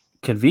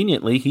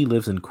 Conveniently, he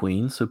lives in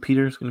Queens, so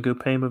Peter's going to go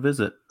pay him a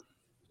visit.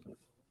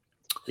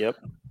 Yep.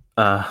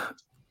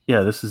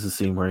 Yeah, this is the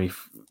scene where he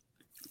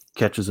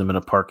catches him in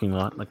a parking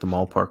lot, like the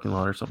mall parking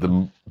lot or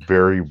something. The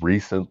very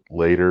recent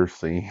later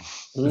scene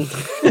where he's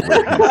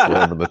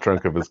slamming the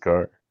trunk of his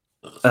car.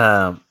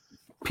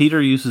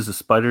 Peter uses a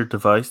spider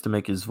device to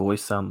make his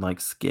voice sound like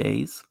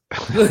Skays.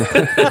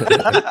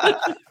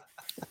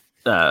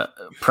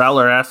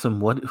 Prowler asks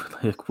him, what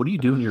do you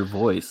do in your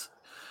voice?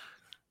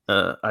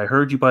 I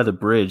heard you by the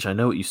bridge. I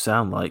know what you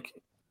sound like.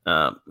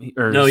 He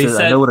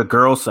said, I know what a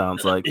girl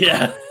sounds like.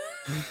 Yeah.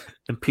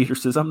 And Peter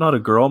says, I'm not a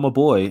girl, I'm a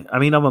boy. I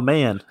mean, I'm a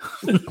man.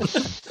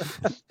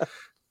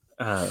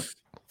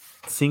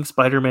 Seeing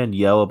Spider-Man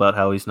yell about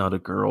how he's not a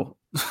girl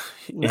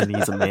and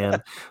he's a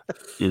man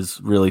is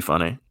really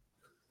funny.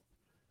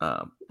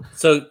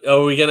 So,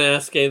 are we going to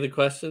ask Gay the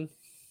question?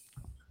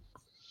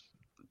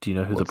 Do you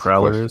know who the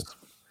Prowler is?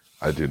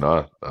 I do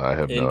not. I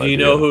have no idea. Do you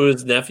know who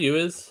his nephew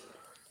is?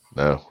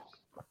 No.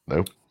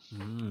 Nope.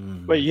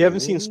 Wait, you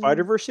haven't seen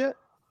Spider-Verse yet?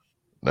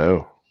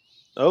 No.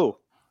 Oh,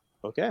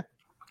 okay.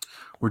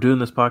 We're doing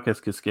this podcast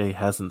because Gay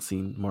hasn't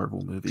seen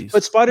Marvel movies.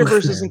 But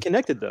Spider-Verse isn't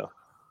connected, though.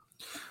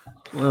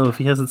 Well, if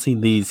he hasn't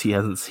seen these, he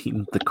hasn't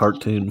seen the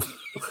cartoon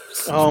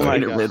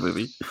Spider-Man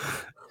movie.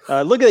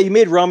 Look at that. You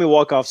made Rami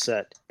walk off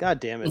set. God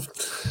damn it.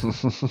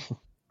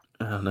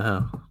 Oh,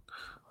 no.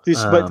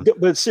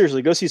 But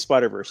seriously, go see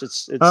Spider-Verse.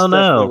 It's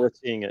definitely worth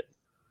seeing it.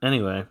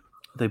 Anyway,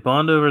 they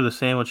bond over the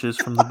sandwiches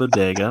from the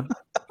bodega.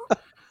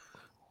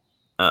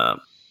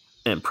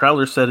 And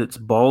Prowler said it's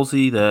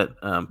ballsy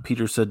that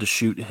Peter said to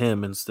shoot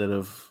him instead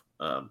of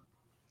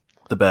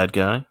the bad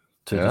guy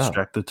to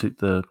distract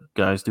the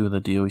guys doing the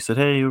deal. He said,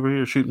 hey, over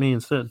here, shoot me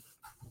instead.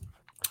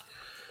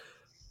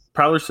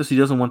 Prowler says he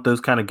doesn't want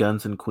those kind of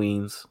guns in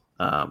Queens.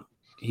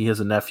 He has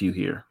a nephew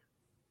here.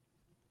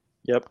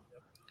 Yep.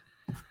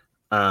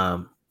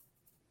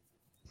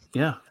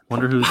 Yeah.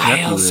 Wonder who his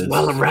nephew is.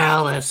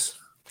 Morales.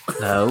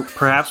 No,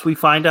 perhaps we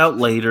find out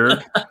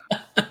later.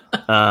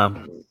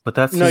 But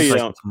that's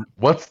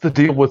What's the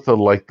deal with the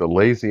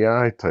lazy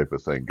eye type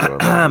of thing going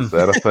on? Is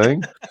that a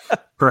thing?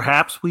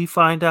 Perhaps we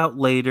find out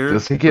later.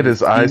 Does he get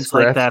his eye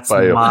scratched that's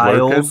by a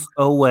miles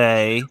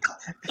away?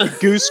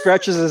 Goose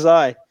scratches his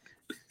eye.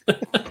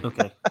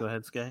 Okay, go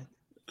ahead, Sky.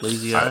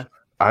 Lazy eye.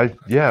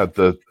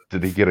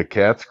 Did he get a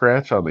cat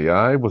scratch on the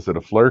eye? Was it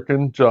a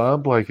flirkin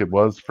job like it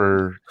was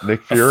for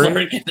Nick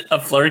Fury? A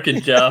flirkin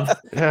job.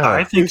 Yeah,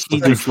 I think he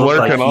just looked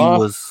like he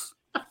was.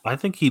 I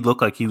think he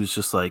looked like he was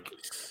just like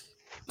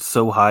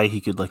so high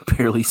he could like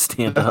barely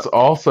stand up. That's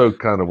also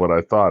kind of what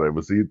I thought. It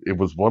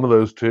was one of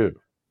those two.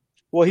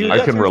 Well, I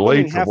can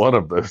relate to one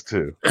of those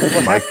two.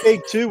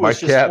 Half-Baked 2 was my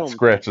just cat filmed.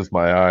 scratches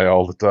my eye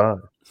all the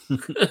time.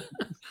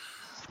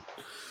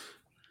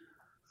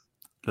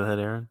 Go ahead,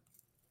 Aaron.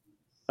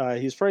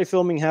 He's probably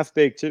filming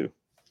Half-Baked 2.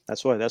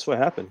 That's what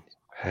happened.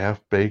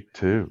 Half-Baked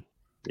 2.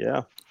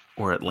 Yeah.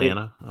 Or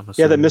Atlanta.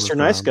 Yeah, that Mr.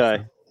 Nice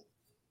Guy.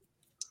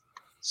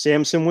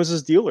 Samson was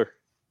his dealer.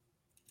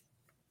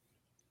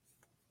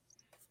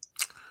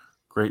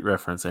 Great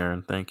reference,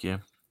 Aaron. Thank you.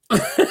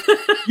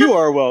 You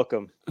are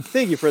welcome.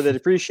 Thank you for that.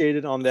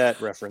 Appreciated on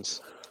that reference.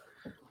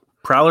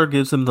 Prowler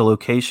gives him the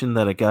location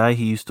that a guy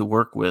he used to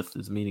work with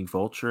is meeting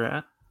Vulture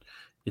at.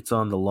 It's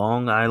on the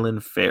Long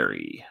Island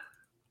Ferry.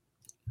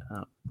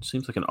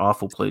 Seems like an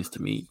awful place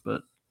to meet,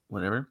 but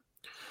whatever.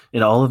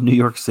 In all of New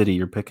York City,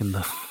 you're picking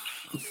the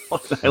Long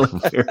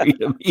Island Ferry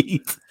to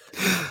meet.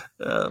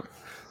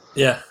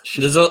 Yeah.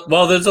 There's a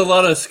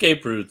lot of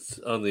escape routes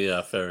on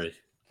the ferry.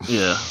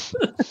 Yeah,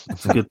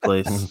 it's a good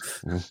place.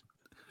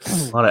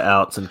 A lot of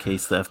outs in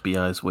case the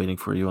FBI is waiting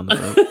for you on the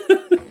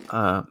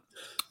boat.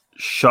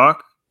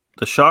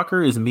 The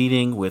Shocker is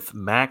meeting with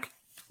Mac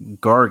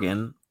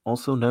Gargan,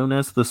 also known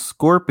as the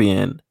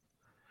Scorpion.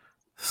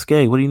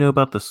 Skay, what do you know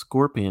about the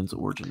Scorpion's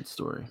origin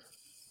story?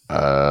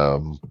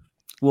 Well,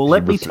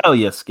 let me tell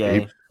you,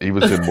 Skay. He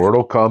was in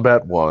Mortal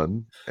Kombat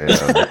 1, and he's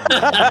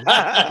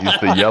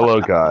the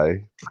yellow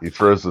guy. He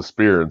throws the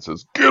spear and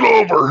says, "Get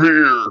over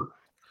here!"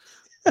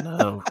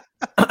 No.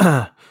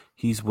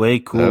 He's way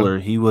cooler.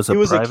 No? He was a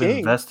private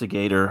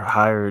investigator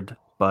hired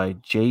by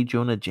J.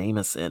 Jonah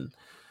Jameson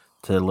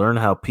to learn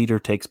how Peter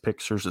takes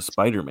pictures of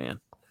Spider-Man.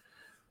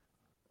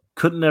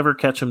 Couldn't ever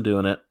catch him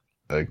doing it.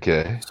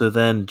 Okay. So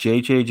then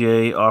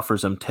JJJ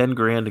offers him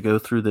 $10,000 to go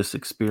through this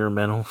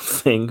experimental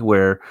thing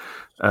where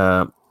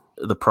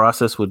the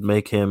process would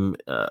make him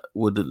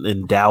would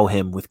endow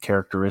him with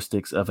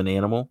characteristics of an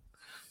animal,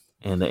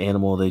 and the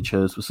animal they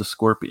chose was a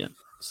scorpion.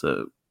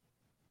 So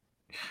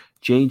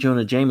J.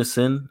 Jonah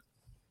Jameson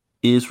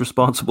is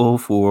responsible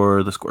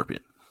for the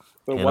scorpion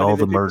and all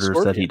the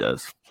murders that he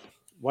does.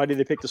 Why did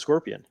they pick the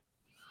scorpion?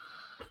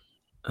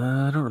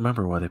 I don't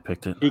remember why they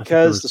picked it.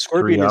 Because the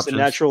scorpion is the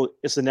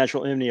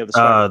natural enemy of the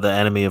spider. The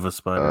enemy of a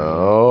spider.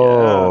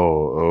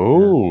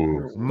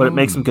 But it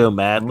makes him go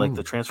mad. Like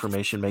the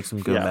transformation makes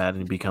him go mad,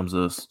 and he becomes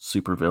a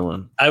super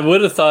villain. I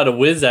would have thought a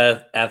whiz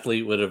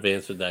athlete would have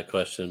answered that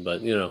question,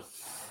 but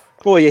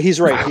Well, yeah, he's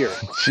right here.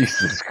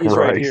 Jesus Christ. He's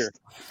right here.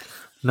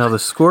 Now, the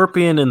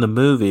Scorpion in the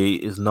movie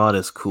is not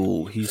as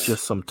cool. He's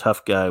just some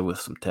tough guy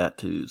with some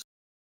tattoos.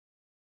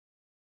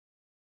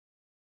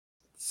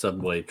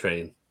 Subway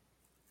train.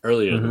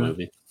 Earlier in the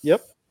movie.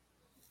 Yep.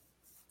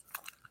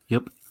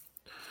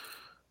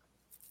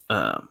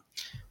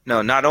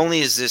 No, not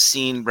only is this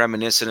scene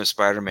reminiscent of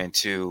Spider-Man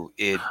 2,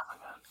 it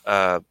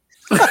what?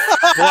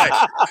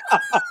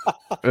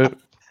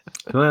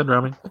 Go ahead,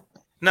 Rami.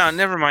 No,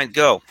 never mind.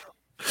 Go.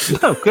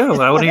 No,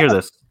 go. I want to hear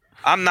this.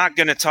 I'm not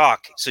going to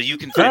talk, so you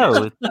can finish.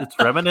 No, it's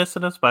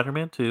reminiscent of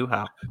Spider-Man 2.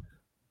 How?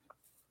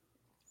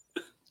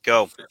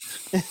 Go.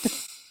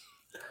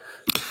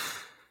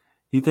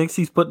 He thinks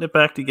he's putting it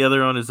back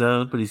together on his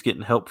own, but he's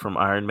getting help from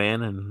Iron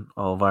Man and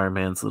all of Iron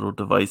Man's little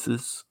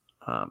devices.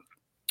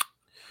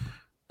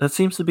 That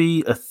seems to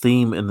be a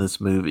theme in this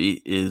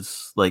movie,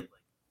 is like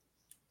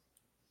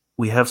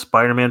we have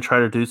Spider-Man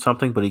try to do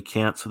something, but he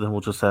can't, so then we'll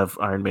just have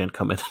Iron Man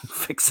come in and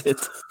fix it.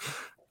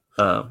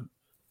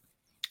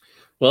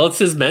 Well, it's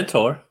his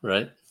mentor,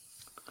 right?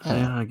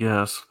 Yeah, I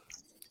guess.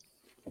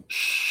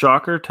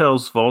 Shocker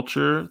tells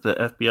Vulture the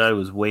FBI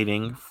was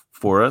waiting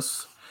for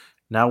us.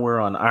 Now we're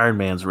on Iron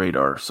Man's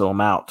radar, so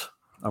I'm out.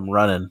 I'm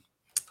running.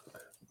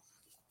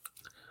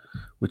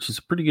 Which is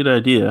a pretty good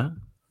idea.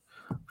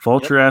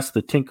 Vulture asks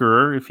the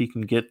Tinkerer if he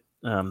can get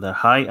the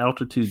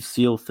high-altitude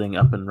seal thing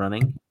up and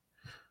running,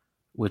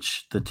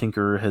 which the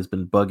Tinkerer has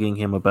been bugging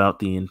him about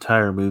the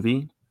entire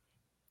movie.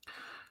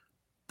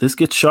 This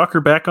gets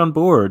Shocker back on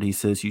board. He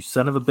says, "You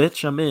son of a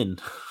bitch, I'm in."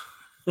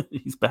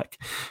 He's back.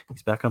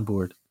 He's back on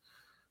board.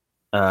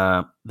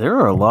 There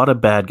are a lot of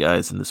bad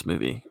guys in this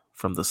movie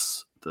from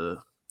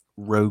the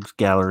rogues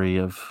gallery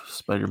of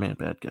Spider-Man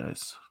bad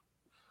guys.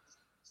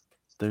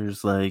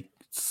 There's like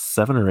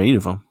 7 or 8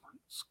 of them.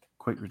 It's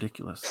quite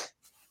ridiculous.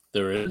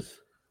 There is.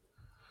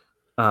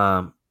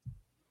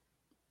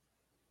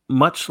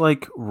 Much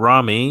like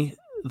Rami,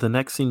 the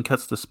next scene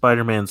cuts to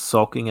Spider-Man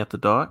sulking at the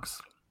docks.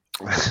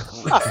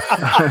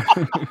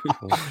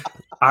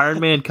 Iron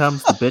Man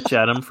comes to bitch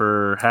at him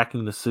for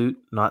hacking the suit,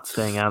 not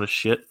staying out of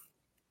shit.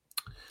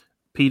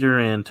 Peter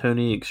and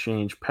Tony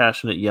exchange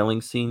passionate yelling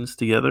scenes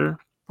together.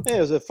 Yeah,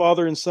 it was a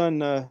father and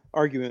son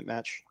argument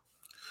match.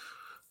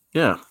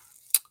 Yeah.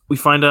 We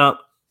find out,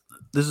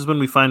 this is when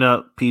we find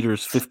out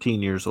Peter's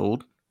 15 years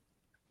old.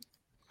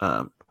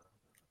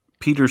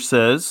 Peter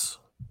says...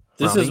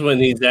 This Rami, is when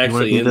he's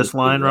actually in this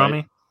line, right?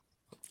 Rami?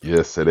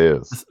 Yes, it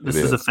is. This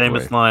is a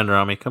famous line,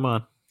 Rami. Come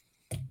on.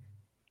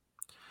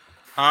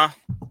 Huh?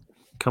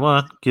 Come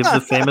on. Give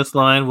the famous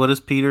line. What does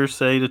Peter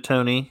say to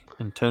Tony?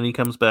 And Tony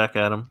comes back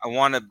at him. I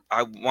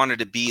wanted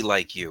to be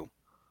like you.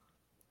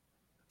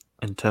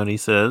 And Tony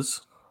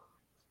says,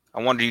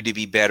 I wanted you to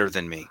be better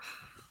than me.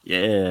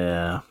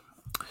 Yeah.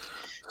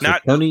 So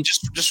Tony,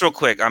 just real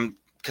quick,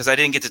 because I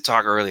didn't get to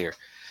talk earlier.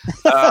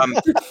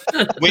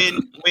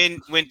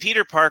 When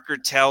Peter Parker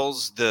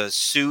tells the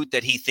suit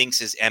that he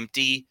thinks is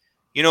empty,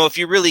 if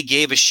you really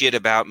gave a shit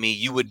about me,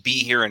 you would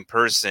be here in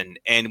person.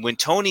 And when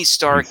Tony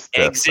Stark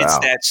exits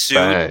that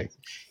suit,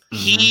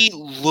 he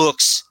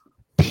looks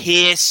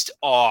pissed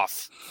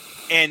off.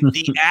 And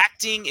the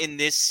acting in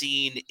this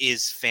scene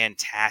is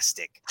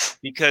fantastic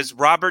because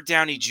Robert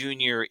Downey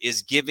Jr.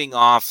 is giving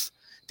off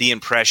the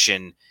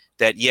impression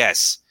that,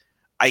 yes,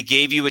 I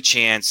gave you a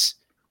chance.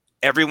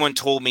 Everyone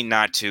told me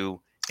not to.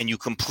 And you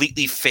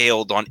completely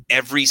failed on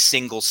every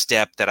single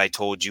step that I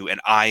told you. And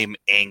I'm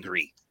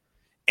angry.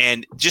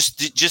 And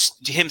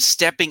just him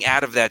stepping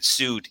out of that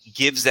suit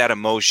gives that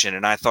emotion.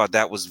 And I thought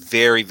that was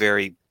very,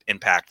 very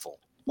impactful.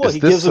 Well, Is he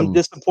this gives him some-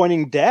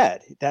 disappointing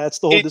dad. That's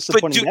the whole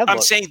disappointing dude, dad I'm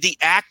look. saying the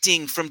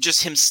acting from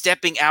just him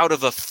stepping out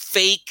of a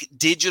fake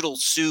digital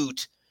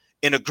suit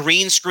in a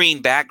green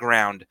screen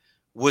background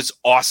was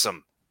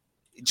awesome.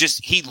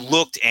 Just he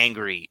looked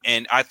angry,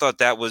 and I thought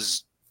that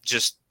was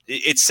just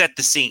it set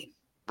the scene,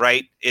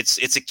 right?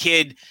 It's a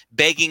kid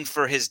begging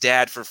for his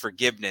dad for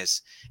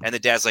forgiveness, and the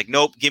dad's like,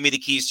 "Nope, give me the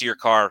keys to your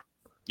car.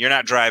 You're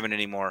not driving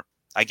anymore.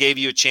 I gave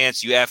you a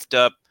chance. You effed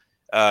up.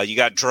 You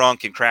got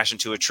drunk and crashed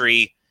into a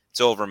tree. It's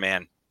over,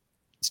 man.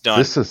 It's done."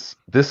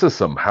 This is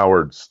some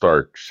Howard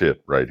Stark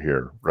shit right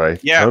here, right?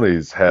 Yeah.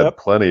 Tony's had Yep.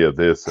 plenty of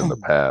this in the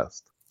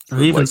past.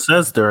 He even Like,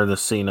 says during the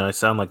scene, "I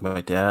sound like my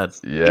dad."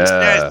 yeah, He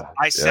says,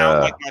 "I sound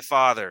yeah. like my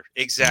father."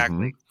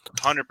 Exactly,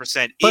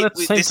 100%. But at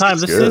the same time,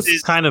 this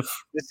is kind of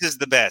this is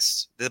the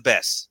best. The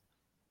best.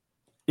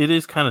 it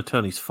is kind of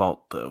Tony's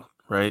fault, though,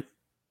 right?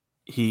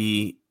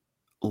 He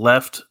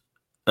left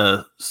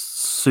a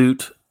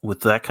suit with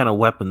that kind of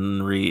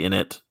weaponry in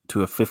it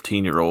to a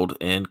 15-year-old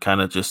and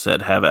kind of just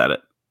said, "Have at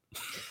it."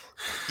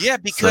 Yeah,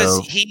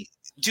 because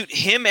So-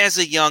 him as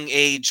a young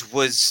age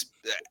was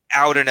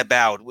out and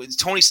about. With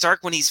Tony Stark,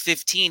 when he's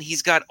 15,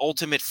 he's got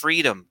ultimate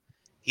freedom.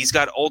 He's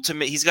got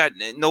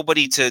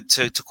nobody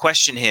to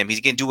question him.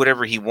 He can do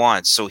whatever he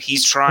wants. So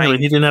he's trying. Anyway,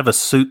 he didn't have a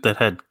suit that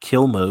had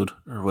kill mode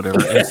or whatever.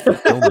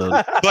 Instant kill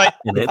mode But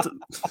in it.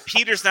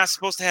 Peter's not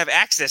supposed to have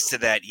access to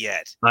that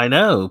yet. I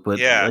know, but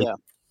Yeah. like,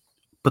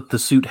 but the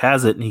suit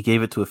has it, and he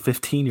gave it to a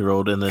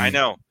 15-year-old, and then I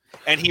know.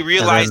 And he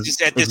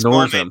realizes at this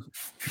ignores moment, him.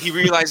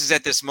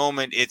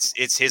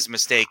 it's his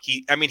mistake.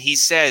 He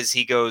says,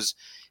 he goes,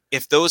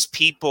 if those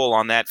people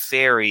on that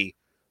ferry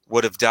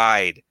would have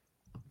died,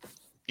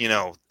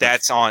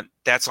 that's on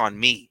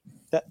me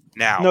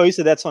now. No, he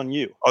said that's on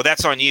you. Oh,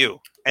 that's on you.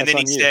 And That's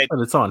then he on you. said, But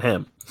it's on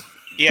him.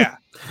 yeah.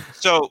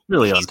 So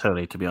Really on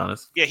Tony, to be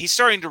honest. yeah, he's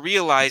starting to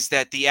realize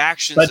that the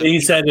actions. But of he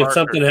Peter said if Parker-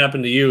 something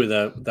happened to you,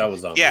 that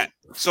was on. yeah. me.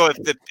 So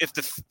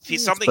if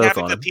something both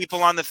happened on to him.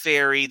 people on the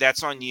ferry,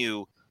 that's on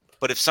you.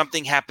 But if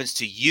something happens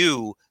to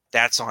you,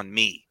 that's on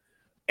me.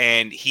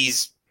 And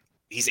he's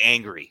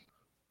angry,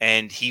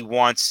 and he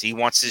wants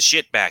his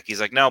shit back.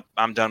 He's like, nope,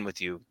 I'm done with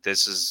you.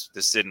 This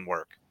didn't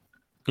work.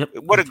 Yep.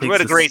 What He a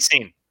takes great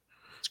scene.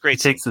 It's a He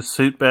great scene. takes the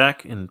suit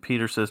back, and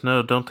Peter says,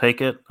 "No, don't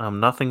take it. I'm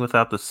nothing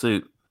without the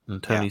suit."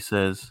 And Tony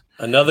says,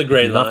 Another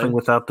great "Nothing line.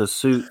 without the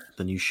suit,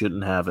 then you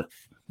shouldn't have it."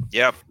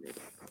 Yep.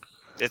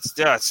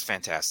 It's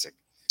fantastic.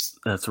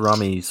 That's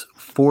Rami's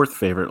fourth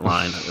favorite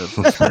line of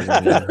the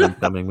Spider-Man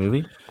Homecoming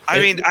movie. I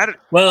mean, I don't.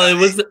 Well,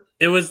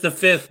 it was the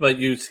fifth, but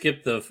you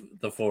skipped the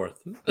fourth.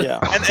 Yeah.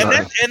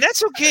 And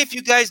that's okay if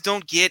you guys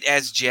don't get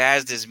as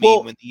jazzed as me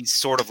Well- when these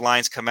sort of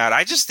lines come out.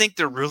 I just think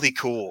they're really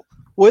cool.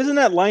 Well, isn't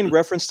that line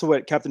reference to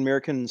what Captain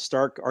America and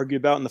Stark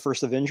argued about in the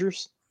first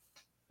Avengers?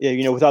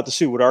 Yeah, without the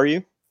suit, what are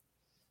you?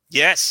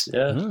 Yes.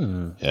 Yeah.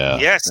 Yeah.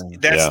 Yes. Yeah.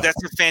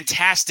 That's a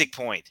fantastic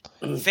point.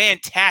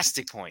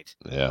 Fantastic point.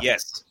 Yeah.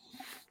 Yes.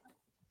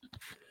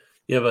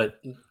 Yeah, but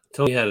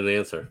Tony had an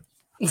answer.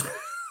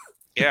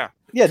 Yeah.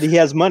 Yeah, he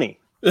has money.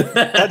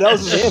 That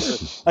was his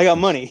answer. I got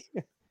money.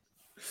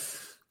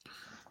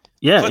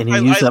 Yeah, But and he I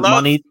used that love-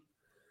 money.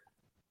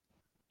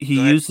 He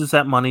Go ahead. uses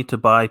that money to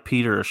buy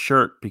Peter a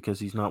shirt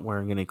because he's not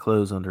wearing any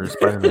clothes under his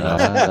Spider-Man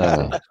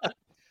outfit. Ah.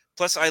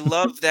 Plus, I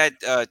love that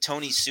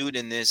Tony's suit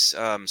in this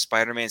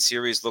Spider-Man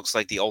series looks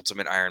like the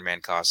ultimate Iron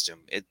Man costume.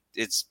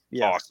 It's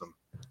Yeah. awesome.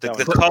 The That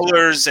was-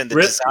 colors and the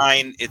Rip-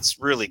 design, it's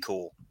really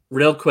cool.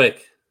 Real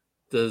quick,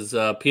 does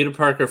Peter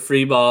Parker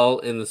free ball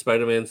in the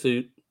Spider-Man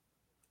suit?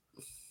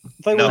 I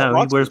thought he No, wore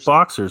No, he wears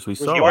boxers. We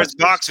saw He it. wears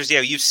boxers.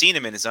 Yeah, you've seen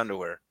him in his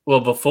underwear.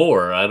 Well,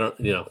 before I don't.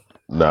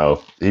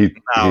 No, he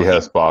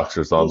has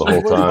boxers on the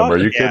whole Where's time. Are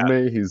you Yeah.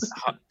 kidding me? He's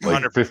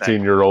like 100%.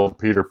 15-year-old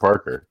Peter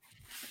Parker.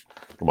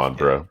 Come on,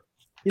 bro.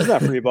 He's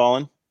not free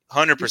balling.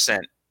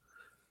 100%.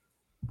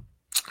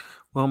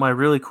 Well, my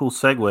really cool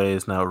segue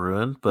is now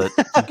ruined, but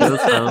he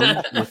goes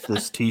home with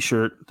this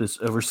T-shirt, this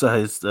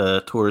oversized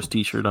tourist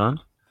T-shirt on.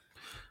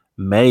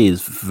 May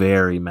is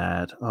very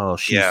mad. Oh,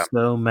 she's Yeah.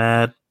 so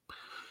mad.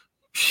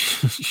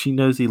 She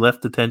knows he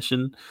left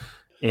detention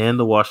and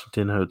the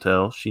Washington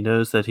Hotel. She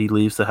knows that he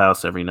leaves the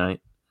house every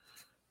night.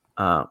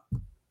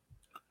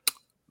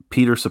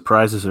 Peter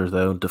surprises her,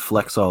 though, and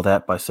deflects all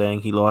that by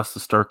saying he lost the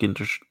Stark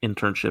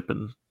internship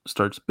and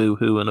starts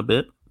boo-hooing a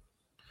bit.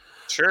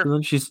 Sure. So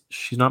then she's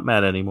not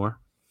mad anymore.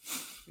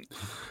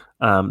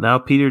 Now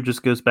Peter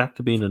just goes back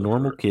to being a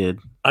normal kid.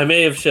 I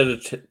may have shed a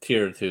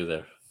tear or two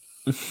there.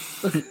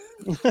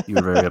 You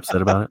were very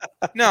upset about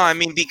it. No, I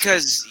mean,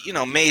 because,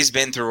 May's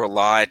been through a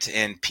lot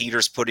and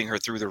Peter's putting her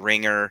through the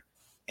ringer.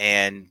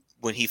 And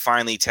when he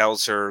finally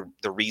tells her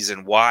the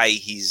reason why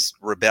he's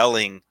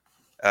rebelling,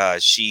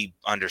 she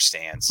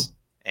understands.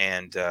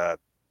 And, I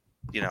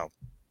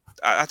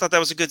thought that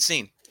was a good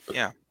scene.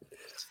 Yeah.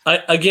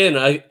 I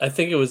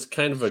think it was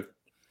kind of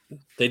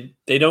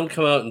they don't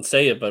come out and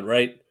say it, but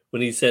right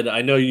when he said,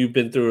 "I know you've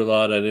been through a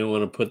lot. I didn't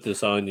want to put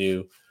this on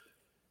you."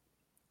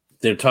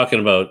 They're talking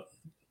about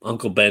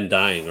Uncle Ben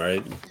dying,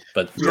 right?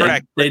 But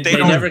Correct. They They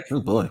don't- never Oh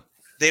boy.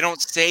 they don't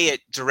say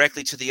it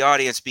directly to the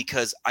audience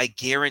because I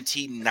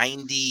guarantee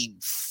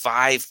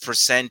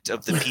 95%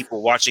 of the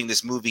people watching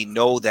this movie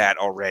know that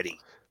already.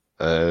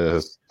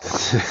 Except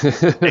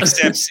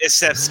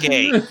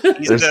Skay.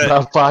 There's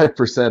about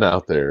 5%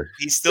 out there.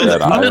 He's still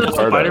that I Even have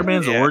heard of.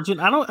 Spider-Man's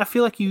origin. I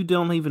feel like you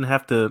don't even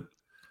have to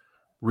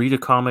read a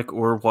comic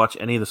or watch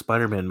any of the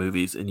Spider-Man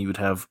movies, and you would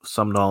have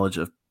some knowledge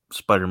of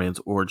Spider-Man's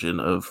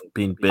origin of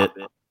being bit.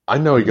 I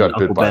know he got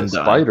Uncle bit by Ben a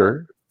died.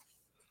 spider.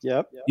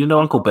 Yep. You know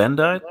Uncle Ben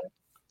died?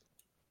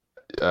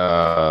 Who?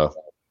 Oh,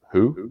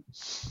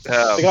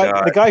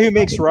 The guy who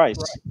makes rice.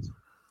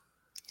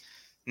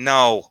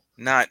 No.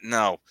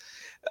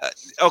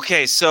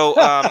 Okay, so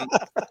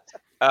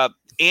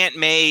Aunt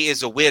May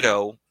is a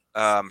widow.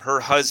 Her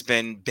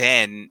husband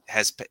Ben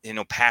has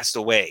passed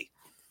away,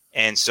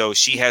 and so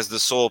she has the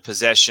sole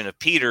possession of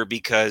Peter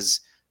because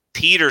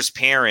Peter's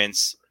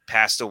parents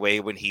passed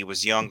away when he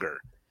was younger.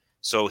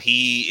 So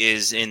he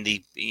is in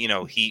the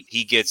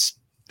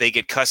they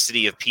get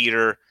custody of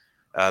Peter.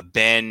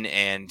 Ben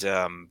and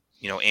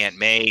Aunt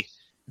May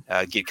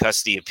get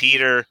custody of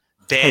Peter.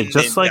 Ben Hey,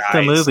 just then like dies.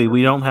 the movie,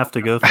 we don't have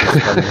to go through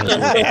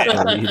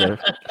Spider-Man either.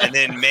 And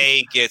then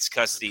May gets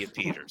custody of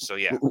Peter. So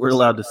yeah, We're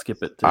allowed to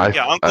skip it too.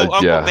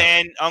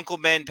 Uncle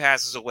Ben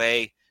passes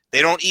away.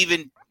 They don't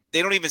even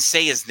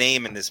say his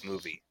name in this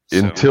movie. So,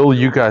 Until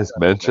you guys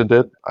mentioned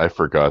it, I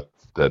forgot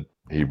that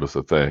he was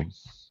a thing.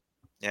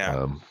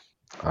 yeah.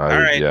 All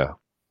right. Yeah.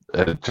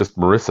 And just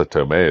Marissa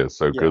Tomei is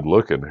so good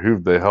looking. Who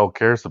the hell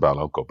cares about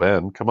Uncle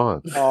Ben? Come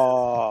on.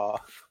 Aw.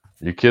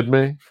 You kidding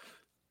me?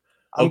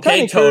 I'm Okay,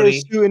 kind of Tony.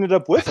 curious who ended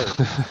up with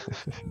her.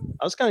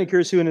 I was kind of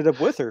curious who ended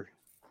up with her.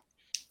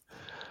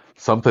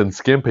 Something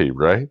skimpy,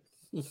 right?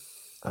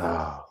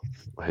 Oh,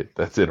 wait,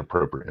 that's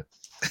inappropriate.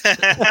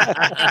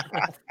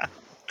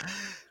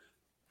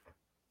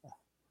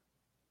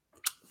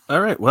 All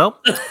right, well,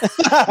 we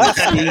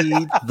see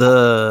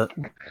the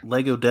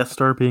Lego Death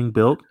Star being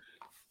built,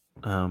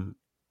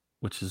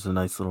 which is a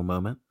nice little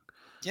moment.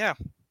 Yeah.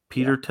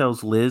 Peter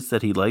tells Liz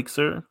that he likes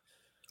her.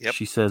 Yep.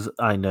 She says,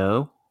 I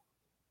know.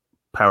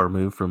 Power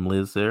move from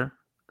Liz there.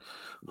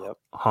 Yep.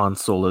 Han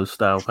Solo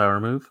style power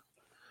move.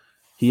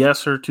 He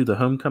asks her to the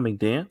homecoming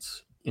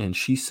dance, and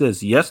she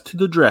says yes to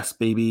the dress,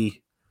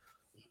 baby.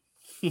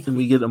 And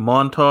we get a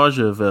montage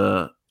of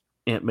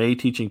Aunt May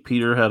teaching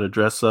Peter how to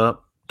dress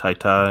up, tie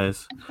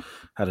ties,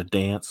 how to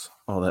dance,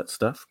 all that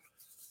stuff.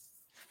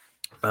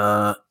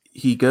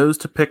 He goes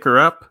to pick her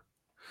up,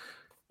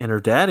 and her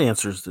dad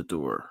answers the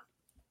door.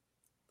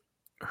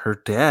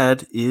 Her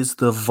dad is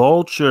the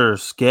Vulture.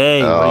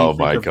 Skay. Oh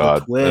my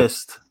God!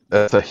 Twist.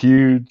 That's a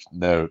huge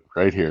note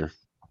right here,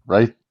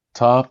 right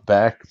top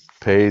back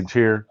page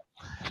here.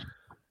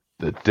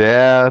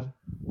 The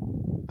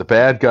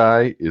bad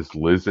guy is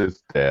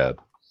Liz's dad.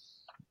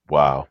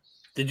 Wow.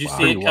 Did you see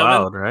Pretty it coming?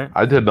 wild, right?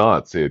 I did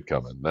not see it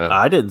coming. No.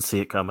 I didn't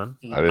see it coming.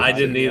 I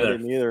didn't see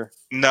it. either.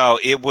 No,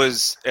 it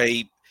was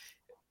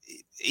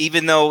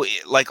even though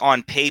like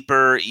on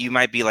paper you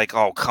might be like,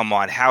 oh come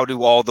on, how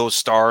do all those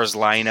stars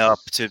line up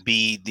to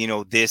be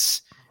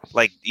this,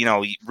 like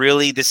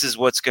really this is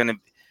what's gonna.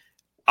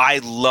 I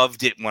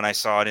loved it when I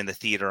saw it in the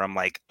theater. I'm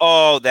like,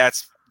 oh,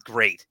 that's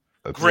great.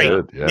 That's Great.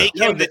 good, yeah. Make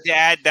him the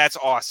dad. That's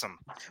awesome.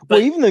 Well,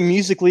 even the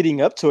music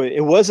leading up to it,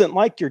 it wasn't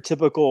like your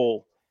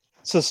typical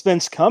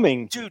suspense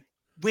coming. Dude,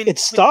 it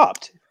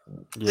stopped.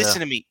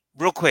 Listen to me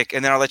real quick,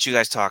 and then I'll let you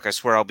guys talk. I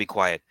swear I'll be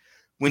quiet.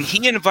 When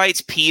he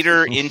invites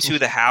Peter into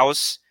the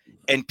house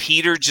and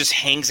Peter just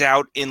hangs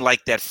out in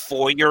like that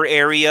foyer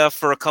area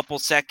for a couple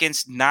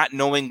seconds, not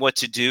knowing what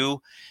to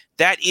do,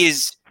 that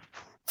is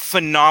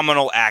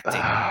phenomenal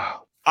acting.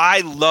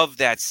 I love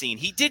that scene.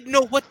 He didn't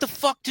know what the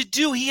fuck to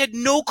do. He had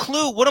no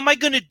clue. What am I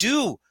going to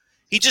do?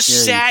 He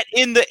just sat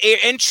in the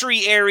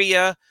entry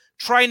area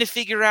trying to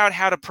figure out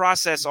how to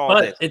process all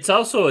this. But it's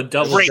also a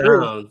double Great.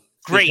 down.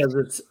 Great. Because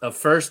it's a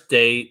first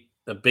date,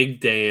 a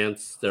big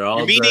dance. They're all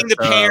You're meeting the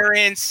dressed up,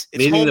 parents. It's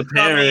meeting the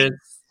homecoming.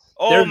 parents.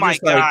 Oh They're my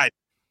just like, God.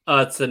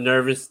 It's a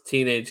nervous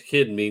teenage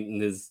kid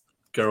meeting his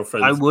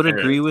girlfriend. I would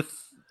agree with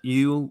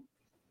you,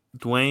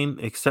 Dwayne,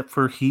 except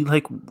for he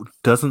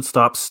doesn't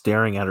stop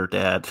staring at her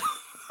dad.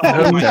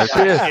 Oh, Like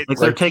shit.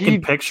 they're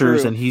taking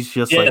pictures True. and he's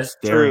just Yeah, like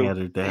staring true. at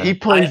her dad. He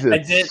plays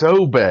it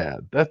so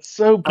bad. That's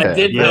so bad.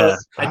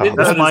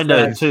 That's my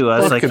note too.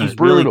 I was like, Fucking he's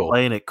really brutal.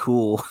 playing it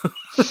cool.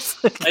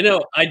 I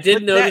know. I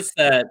did notice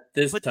that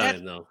this but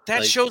time, though.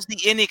 That Like, shows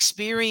the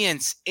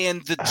inexperience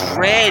and the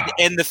dread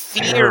and the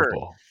fear.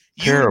 Terrible.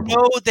 Terrible. You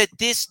know that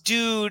this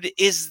dude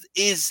is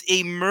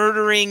a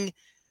murdering,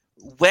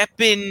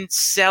 weapon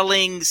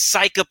selling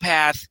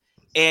psychopath,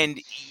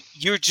 and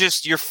you're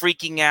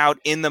freaking out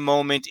in the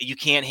moment. You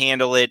can't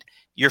handle it.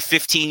 You're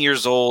 15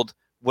 years old.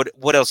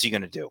 What else are you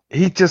gonna do?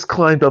 He just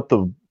climbed up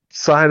the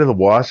side of the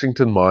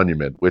Washington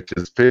Monument, which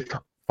is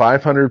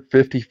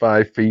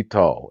 555 feet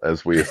tall,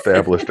 as we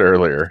established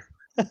earlier.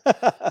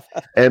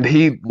 And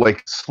he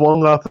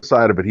swung off the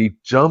side of it. He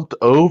jumped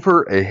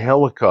over a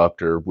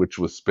helicopter which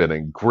was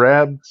spinning,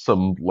 grabbed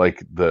some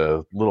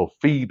the little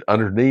feet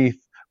underneath,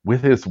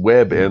 with his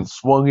web and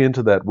swung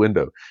into that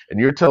window. And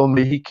you're telling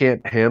me he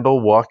can't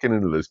handle walking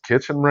into this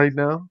kitchen right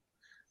now?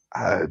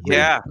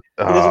 Yeah.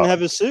 He doesn't have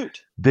his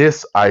suit.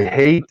 This I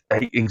hate.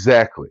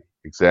 Exactly.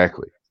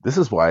 This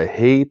is why I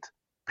hate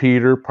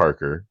Peter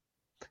Parker,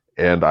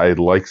 and I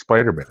like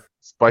Spider-Man.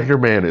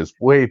 Spider-Man is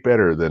way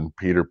better than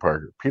Peter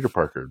Parker. Peter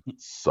Parker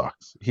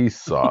sucks. He's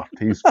soft.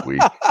 He's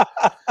weak.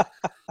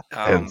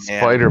 And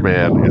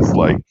Spider-Man is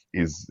like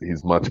he's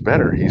much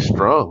better. He's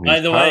strong.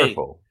 He's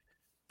powerful.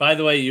 By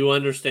the way, you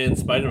understand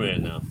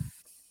Spider-Man now.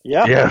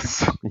 Yeah.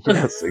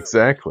 Yes,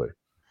 exactly.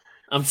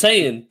 I'm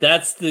saying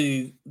that's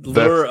the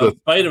lure of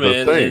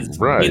Spider-Man. Is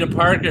right. Peter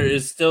Parker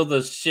is still the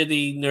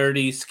shitty,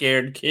 nerdy,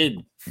 scared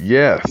kid.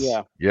 Yes.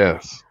 Yeah.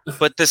 Yes.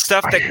 But the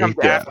stuff that comes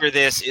after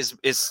this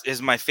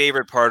is my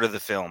favorite part of the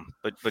film.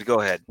 But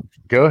go ahead.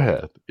 Go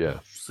ahead. Yeah.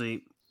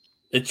 See,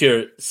 it's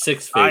your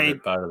sixth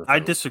favorite part of the film. I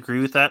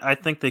disagree with that. I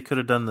think they could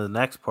have done the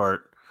next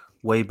part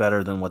way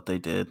better than what they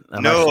did.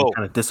 I'm No. actually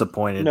kind of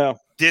disappointed. No.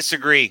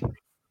 Disagree.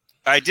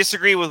 I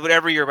disagree with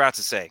whatever you're about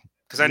to say.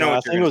 Because I know No, what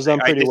I think it was done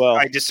pretty well.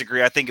 I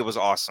disagree. I think it was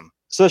awesome.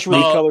 Especially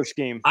with the color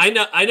scheme. I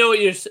know what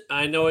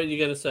you're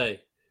gonna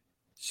say.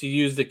 She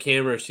used the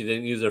camera. She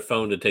didn't use her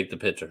phone to take the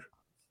picture.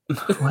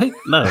 What?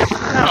 No. I'm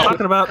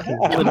talking about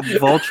when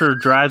Vulture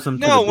drives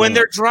them to the when dance.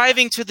 they're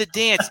driving to the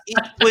dance. It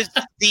was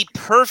the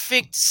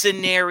perfect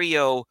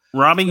scenario.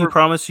 Rami, you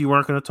promised you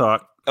weren't going to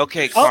talk.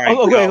 Okay, fine.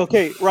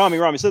 Okay.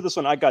 Rami, said this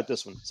one. I got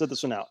this one. Said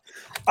this one out.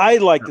 I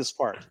like this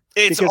part.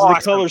 It's because awesome.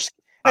 of the colors.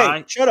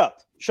 Hey, shut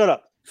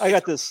up. I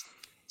got this.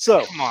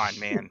 So come on,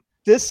 man.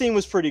 This scene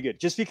was pretty good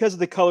just because of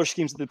the color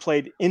schemes that they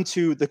played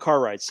into the car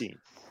ride scene.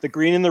 The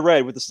green and the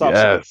red with the stop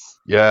sign.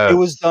 Yes. It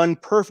was done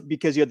perfect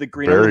because you had the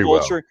green on the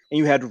Vulture and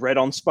you had red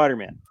on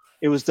Spider-Man.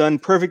 It was done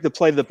perfect to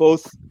play the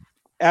both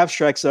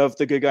abstracts of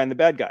the good guy and the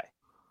bad guy.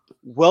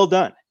 Well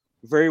done.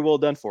 Very well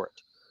done for it.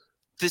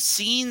 The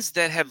scenes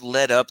that have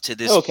led up to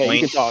this point.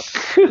 You can talk.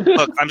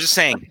 Look, I'm just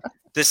saying,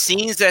 the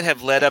scenes that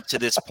have led up to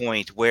this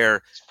point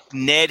where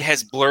Ned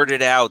has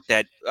blurted out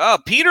that,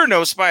 Peter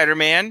knows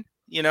Spider-Man,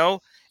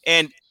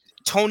 and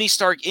Tony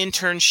Stark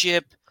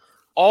internship,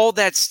 all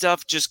that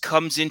stuff just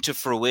comes into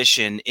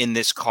fruition in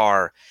this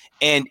car.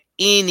 And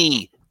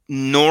any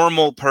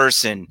normal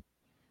person,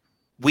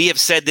 we have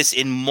said this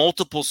in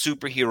multiple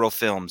superhero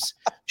films,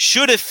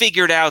 should have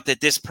figured out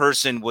that this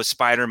person was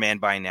Spider-Man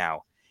by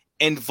now.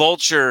 And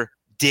Vulture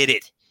did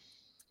it.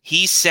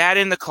 He sat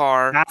in the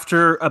car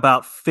after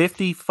about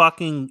 50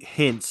 fucking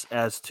hints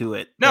as to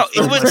it. No,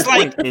 it was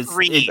like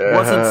 3. It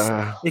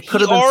wasn't. It could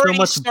have been so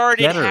much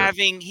started better.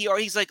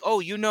 He's like,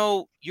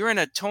 you're in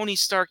a Tony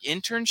Stark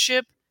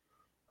internship.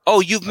 Oh,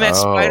 you've met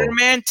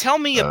Spider-Man? Tell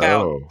me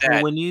about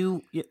that. When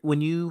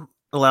you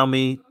allow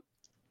me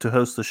to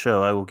host the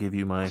show, I will give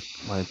you my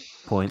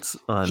points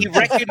on. He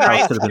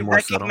recognized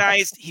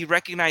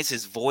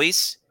his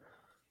voice.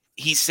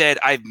 He said,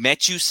 "I've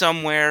met you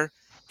somewhere."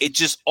 It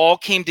just all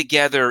came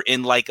together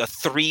in like a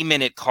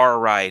 3-minute car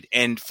ride,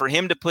 and for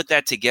him to put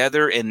that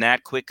together in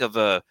that quick of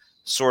a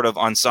sort of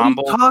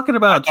ensemble, what are you talking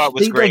about? I thought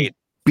was great.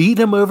 Beat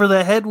him over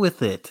the head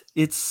with it.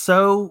 It's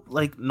so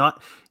like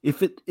not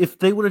if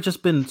they would have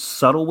just been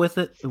subtle with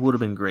it, it would have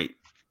been great.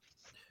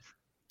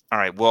 All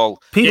right, well,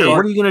 Peter,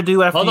 what are you going to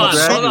do after you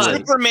graduate?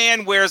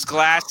 Superman wears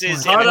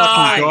glasses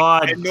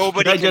and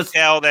nobody can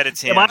tell that it's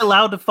him. Am I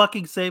allowed to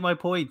fucking say my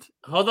point?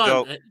 Hold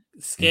on.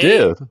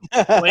 Did.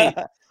 Wait.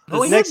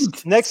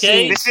 Next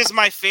scene. This is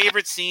my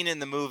favorite scene in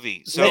the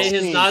movie. So Skay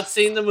has not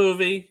seen the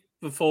movie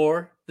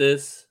before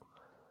this,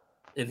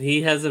 and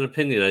he has an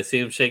opinion. I see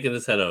him shaking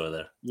his head over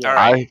there. Yeah. All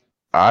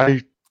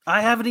right.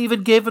 I haven't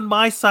even given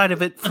my side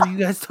of it for you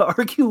guys to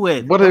argue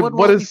with. What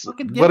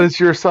is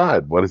your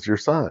side? What is your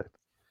side?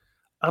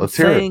 I'm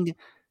saying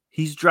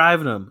he's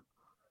driving him.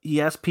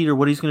 He asks Peter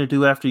what he's going to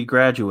do after he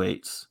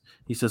graduates.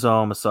 He says,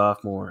 "Oh, I'm a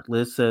sophomore."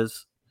 Liz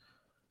says,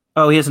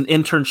 "Oh, he has an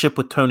internship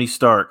with Tony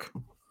Stark."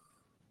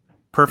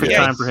 Perfect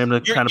time for him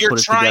to kind of put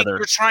it together.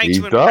 You're trying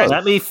to impress.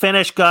 Let me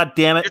finish, God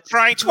damn it! You're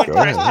trying to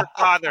impress your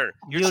father.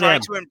 You're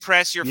trying to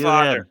impress your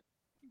father.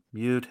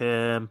 Mute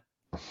him.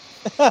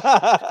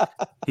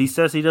 He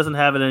says he doesn't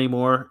have it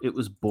anymore. It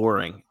was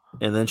boring.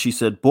 And then she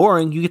said,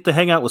 "Boring? You get to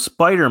hang out with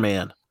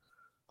Spider-Man."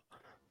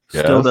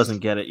 Still doesn't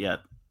get it yet.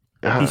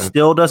 He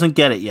still doesn't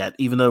get it yet,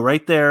 even though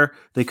right there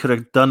they could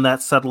have done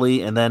that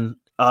subtly, and then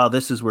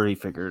this is where he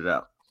figured it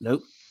out.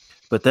 Nope.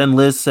 But then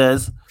Liz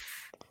says,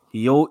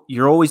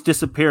 "You're always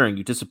disappearing.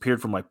 You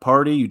disappeared from my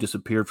party. You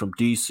disappeared from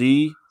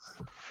DC."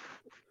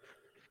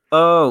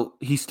 Oh,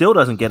 he still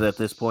doesn't get it at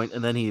this point,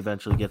 and then he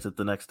eventually gets it.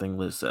 The next thing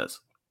Liz says.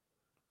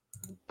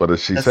 What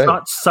does she say? It's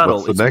not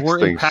subtle. What's the next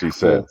thing she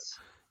says?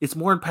 It's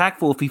more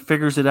impactful if he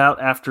figures it out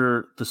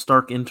after the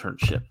Stark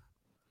internship.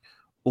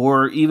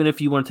 Or even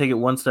if you want to take it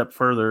one step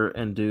further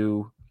and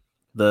do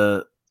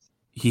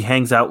he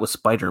hangs out with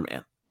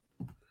Spider-Man.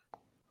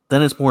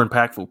 Then it's more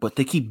impactful. But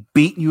they keep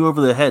beating you over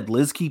the head.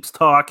 Liz keeps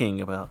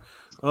talking about,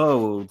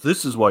 "Oh,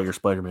 this is why you're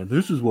Spider-Man.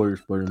 This is why you're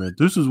Spider-Man.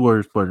 This is why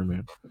you're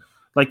Spider-Man."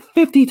 Like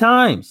 50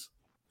 times.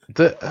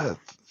 I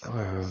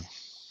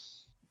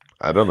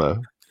don't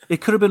know. It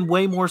could have been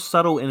way more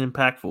subtle and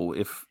impactful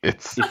if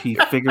he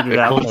figured it It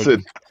out.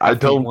 wasn't- I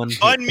don't-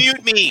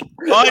 Unmute me.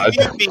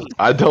 Unmute me.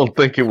 I don't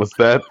think it was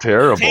that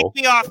terrible. Take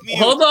me off mute.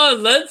 Hold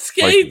on, let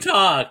Skate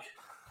talk.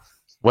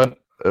 What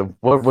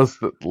was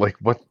the like?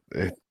 What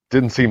it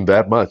didn't seem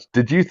that much.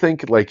 Did you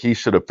think like he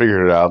should have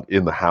figured it out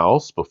in the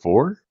house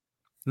before?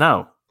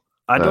 No,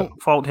 I No.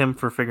 don't fault him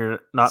for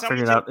not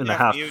Somebody figuring it out take in me the off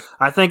house. mute.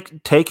 I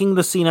think taking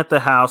the scene at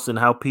the house and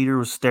how Peter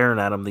was staring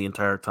at him the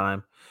entire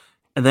time,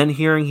 and then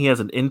hearing he has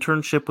an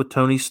internship with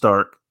Tony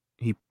Stark,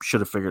 he should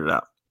have figured it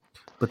out.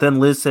 But then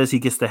Liz says he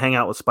gets to hang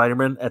out with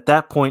Spider-Man. At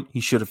that point, he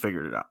should have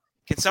figured it out.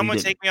 Can someone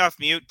didn't. take me off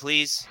mute,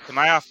 please? Am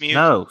I off mute?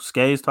 No,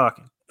 Skay is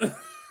talking.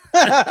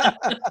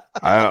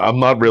 I'm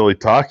not really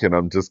talking.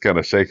 I'm just kind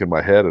of shaking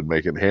my head and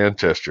making hand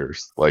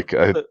gestures. Like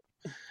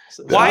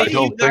Why I do you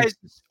don't think- guys?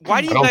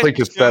 Why do I you don't guys think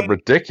it's that assume-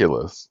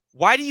 ridiculous.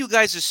 Why do you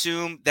guys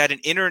assume that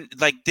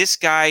like this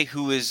guy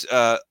who is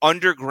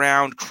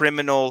underground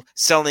criminal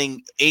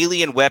selling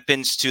alien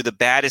weapons to the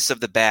baddest of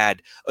the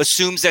bad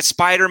assumes that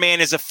Spider-Man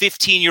is a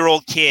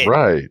 15-year-old kid?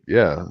 Right?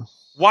 Yeah.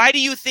 Why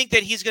do you think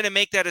that he's going to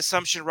make that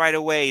assumption right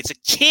away? It's a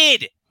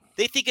kid.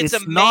 They think it's a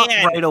not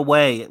man. right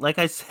away. Like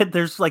I said,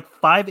 there's like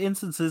 5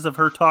 instances of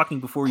her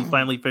talking before he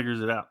finally figures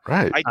it out.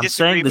 Right. I I'm disagree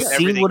saying the with scene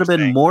everything would have you're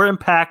been saying. more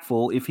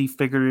impactful if he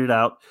figured it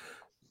out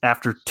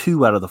after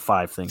 2 out of the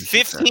 5 things.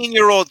 she said.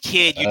 15-year-old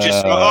kid. You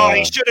just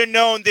he should have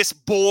known this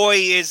boy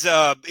is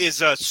a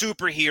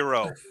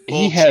superhero.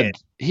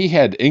 He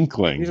had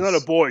inklings. He's not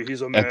a boy.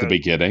 He's a man. at the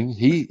beginning.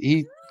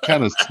 He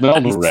kind of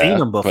smelled He's a rat.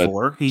 seen him but-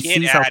 before. He Get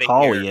sees how outta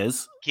tall here. he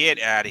is.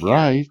 Get out of here.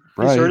 Right,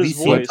 right. heard his He's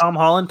He seen voice. Tom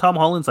Holland. Tom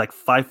Holland's like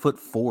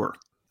 5'4".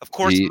 Of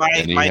course, he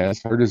my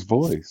has heard his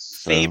voice.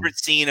 so- favorite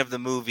scene of the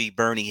movie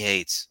Bernie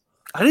hates.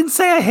 I didn't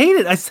say I hate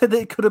it. I said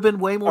that it could have been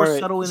way more All right,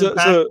 subtle and so,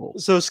 impactful.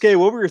 so Skay,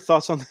 what were your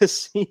thoughts on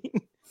this scene?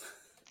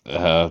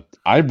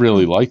 I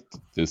really liked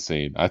this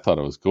scene. I thought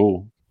it was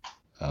cool,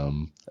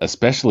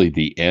 especially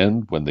the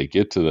end when they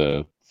get to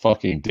the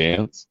fucking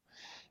dance,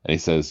 and he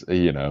says,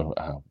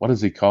 what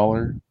does he call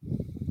her?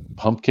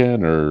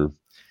 Pumpkin or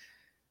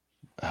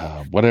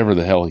whatever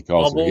the hell he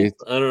calls her. Bubbles?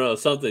 I don't know,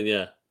 something,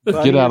 yeah.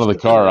 Get out of the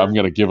car! I'm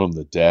gonna give him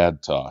the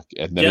dad talk,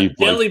 and then he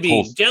Jelly like,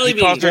 bean. pulls- Jelly He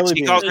calls bean. her,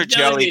 he calls her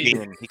Jelly jelly bean.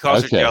 bean. He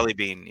calls Okay. her jelly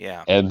bean.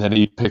 Yeah. and then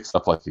he picks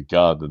up like a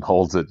gun and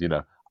holds it.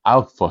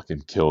 I'll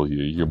fucking kill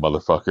you, you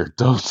motherfucker!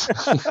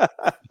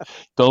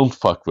 Don't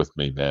fuck with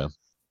me, man.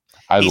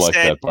 I He like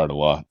said- that part a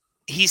lot.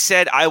 He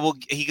said, "I will."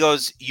 He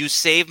goes, "You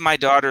saved my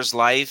daughter's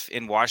life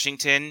in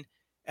Washington,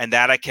 and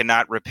that I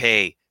cannot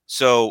repay.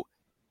 So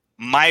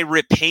my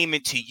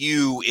repayment to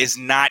you is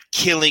not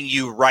killing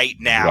you right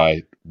now."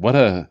 Right?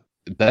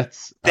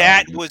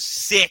 That was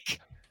sick.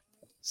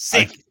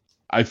 Sick.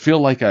 I feel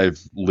like I've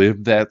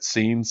lived that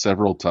scene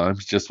several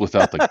times just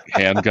without the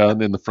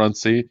handgun in the front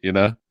seat,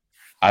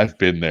 I've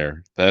been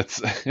there.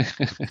 That's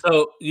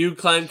So you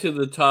climbed to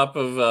the top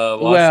of well,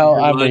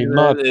 Washington I mean, Monument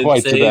not and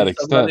quite to saved that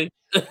extent, somebody?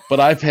 but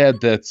I've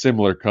had that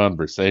similar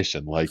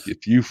conversation. Like,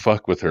 if you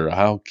fuck with her,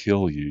 I'll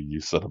kill you,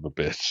 you son of a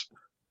bitch.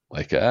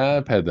 Like,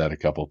 I've had that a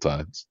couple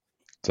times.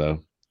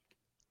 So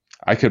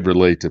I could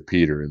relate to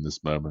Peter in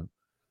this moment.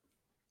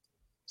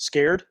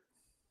 Scared?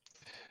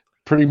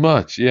 Pretty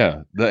much,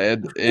 yeah.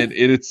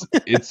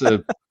 It's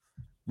a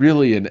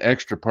really an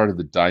extra part of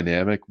the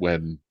dynamic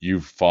when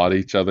you've fought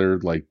each other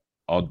like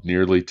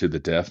nearly to the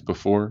death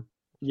before,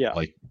 Yeah.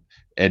 like,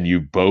 and you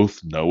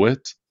both know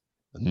it.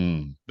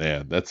 Man,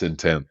 that's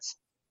intense.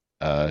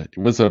 It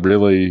was a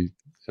really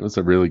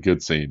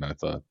good scene. I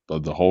thought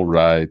the whole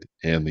ride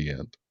and the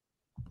end.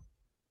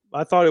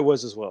 I thought it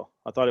was as well.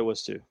 I thought it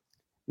was too.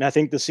 And I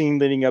think the scene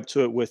leading up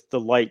to it with the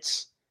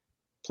lights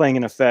playing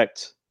an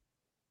effect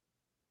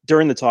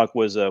during the talk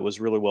was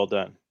really well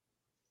done.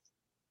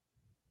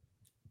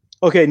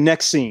 Okay,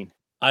 next scene.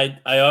 I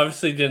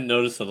obviously didn't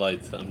notice the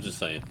lights. I'm just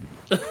saying.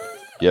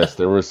 Yes,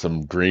 there was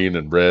some green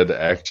and red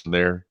action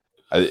there.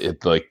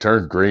 It like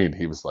turned green.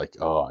 He was like,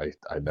 "Oh,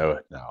 I know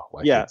it now."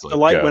 Like, Yeah, it's the like,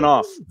 light go, went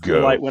off. Go. The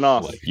light went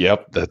off. Like,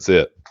 yep, that's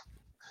it.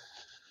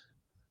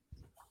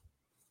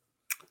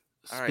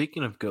 All right.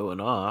 Speaking of going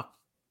off,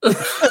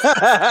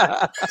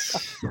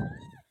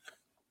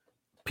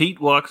 Pete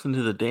walks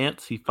into the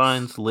dance. He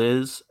finds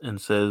Liz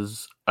and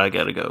says, "I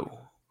gotta go."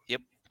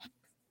 Yep.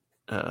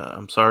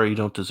 I'm sorry, you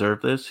don't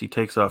deserve this. He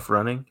takes off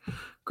running,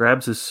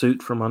 grabs his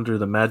suit from under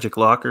the magic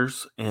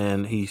lockers,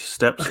 and he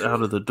steps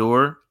out of the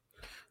door.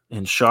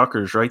 And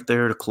Shocker's right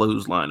there to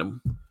clothesline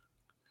him.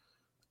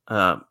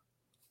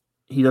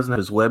 He doesn't have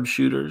his web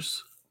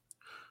shooters.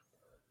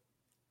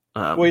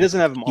 Well, he doesn't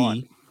have them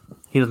on.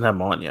 He doesn't have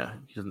him on, yeah.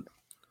 He doesn't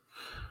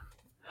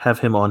have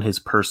him on his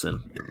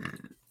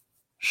person.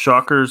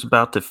 Shocker's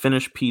about to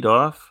finish Pete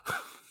off.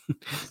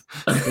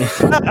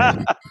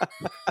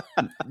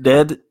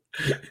 Ned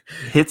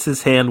hits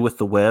his hand with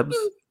the webs.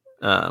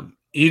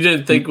 You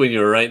didn't think when you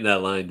were writing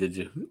that line, did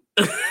you?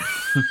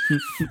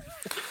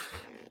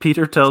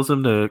 Peter tells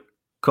him to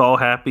call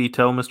Happy,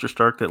 tell Mr.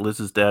 Stark that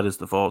Liz's dad is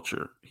the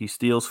Vulture. He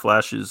steals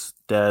Flash's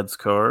dad's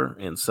car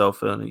and cell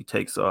phone, and he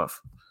takes off.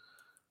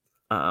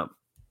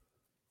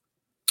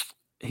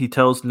 He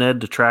tells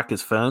Ned to track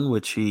his phone,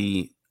 which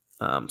he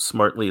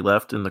smartly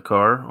left in the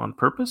car on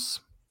purpose.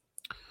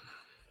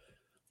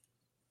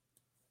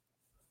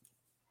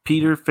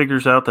 Peter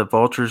figures out that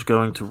Vulture's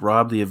going to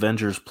rob the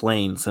Avengers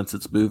plane since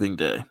it's moving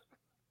day.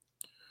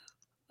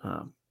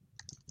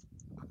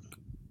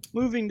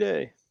 Moving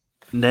day.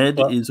 Ned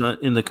is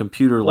in the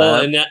computer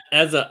Well, lab. and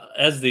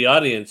as the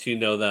audience, you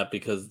know that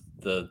because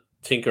the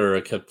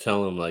Tinkerer kept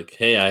telling him, like,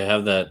 "Hey, I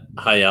have that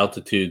high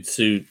altitude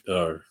suit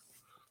or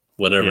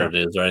whatever it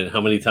is, right?"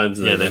 How many times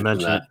did they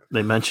mention that?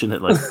 They mention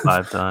it like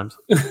 5 times.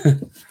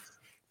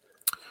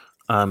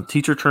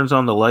 Teacher turns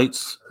on the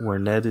lights where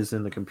Ned is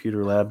in the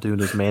computer lab doing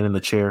his man in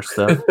the chair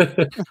stuff.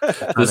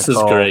 This is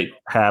great.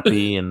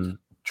 Happy and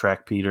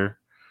track Peter.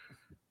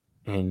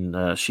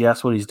 And she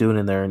asks what he's doing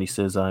in there, and he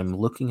says, "I'm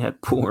looking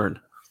at porn."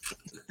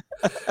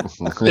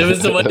 It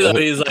was the one that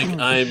he's like,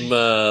 "I'm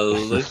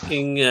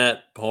looking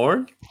at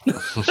porn."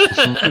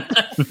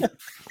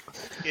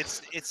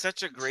 It's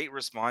such a great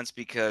response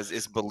because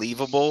it's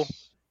believable,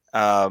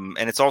 and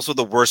it's also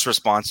the worst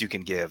response you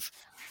can give.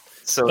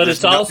 So, but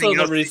it's also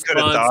the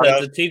response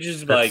that the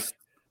teacher's like,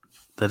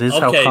 "That is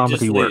how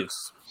comedy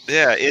works."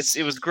 Yeah,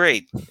 it was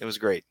great. It was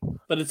great.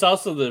 But it's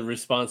also the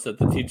response that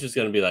the teacher's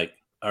going to be like,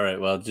 "All right,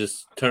 well,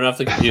 just turn off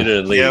the computer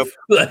and leave." Yep.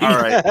 Like, all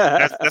right,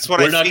 that's what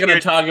we're not going to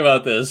talk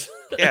about this.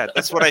 Yeah,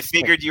 that's what I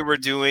figured you were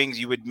doing.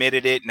 You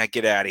admitted it, and I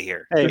get out of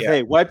here.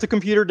 Hey, wipe the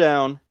computer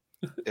down.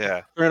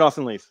 Yeah, turn it off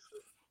and leave.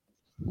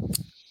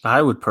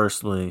 I would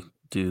personally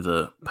do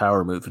the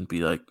power move and be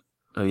like,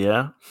 "Oh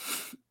yeah,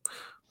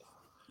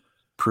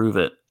 prove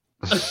it."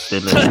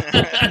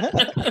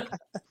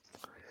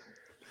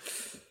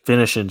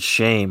 Finish in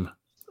shame.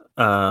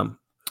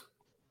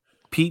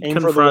 Pete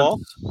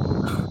confronts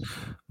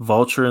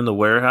Vulture in the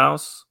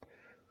warehouse.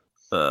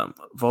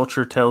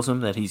 Vulture tells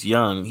him that he's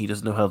young. He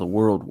doesn't know how the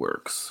world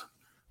works.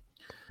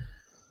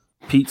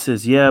 Pete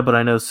says, "Yeah, but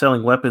I know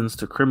selling weapons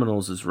to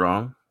criminals is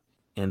wrong."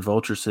 And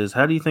Vulture says,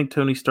 "How do you think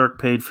Tony Stark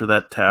paid for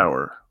that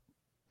tower?"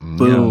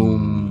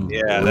 Boom.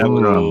 Yeah, that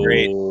was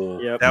great.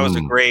 Yep. That was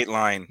a great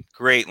line.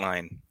 Great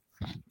line.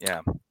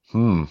 Yeah.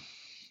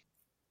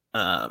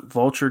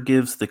 Vulture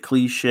gives the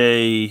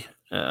cliche,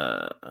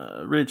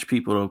 rich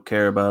people don't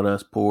care about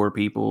us poor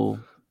people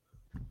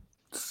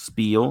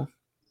spiel.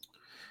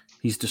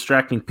 He's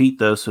distracting Pete,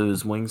 though, so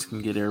his wings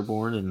can get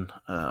airborne. And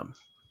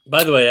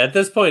by the way, at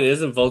this point,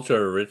 isn't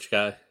Vulture a rich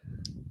guy?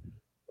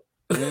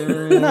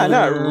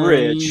 not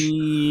rich.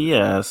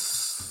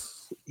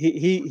 Yes.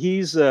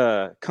 He's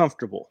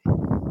comfortable.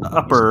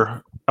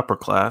 Upper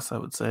class, I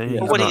would say.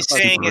 Well, what he's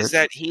saying is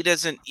that he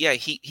doesn't. Yeah,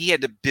 he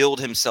had to build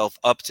himself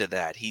up to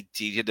that. He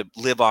had to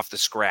live off the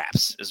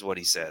scraps, is what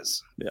he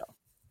says. Yeah.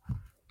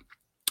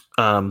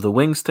 The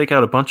wings take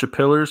out a bunch of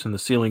pillars, and the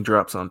ceiling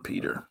drops on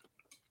Peter.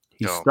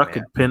 He's stuck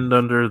and pinned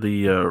under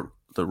the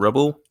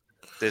rubble.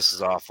 This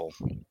is awful.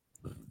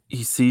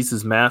 He sees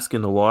his mask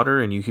in the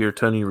water, and you hear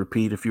Tony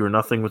repeat, "If you are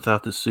nothing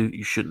without the suit,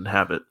 you shouldn't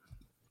have it."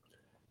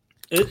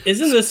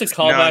 Isn't this a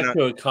callback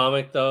to a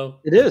comic, though?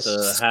 It is.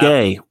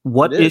 Skay,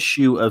 what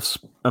issue of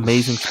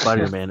Amazing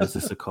Spider-Man is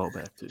this a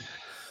callback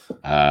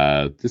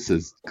to? This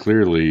is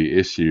clearly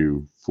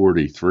issue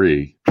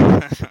 43.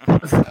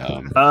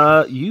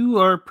 You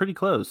are pretty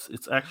close.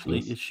 It's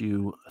actually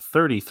issue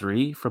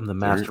 33 from the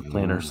Master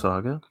Planner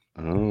saga.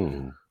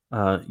 Oh.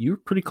 You're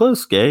pretty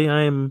close, Skay.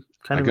 I am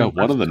kind of. I got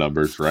one of the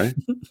numbers right.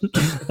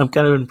 I'm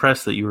kind of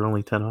impressed that you were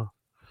only 10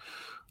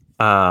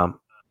 off.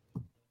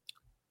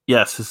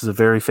 Yes, this is a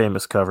very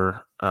famous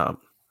cover.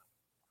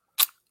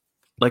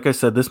 Like I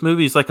said, this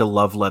movie is like a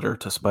love letter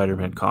to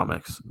Spider-Man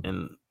comics,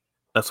 and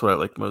that's what I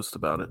like most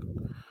about it.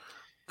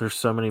 There's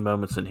so many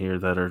moments in here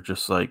that are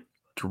just like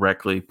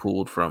directly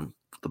pulled from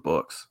the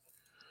books.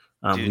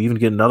 We even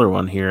get another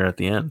one here at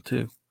the end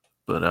too.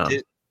 But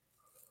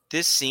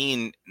this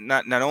scene,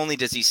 not only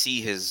does he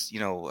see his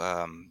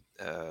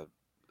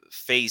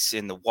face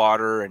in the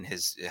water and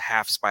his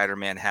half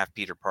Spider-Man, half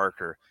Peter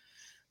Parker,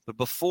 but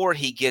before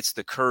he gets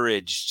the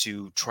courage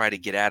to try to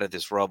get out of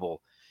this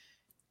rubble,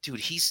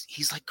 dude,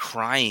 he's like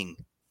crying,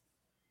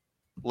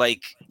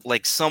 like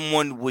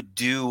someone would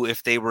do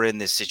if they were in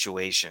this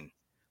situation.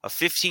 A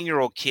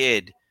 15-year-old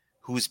kid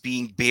who's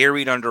being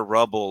buried under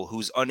rubble,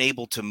 who's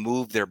unable to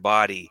move their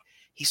body,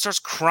 he starts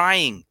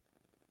crying.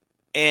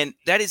 And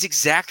that is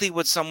exactly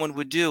what someone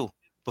would do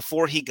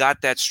before he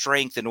got that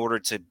strength in order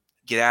to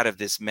get out of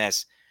this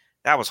mess.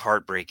 That was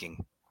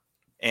heartbreaking.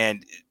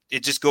 And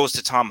it just goes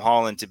to Tom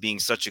Holland to being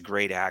such a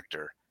great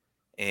actor.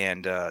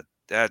 And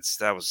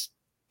that's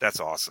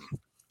awesome.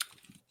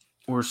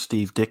 Or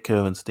Steve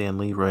Ditko and Stan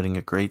Lee writing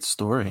a great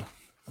story.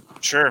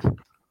 Sure.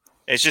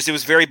 It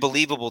was very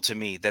believable to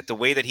me that the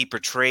way that he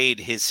portrayed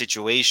his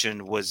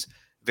situation was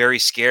very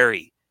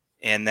scary,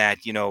 and that,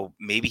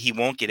 maybe he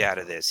won't get out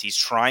of this. He's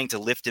trying to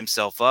lift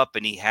himself up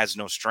and he has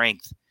no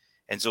strength.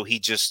 And so he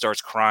just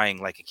starts crying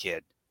like a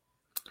kid.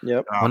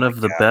 Yep. One of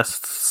the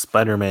best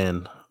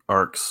Spider-Man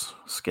arcs,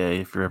 Skay,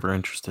 if you're ever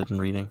interested in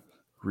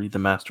read the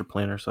Master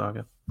Planner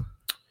saga.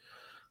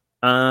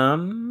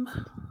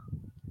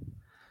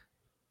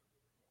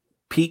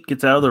 Pete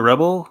gets out of the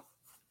rubble,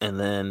 and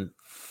then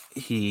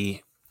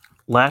he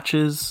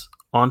latches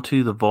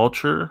onto the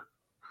Vulture,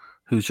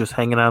 who's just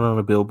hanging out on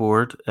a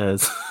billboard,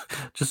 as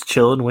just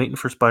chilling, waiting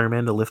for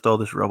Spider-Man to lift all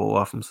this rubble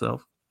off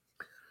himself.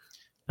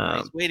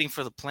 He's waiting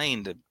for the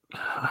plane to.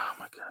 Oh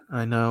my god!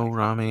 I know,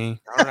 Rami.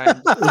 All right,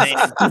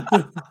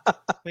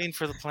 waiting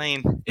for the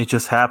plane. It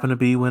just happened to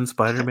be when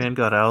Spider-Man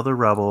got out of the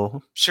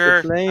rubble.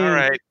 Sure. The plane. All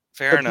right.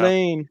 Fair enough.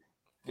 Plane.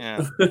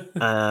 Yeah.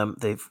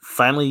 They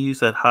finally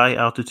used that high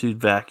altitude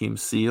vacuum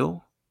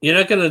seal. You're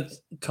not going to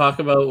talk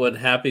about what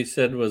Happy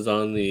said was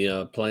on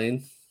the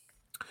plane?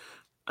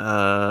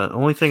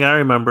 Only thing I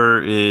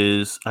remember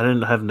is I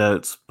didn't have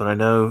notes, but I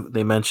know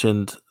they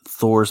mentioned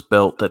Thor's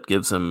belt that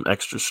gives him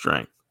extra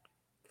strength.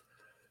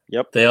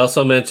 Yep. They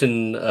also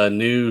mentioned a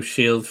new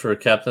shield for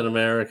Captain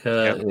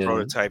America. Yeah, the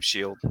prototype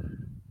shield.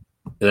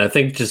 And I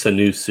think just a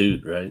new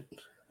suit, right?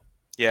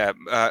 Yeah,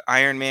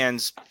 Iron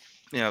Man's,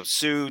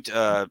 suit.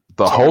 The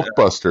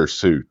Hulkbuster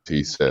suit,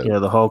 he said. Yeah,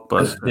 the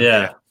Hulkbuster.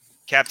 Yeah.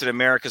 Captain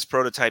America's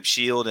prototype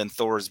shield and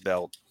Thor's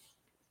belt.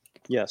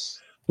 Yes.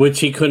 Which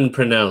he couldn't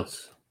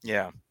pronounce.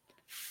 Yeah.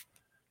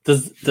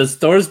 Does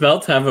Thor's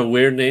belt have a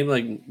weird name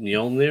like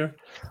Mjolnir?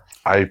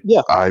 I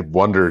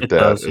wondered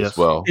that as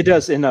well. It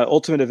does in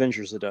Ultimate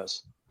Avengers. It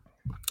does.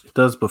 It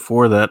does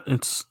before that.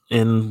 It's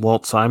in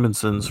Walt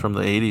Simonson's from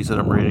the 80s that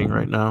I'm reading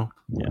right now.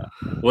 Yeah.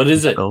 What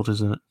is it? Belt,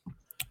 isn't it?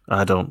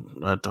 I don't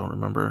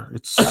remember.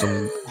 It's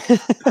some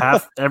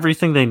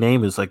everything they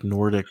name is like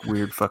Nordic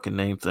weird fucking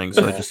name thing.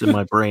 So I just in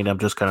my brain I'm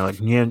just kind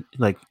of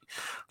like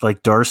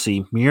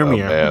Darcy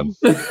Mjolnir.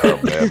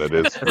 Oh man, it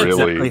is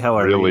really exactly how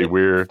I really read it.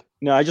 weird.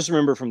 No, I just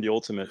remember from the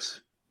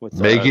Ultimates with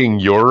Megan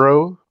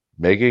Euro,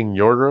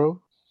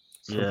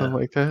 something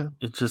like that.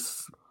 It's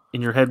just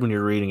in your head when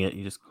you're reading it.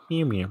 You just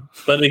meow.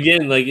 But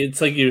again, like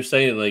it's like you're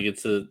saying, like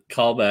it's a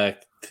callback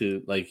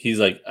to like he's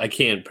like I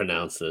can't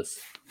pronounce this.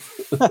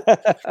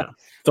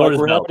 Like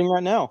we're happening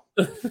right now.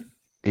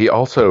 He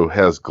also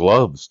has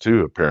gloves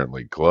too.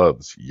 Apparently,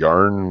 gloves,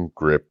 yarn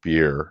grip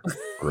beer,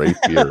 great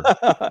beer,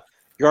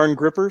 yarn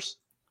grippers,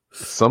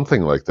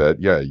 something like that.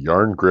 Yeah,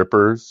 yarn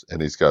grippers,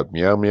 and he's got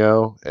meow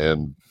meow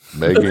and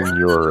Megan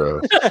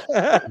Euro.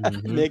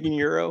 Megan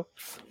Euro.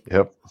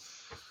 Yep.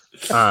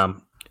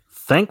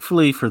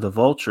 Thankfully for the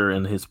Vulture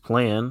and his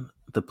plan,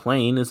 the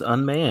plane is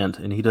unmanned,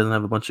 and he doesn't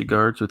have a bunch of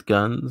guards with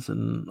guns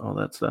and all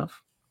that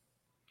stuff.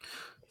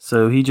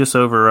 So he just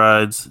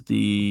overrides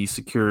the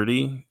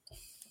security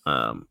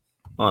on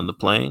the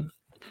plane.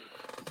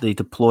 They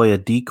deploy a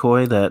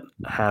decoy that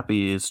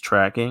Happy is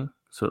tracking,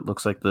 so it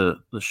looks like the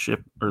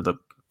ship or the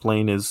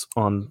plane is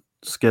on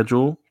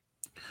schedule.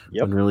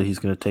 Yep. When really he's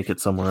going to take it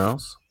somewhere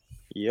else.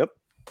 Yep.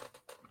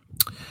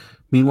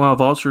 Meanwhile,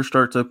 Vulture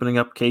starts opening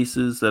up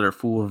cases that are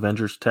full of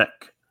Avengers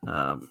tech.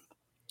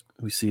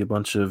 We see a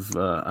bunch of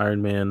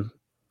Iron Man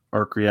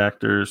arc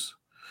reactors.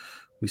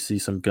 We see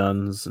some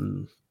guns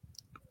and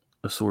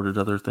assorted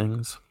other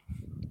things.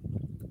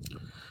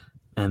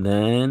 And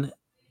then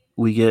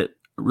we get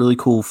a really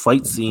cool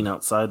fight scene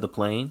outside the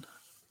plane.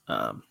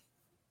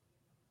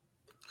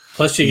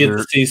 Plus, you get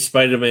to see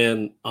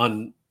Spider-Man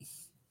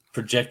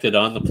projected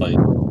on the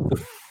plane.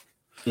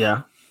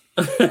 Yeah.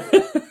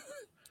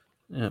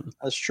 Yeah.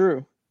 That's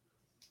true.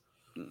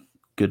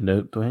 Good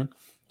note, Dwayne.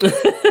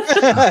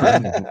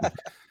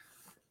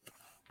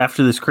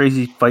 After this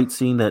crazy fight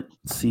scene that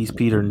sees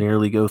Peter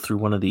nearly go through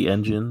one of the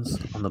engines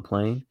on the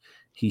plane,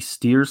 he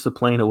steers the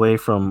plane away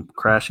from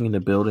crashing into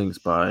buildings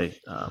by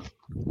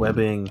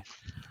webbing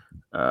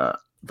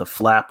the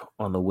flap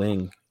on the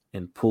wing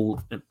and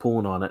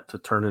pulling on it to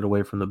turn it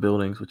away from the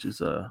buildings, which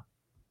is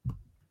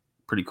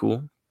pretty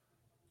cool.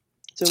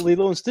 It's a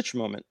Lilo and Stitch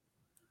moment.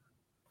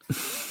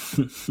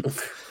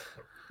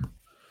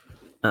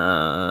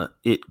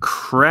 It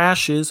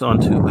crashes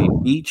onto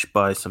a beach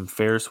by some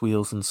Ferris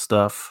wheels and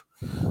stuff.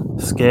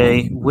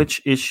 Skay,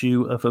 which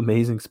issue of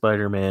Amazing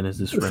Spider-Man is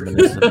this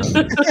reminiscent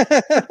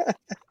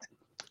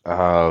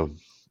of?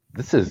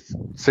 This is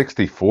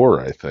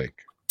 64, I think.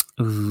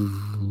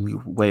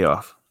 Ooh, way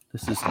off.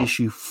 This is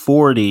issue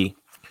 40.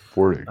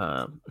 40.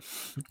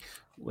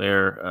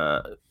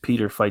 Where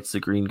Peter fights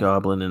the Green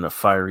Goblin in a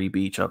fiery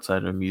beach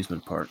outside an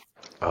amusement park.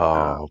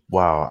 Oh,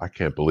 wow. I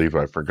can't believe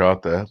I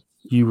forgot that.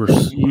 You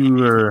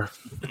were.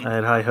 I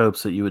had high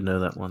hopes that you would know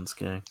that one,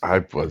 Skay.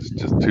 I was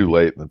just too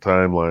late in the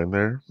timeline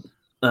there.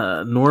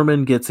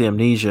 Norman gets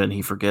amnesia and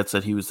he forgets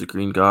that he was the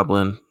Green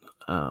Goblin.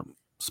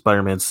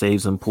 Spider-Man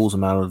saves him, pulls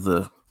him out of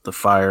the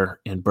fire,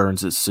 and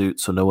burns his suit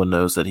so no one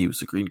knows that he was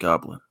the Green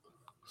Goblin.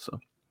 So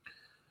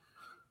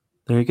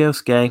there you go,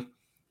 Skay.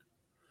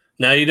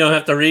 Now you don't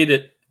have to read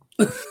it.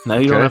 Now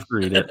you don't have to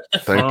read it.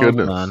 Thank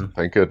goodness.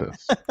 Thank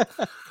goodness.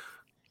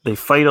 They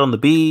fight on the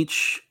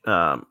beach.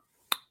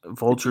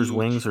 Vulture's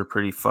wings are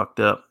pretty fucked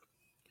up.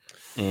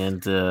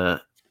 And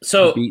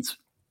so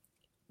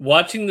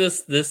watching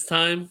this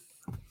time,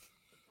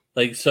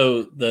 like,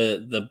 so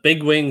the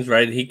big wings,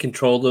 right? He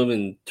controlled them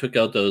and took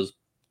out those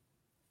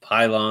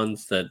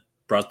pylons that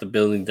brought the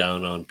building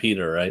down on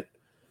Peter, right?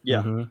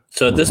 Yeah. Mm-hmm.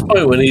 So at this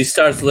point, when he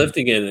starts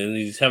lifting it and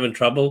he's having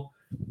trouble,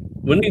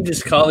 wouldn't he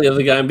just call the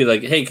other guy and be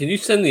like, "Hey, can you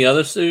send the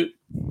other suit?"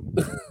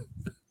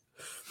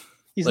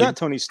 He's Like, not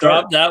Tony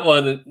Stark. Drop that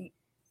one.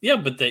 Yeah,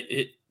 but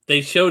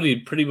they showed he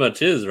pretty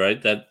much is,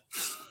 right? That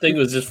thing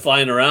was just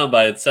flying around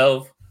by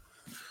itself,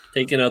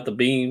 taking out the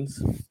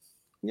beams.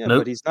 Yeah,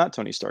 Nope. but he's not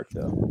Tony Stark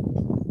though.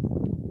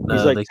 No,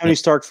 He's like they Tony can't-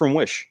 Stark from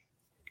Wish.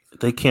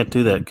 They can't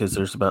do that because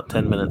there's about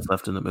 10 minutes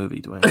left in the movie,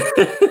 Dwayne.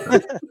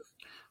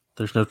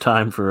 There's no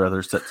time for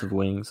other sets of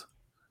wings.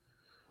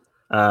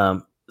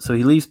 So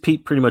he leaves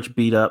Pete pretty much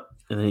beat up,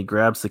 and then he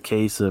grabs the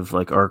case of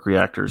like arc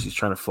reactors. He's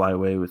trying to fly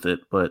away with it,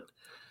 but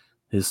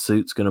his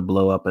suit's going to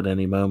blow up at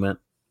any moment.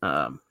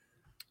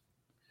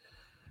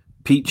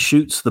 Pete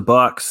shoots the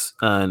box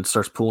and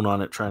starts pulling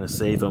on it, trying to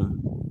save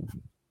him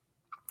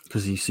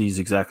because he sees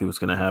exactly what's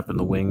going to happen.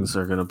 The wings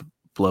are going to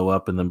blow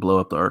up and then blow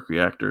up the arc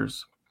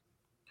reactors.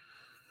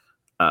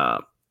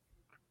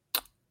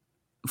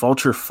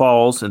 Vulture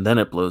falls and then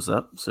it blows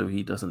up, so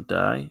he doesn't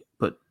die.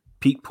 But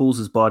Pete pulls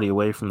his body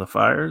away from the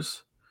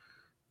fires,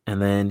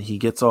 and then he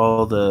gets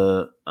all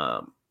the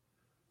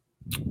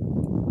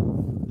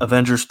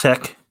Avengers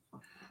tech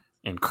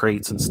and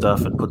crates and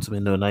stuff and puts them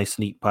into a nice,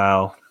 neat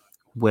pile,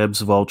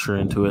 webs Vulture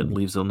into it, and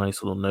leaves a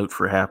nice little note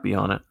for Happy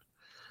on it.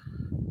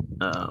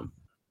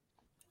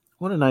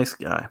 What a nice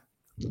guy.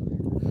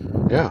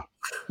 Yeah.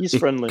 He's It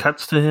friendly.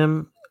 cuts to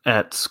him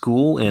at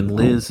school, and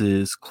Liz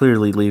is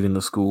clearly leaving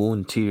the school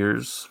in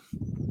tears.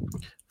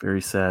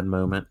 Very sad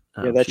moment.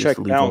 Yeah, that she has check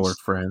to leave all her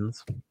bounced.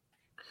 friends.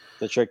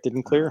 The check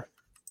didn't clear.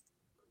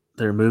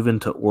 They're moving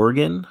to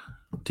Oregon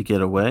to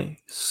get away.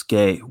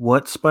 Skay,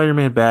 what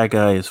Spider-Man bad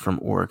guy is from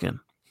Oregon?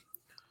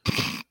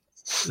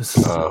 This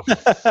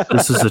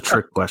is a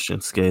trick question,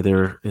 Skay.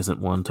 There isn't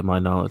one to my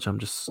knowledge. I'm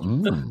just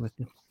with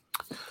you.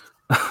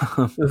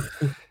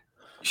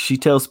 She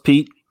tells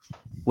Pete,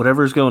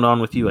 whatever's going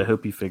on with you, I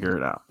hope you figure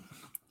it out.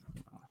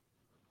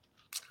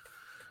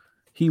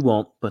 He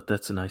won't, but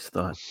that's a nice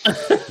thought.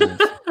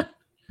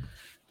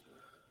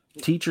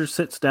 Teacher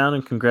sits down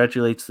and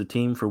congratulates the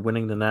team for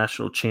winning the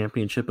national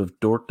championship of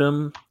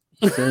dorkdom.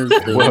 He says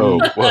Whoa.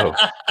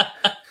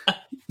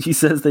 He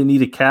says they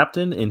need a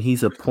captain, and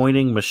he's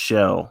appointing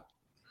Michelle.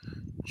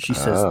 She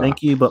says,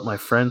 thank you, but my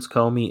friends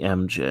call me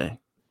MJ.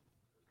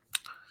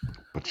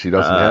 But she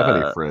doesn't have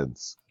any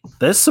friends.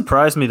 This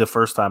surprised me the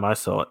first time I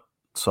saw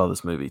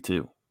this movie,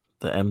 too.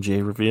 The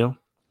MJ reveal.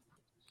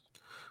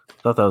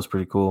 Thought that was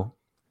pretty cool.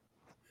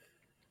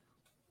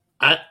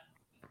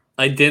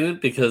 I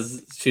didn't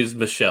because she was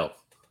Michelle.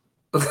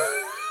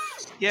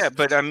 Yeah,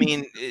 but I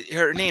mean,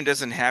 her name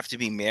doesn't have to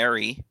be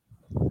Mary.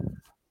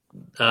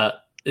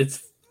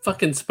 It's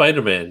fucking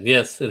Spider-Man.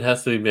 Yes, it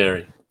has to be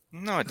Mary.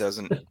 No, it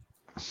doesn't.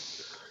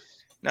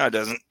 No, it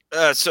doesn't.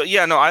 So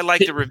yeah, no, I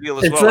like the reveal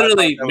as It's well. I thought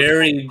literally that was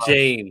Mary cool.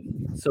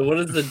 Jane. So what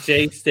does the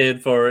J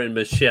stand for in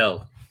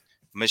Michelle?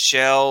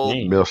 Michelle.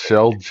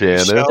 Michelle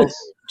Janet.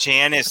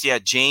 Janice. Yeah,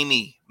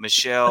 Jamie.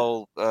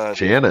 Michelle.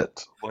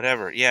 Janet.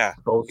 Whatever. Yeah.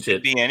 Bullshit. It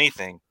could be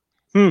anything.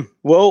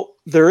 Well,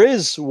 there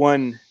is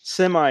one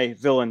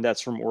semi-villain that's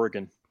from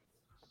Oregon.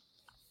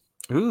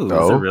 Ooh, is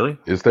Oh, there really?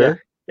 Is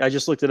there? Yeah, I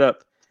just looked it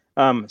up.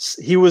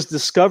 He was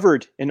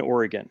discovered in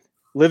Oregon,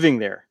 living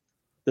there.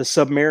 The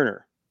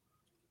Submariner.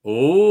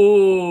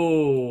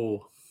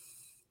 Oh.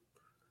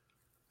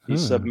 The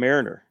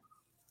Submariner.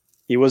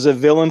 He was a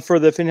villain for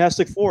the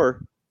Fantastic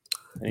Four.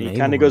 And he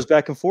kind Namor. of goes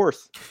back and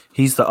forth.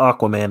 He's the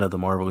Aquaman of the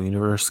Marvel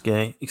Universe,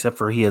 Skay, except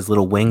for he has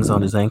little wings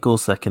on his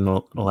ankles that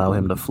can allow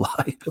him to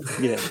fly.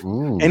 Yeah.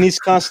 Ooh. And he's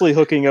constantly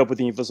hooking up with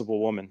the Invisible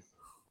Woman.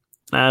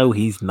 No,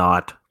 he's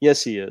not.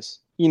 Yes, he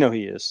is. You know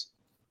he is.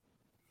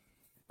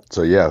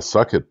 So yeah,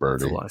 suck it,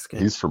 Bernie. It's a lie, Skay.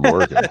 He's from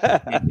Oregon.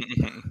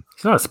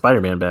 He's not a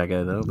Spider-Man bad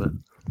guy, though, but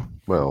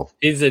Well,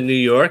 He's a New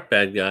York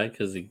bad guy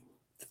because he's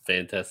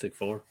Fantastic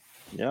Four.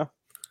 Yeah.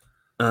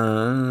 where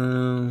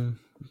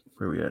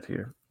are we at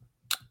here?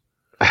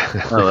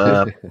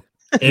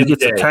 He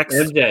gets a text.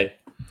 MJ.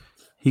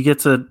 He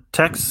gets a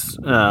text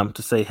to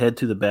say head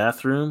to the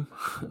bathroom,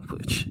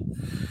 which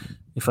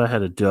if I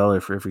had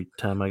 $1 for every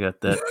time I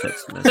got that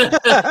text message.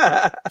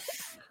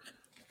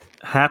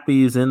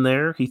 Happy is in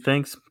there. He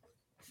thanks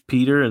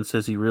Peter and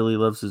says he really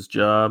loves his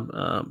job.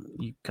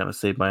 You kind of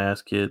saved my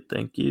ass, kid.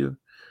 Thank you.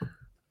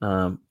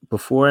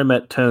 Before I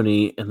met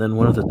Tony, and then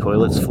one of the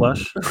toilets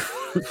flush.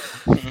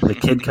 The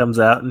kid comes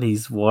out and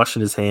he's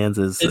washing his hands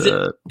as.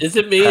 Is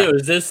it me or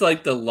is this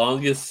like the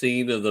longest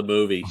scene of the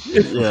movie?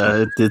 Yeah,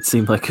 it did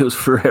seem like it was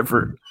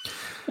forever.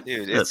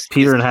 Dude,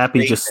 Peter and it's Happy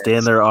great. just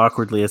stand there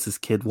awkwardly as his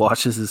kid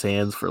washes his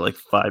hands for like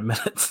 5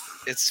 minutes.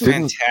 It's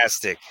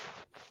fantastic.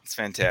 It's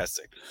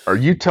fantastic. are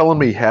you telling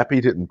me Happy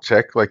didn't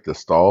check like the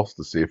stalls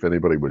to see if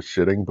anybody was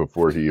shitting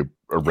before he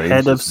arranged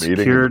Head of this meeting in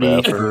the security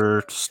bathroom?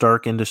 for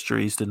Stark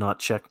Industries did not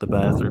check the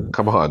bathroom.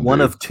 Come on, One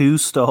dude. of 2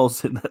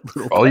 stalls in that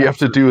little. All you have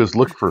to do is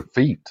look for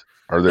feet.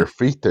 Are there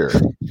feet there?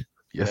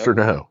 Yes or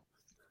no?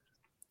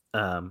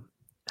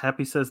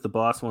 Happy says the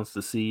boss wants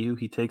to see you.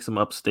 He takes him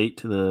upstate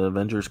to the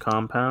Avengers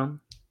compound.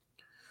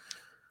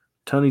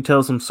 Tony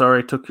tells him, "Sorry,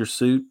 I took your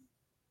suit."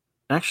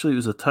 Actually, it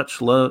was a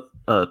tough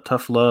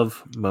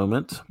love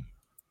moment.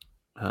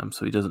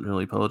 So he doesn't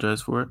really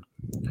apologize for it.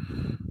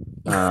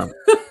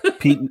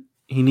 Pete,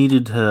 he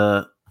needed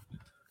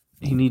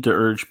he need to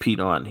urge Pete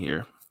on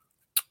here.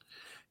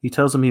 He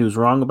tells him he was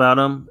wrong about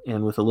him,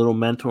 and with a little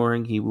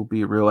mentoring, he will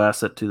be a real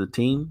asset to the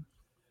team.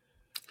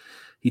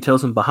 He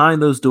tells him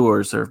behind those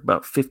doors there are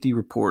about 50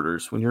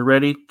 reporters. When you're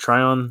ready, try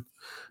on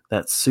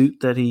that suit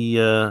that he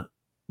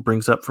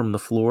brings up from the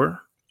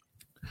floor,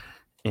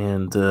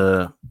 and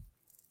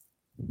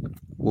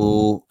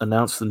we'll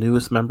announce the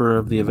newest member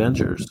of the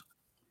Avengers.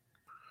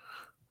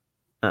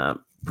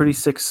 Pretty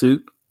sick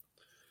suit.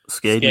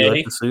 Skay, do you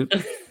like the suit?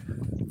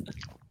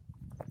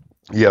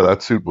 Yeah,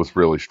 that suit was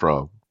really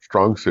strong.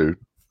 Strong suit.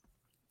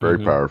 Very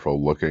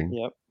powerful looking.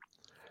 Yep.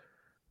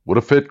 Would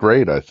have fit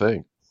great, I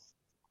think.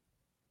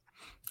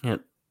 Yeah.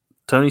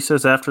 Tony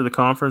says after the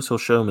conference he'll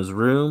show him his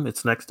room.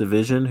 It's next to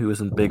Vision, who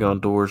isn't big on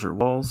doors or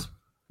walls.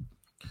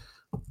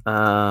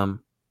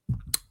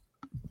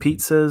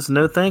 Pete says,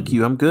 no thank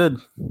you, I'm good.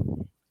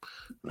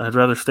 I'd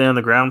rather stay on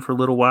the ground for a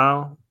little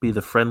while, be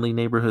the friendly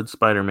neighborhood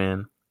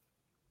Spider-Man.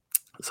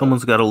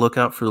 Someone's got to look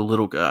out for the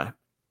little guy.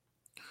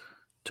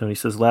 Tony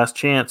says, last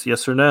chance,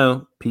 yes or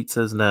no? Pete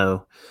says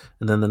no.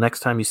 And then the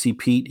next time you see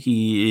Pete,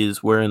 he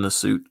is wearing the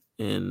suit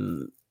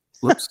in,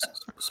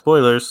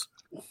 spoilers,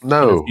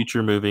 No. in a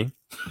future movie.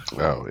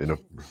 Oh, in a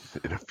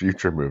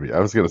future movie. I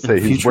was going to say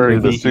he's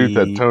wearing the suit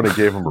that Tony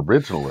gave him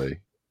originally.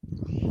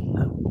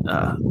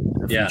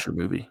 Future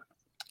movie.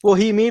 Well,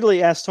 he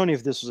immediately asked Tony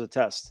if this was a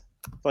test.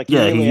 Like,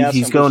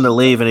 he's going to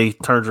leave, and he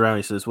turns around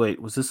and he says,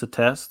 wait, was this a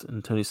test?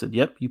 And Tony said,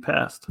 yep, you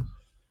passed.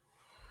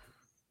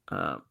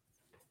 And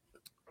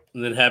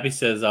then Happy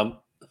says, go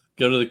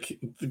to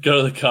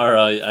the car.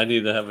 I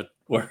need to have a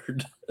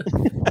word."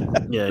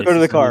 Yeah, go to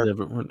the car.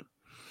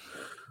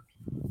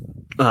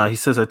 He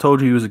says, "I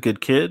told you he was a good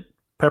kid."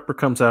 Pepper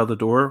comes out of the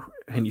door,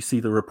 and you see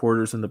the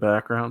reporters in the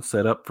background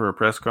set up for a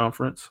press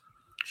conference.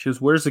 She goes,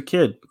 "Where's the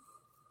kid?"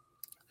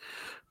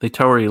 They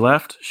tell her he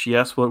left. She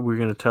asks what we're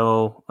going to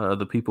tell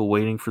the people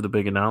waiting for the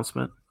big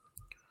announcement.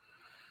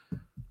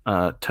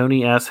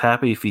 Tony asks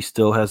Happy if he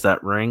still has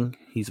that ring.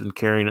 He's been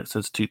carrying it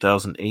since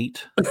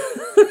 2008.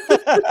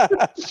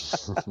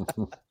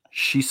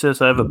 She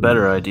says, "I have a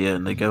better idea,"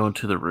 and they go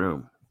into the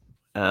room.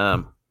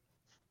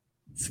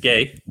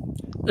 Skay.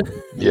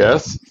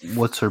 Yes.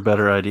 What's her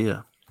better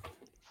idea?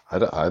 I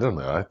don't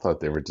know. I thought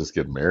they were just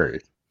getting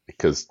married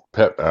because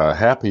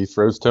Happy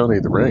throws Tony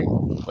the ring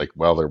like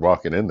while they're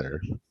walking in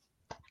there.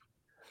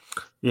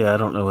 Yeah, I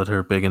don't know what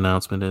her big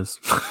announcement is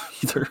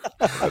either.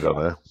 I don't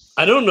know.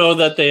 I don't know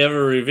that they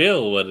ever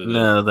reveal what it is.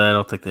 No, I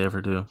don't think they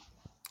ever do.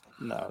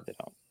 No, they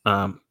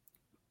don't.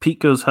 Pete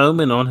goes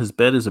home, and on his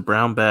bed is a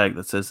brown bag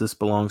that says, "This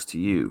belongs to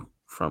you,"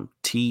 from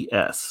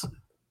TS.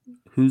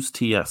 Who's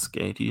TS,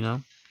 Gay? Do you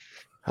know?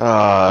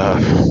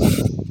 I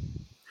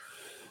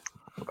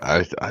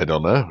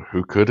don't know.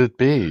 Who could it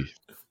be?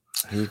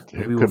 Who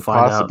could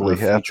possibly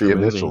have the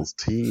initials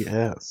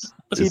TS?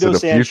 It's in a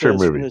future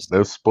movie.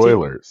 No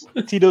spoilers.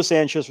 Tito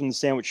Sanchez from the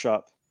Sandwich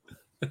Shop.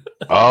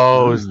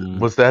 Oh,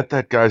 was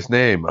that guy's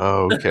name?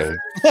 Oh, okay.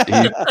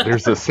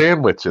 There's a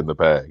sandwich in the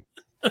bag.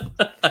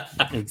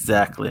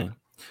 Exactly.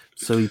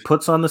 So he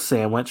puts on the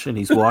sandwich and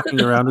he's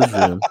walking around his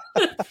room.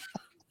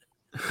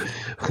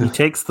 He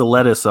takes the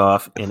lettuce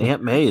off, and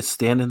Aunt May is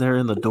standing there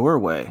in the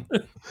doorway.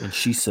 And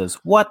she says,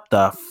 "What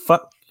the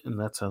fuck?" And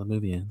that's how the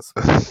movie ends.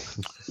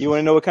 You want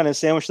to know what kind of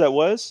sandwich that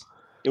was?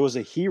 It was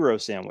a hero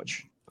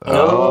sandwich.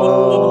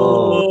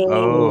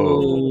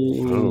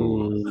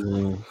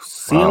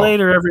 See you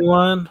later,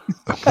 everyone.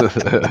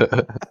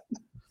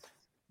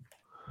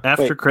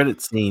 After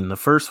credit scene, the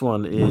first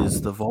one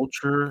is the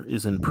Vulture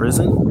is in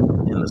prison,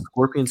 and the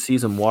Scorpion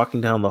sees him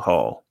walking down the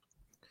hall.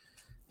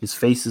 His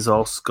face is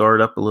all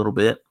scarred up a little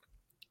bit,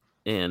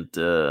 and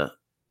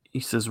he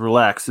says,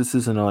 "Relax, this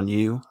isn't on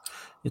you.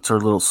 It's our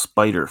little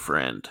spider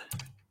friend."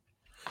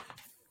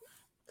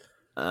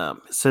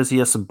 It says he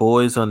has some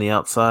boys on the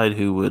outside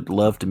who would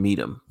love to meet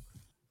him.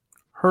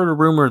 Heard a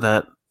rumor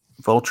that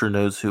Vulture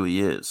knows who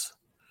he is.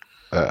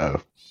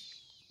 Uh-oh.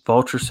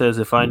 Vulture says,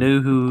 "If I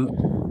knew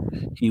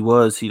who he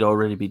was, he'd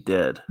already be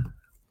dead."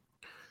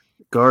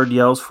 Guard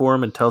yells for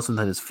him and tells him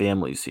that his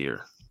family's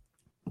here,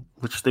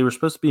 which they were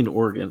supposed to be in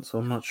Oregon, so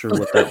I'm not sure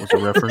what that was a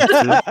reference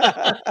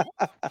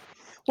to.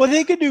 Well,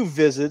 they could do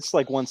visits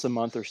like once a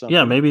month or something.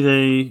 Yeah, maybe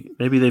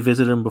they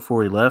visited him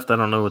before he left. I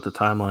don't know what the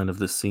timeline of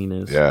this scene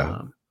is.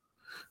 Yeah.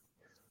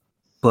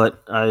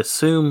 But I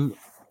assume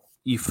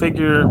you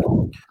figure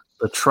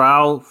the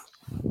trial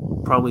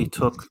probably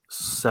took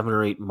 7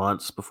 or 8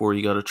 months before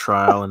he got a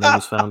trial and then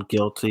was found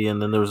guilty.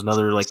 And then there was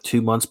another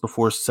 2 months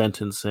before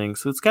sentencing.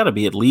 So it's got to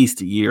be at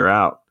least a year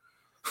out.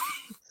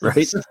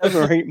 Right? 7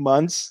 or 8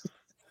 months.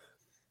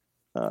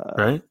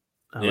 Right?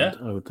 I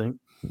would think.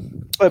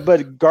 But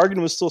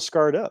Gargan was still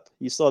scarred up.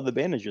 He still had the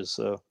bandages,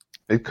 so.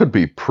 It could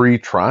be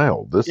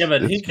pre-trial. This he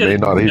may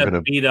not even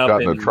have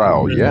gotten a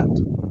trial yet.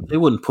 They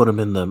wouldn't put him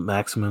in the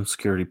maximum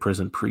security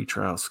prison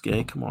pre-trial,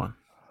 Skay. Come on.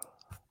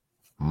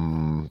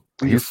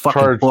 He's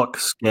charged book,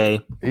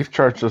 Skay. He's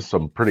charged us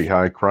some pretty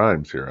high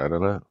crimes here. I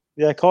don't know.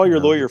 Yeah, call your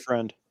lawyer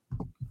friend.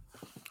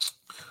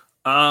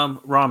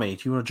 Rami,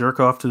 do you want to jerk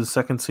off to the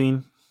second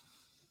scene?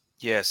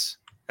 Yes.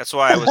 That's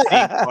why I was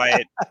being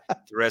quiet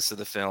the rest of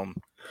the film.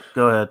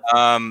 Go ahead.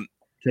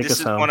 Take This us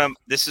is home.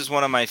 this is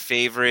one of my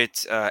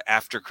favorite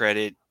after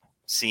credit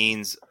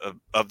scenes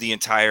of the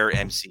entire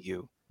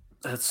MCU.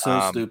 That's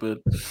so stupid.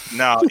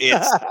 No,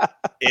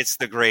 it's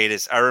the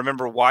greatest. I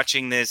remember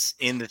watching this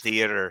in the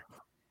theater,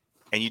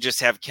 and you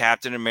just have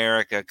Captain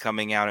America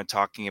coming out and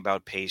talking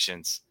about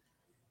patience,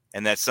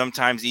 and that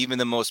sometimes even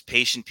the most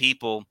patient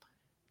people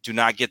do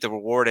not get the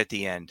reward at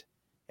the end,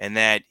 and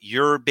that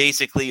you're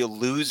basically a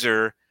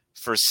loser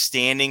for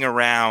standing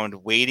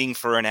around waiting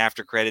for an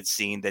after credit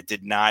scene that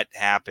did not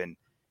happen.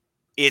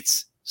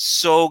 It's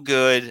so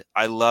good.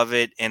 I love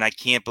it, and I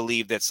can't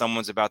believe that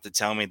someone's about to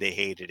tell me they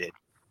hated it.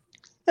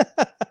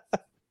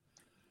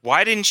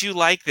 Why didn't you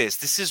like this?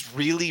 This is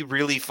really,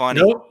 really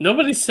funny. No,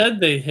 nobody said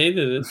they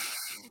hated it.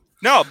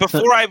 No,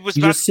 before I was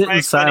You about just to sit my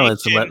in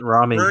silence and let explanation,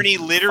 Rami Bernie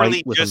literally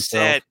fight with just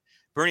himself.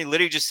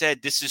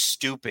 said, this is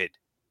stupid.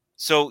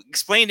 So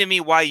explain to me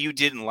why you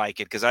didn't like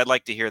it, because I'd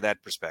like to hear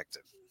that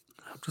perspective.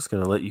 I'm just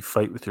gonna let you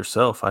fight with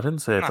yourself. I didn't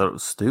say I thought it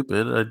was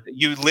stupid.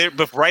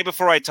 Right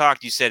before I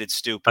talked, you said it's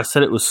stupid. I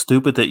said it was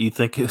stupid that you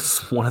think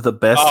it's one of the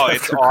best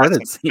after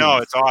credit scenes. No,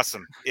 it's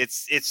awesome.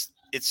 It's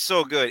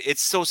so good.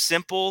 It's so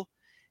simple,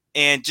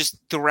 and just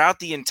throughout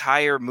the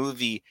entire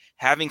movie,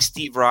 having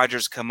Steve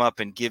Rogers come up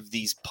and give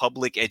these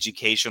public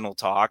educational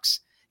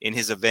talks in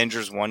his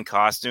Avengers 1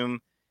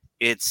 costume,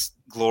 it's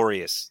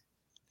glorious.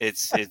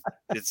 It's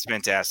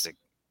fantastic.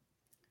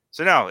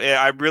 So no,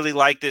 I really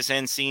like this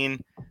end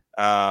scene.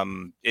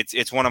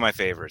 It's one of my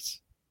favorites.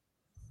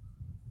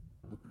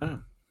 Okay.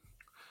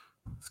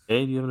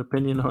 Skay, do you have an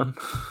opinion on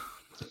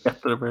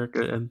Captain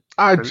America? And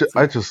I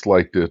just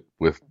liked it.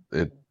 With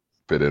it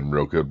fit in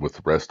real good with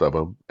the rest of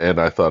them, and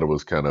I thought it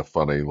was kind of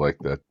funny, like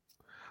that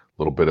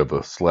little bit of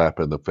a slap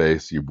in the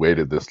face. You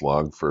waited this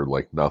long for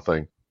like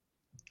nothing.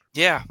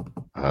 Yeah,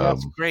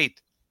 that's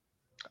great.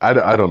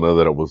 I don't know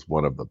that it was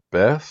one of the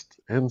best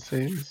end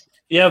scenes.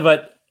 Yeah,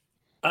 but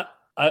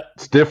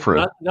it's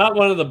different. Not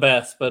one of the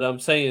best, but I'm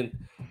saying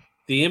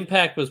the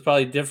impact was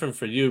probably different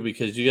for you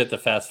because you got to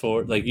fast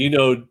forward. Like,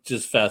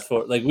 just fast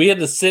forward. Like, we had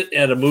to sit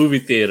at a movie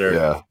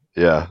theater.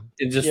 Yeah.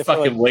 And just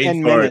fucking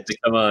wait for it to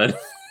come on.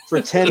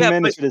 For 10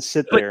 minutes to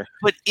sit there.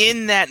 But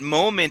in that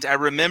moment, I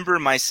remember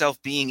myself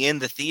being in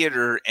the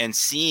theater and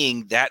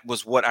seeing that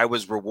was what I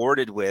was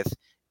rewarded with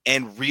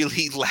and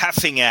really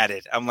laughing at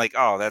it. I'm like,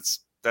 oh, that's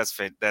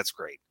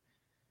great.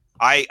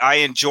 I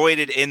enjoyed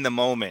it in the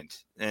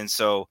moment. And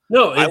so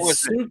it's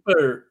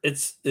super.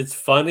 It's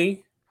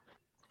funny.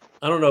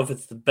 I don't know if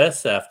it's the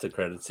best after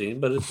credit scene,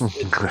 but it's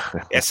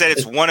I said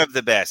it's one of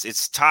the best.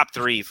 It's top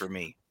 3 for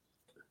me.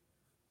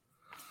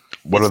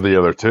 What are the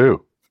other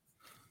two?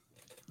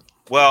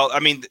 Well, I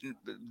mean,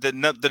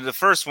 the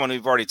first one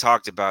we've already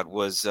talked about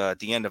was at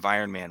the end of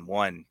Iron Man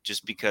 1,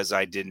 just because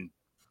I didn't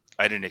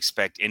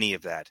expect any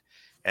of that.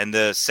 And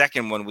the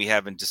second one we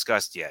haven't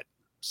discussed yet.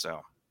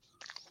 So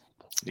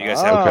you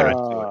guys have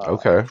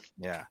okay.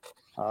 Yeah.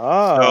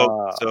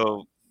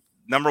 So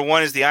number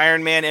 1 is the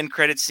Iron Man end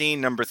credit scene.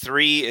 Number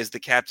 3 is the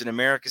Captain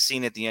America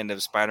scene at the end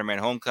of Spider-Man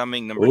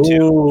Homecoming. Number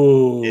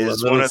 2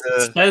 is one of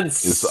the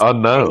It's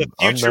unknown.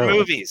 future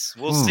movies.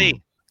 We'll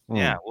see.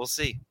 Yeah, we'll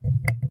see.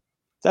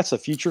 That's a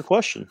future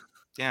question.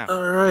 Yeah.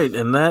 All right,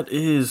 and that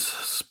is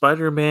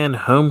Spider-Man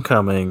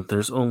Homecoming.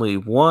 There's only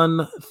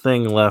one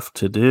thing left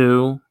to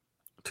do.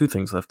 2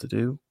 things left to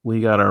do. We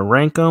got to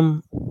rank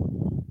them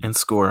and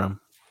score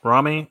them.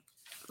 Rami,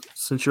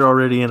 since you're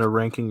already in a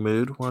ranking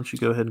mood, why don't you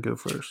go ahead and go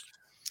first?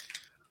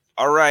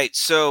 All right,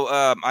 so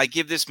I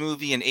give this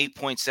movie an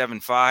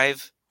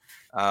 8.75.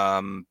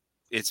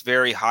 It's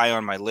very high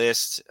on my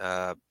list.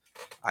 I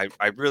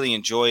really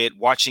enjoy it.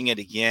 Watching it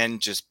again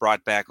just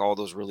brought back all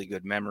those really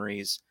good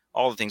memories,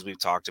 all the things we've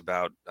talked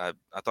about. I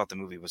thought the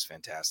movie was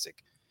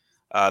fantastic.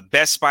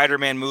 Best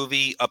Spider-Man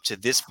movie up to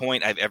this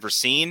point I've ever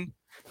seen.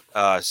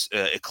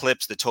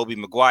 Eclipsed the Tobey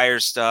Maguire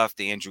stuff,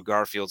 the Andrew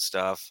Garfield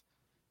stuff.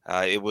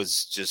 It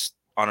was just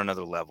on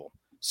another level.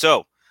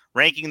 So,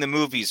 ranking the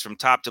movies from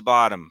top to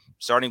bottom,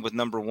 starting with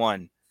number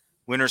 1,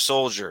 Winter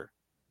Soldier,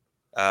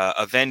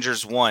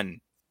 Avengers 1,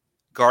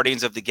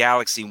 Guardians of the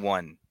Galaxy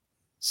 1,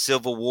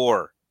 Civil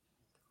War,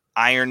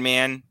 Iron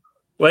Man.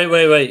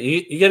 Wait.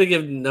 You got to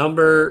give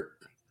number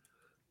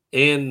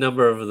and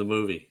number of the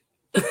movie.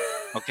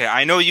 Okay,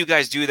 I know you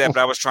guys do that, but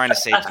I was trying to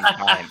save some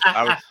time.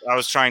 I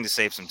was trying to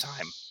save some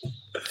time.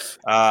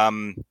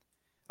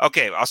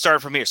 Okay, I'll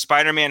start from here.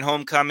 Spider-Man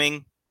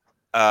Homecoming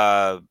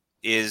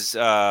is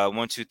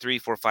 1, 2, 3,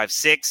 4, 5,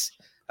 6.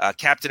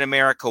 Captain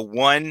America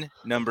 1,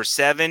 number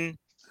 7.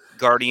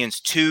 Guardians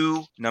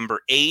 2,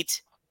 number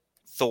 8.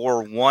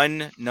 Thor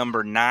 1,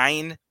 number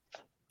 9.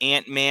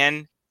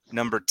 Ant-Man,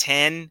 number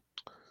 10.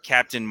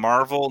 Captain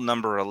Marvel,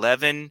 number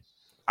 11.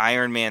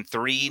 Iron Man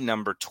 3,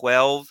 number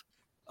 12.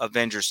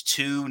 Avengers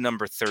 2,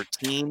 number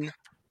 13.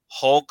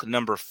 Hulk,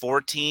 number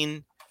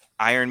 14.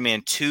 Iron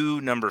Man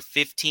 2, number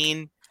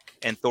 15.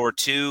 And Thor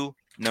 2,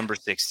 number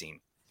 16.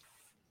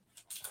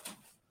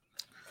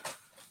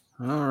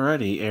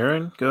 Alrighty,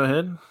 Aaron, go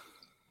ahead.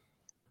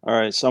 All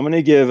right, so I'm going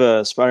to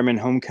give Spider-Man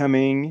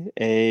Homecoming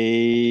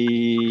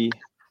a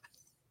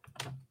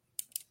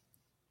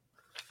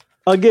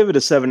I'll give it a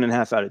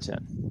 7.5 out of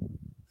 10.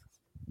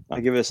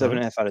 I'll give it a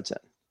 7.5 out of 10.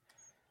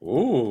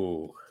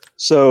 Ooh.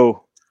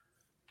 So,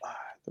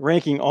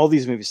 ranking all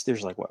these movies,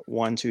 there's like what?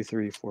 1, 2,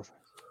 3, 4, 5.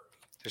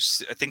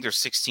 I think there's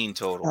 16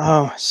 total.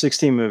 Oh,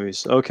 16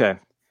 movies. Okay.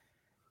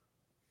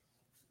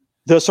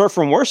 Do I start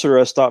from worst or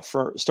do I start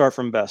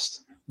from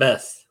best?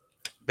 Best.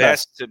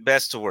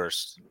 Best to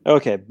worst.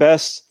 Okay,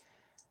 best.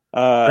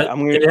 I'm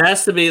gonna. It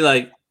has to be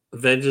like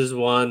Avengers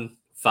 1,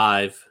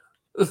 5.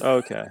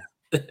 Okay.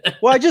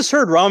 Well, I just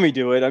heard Rami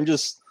do it.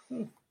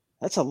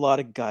 That's a lot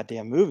of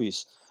goddamn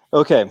movies.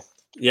 Okay.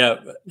 Yeah.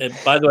 And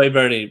by the way,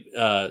 Bernie,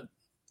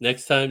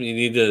 next time you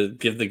need to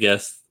give the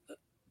guests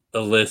a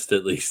list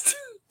at least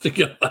to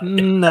go by.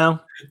 No,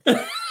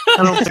 I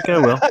don't think I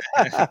will.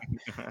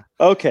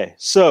 Okay,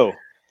 so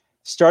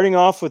starting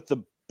off with the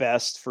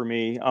best for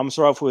me, I'm gonna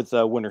start off with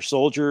Winter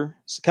Soldier.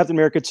 So Captain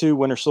America 2,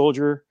 Winter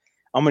Soldier.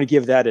 I'm gonna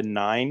give that a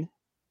 9.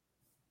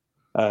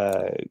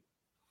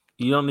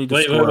 You don't need to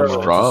Wait, score wait, them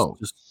wait, all.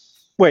 Just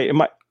Wait,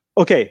 am I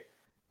okay?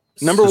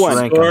 Number Just one,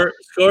 rank 'em.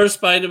 Score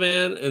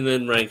Spider-Man and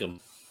then rank them.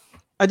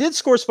 I did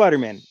score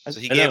Spider-Man. So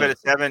he gave it a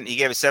 7. He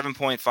gave it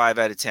 7.5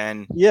 out of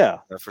 10. Yeah.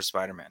 For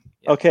Spider-Man.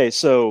 Yeah. Okay,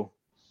 so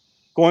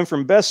going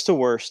from best to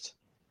worst.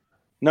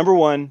 Number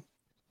 1,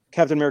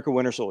 Captain America: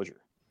 Winter Soldier.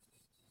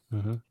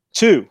 Mm-hmm.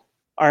 2,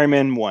 Iron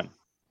Man 1.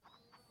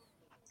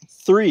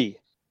 3,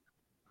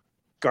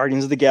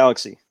 Guardians of the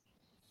Galaxy.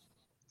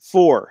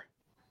 4,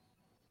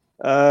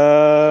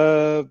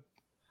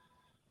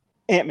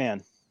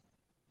 Ant-Man.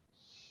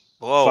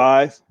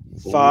 Whoa.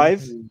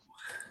 5,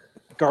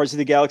 Guardians of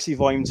the Galaxy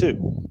Volume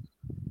 2.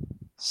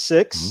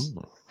 6,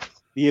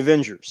 The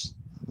Avengers.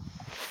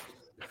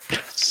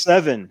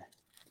 7,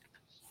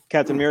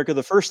 Captain America: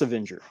 The First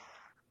Avenger.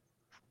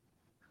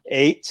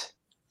 8,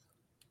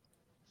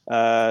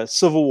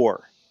 Civil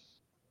War.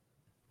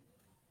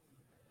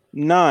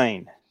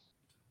 9.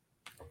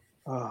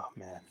 Oh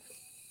man.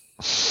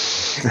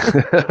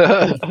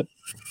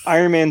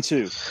 Iron Man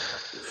 2.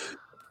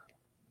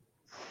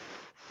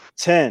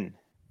 10.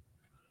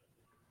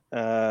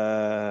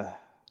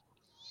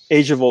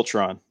 Age of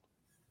Ultron.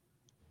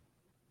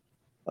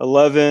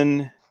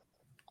 11.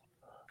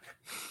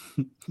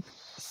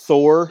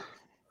 Thor.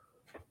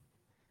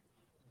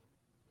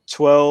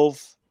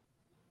 12.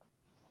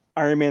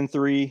 Iron Man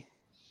 3.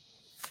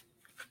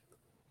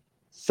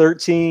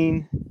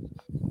 13.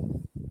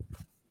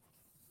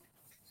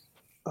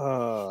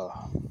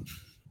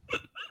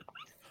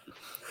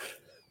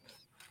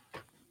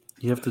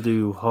 You have to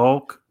do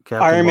Hulk,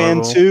 Captain Iron Man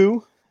Marvel. 2.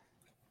 You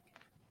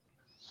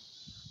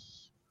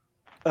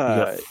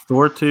got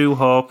Thor 2,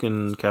 Hulk,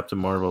 and Captain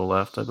Marvel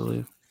left, I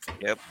believe.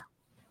 Yep.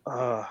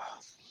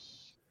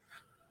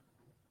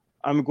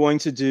 I'm going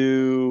to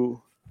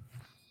do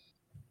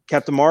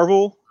Captain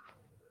Marvel,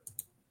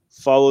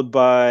 followed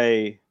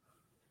by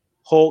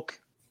Hulk,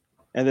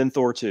 and then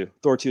Thor 2.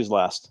 Thor 2 is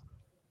last.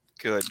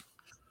 Good.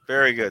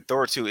 Very good.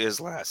 Thor 2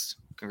 is last.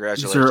 These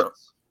Congratulations. are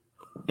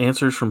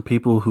answers from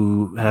people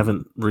who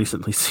haven't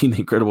recently seen The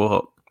Incredible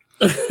Hulk.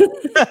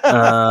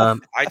 I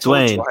told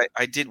Dwayne. you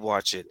I did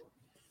watch it.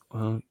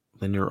 Well,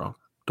 then you're wrong.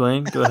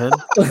 Dwayne, go ahead.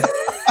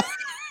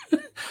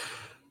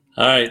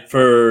 All right,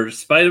 for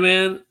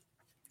Spider-Man,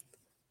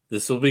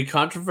 this will be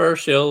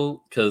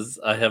controversial because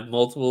I have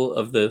multiple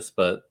of this,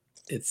 but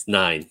it's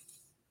 9.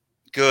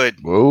 Good.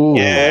 Whoa.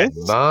 Yes.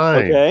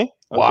 9. Okay.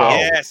 Wow.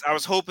 Yes, I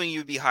was hoping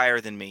you'd be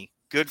higher than me.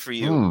 Good for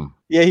you.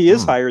 Yeah, he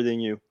is higher than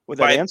you with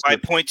that By answer.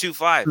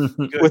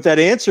 0.25. Good. With that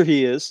answer,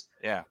 he is.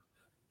 Yeah.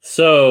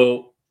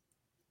 So,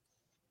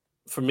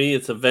 for me,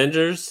 it's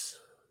Avengers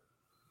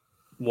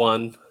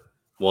 1,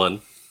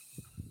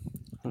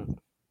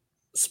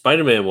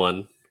 Spider-Man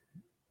 1,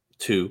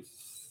 2,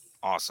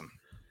 Awesome.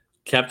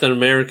 Captain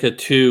America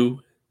 2,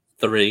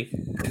 3,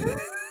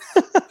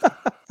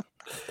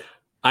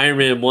 Iron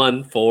Man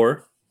 1,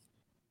 4.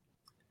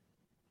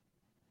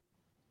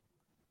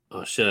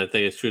 Oh shit! I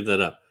think I screwed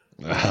that up.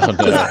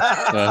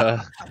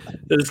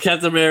 There's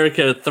Captain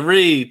America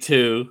 3,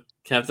 2,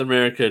 Captain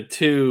America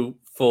 2,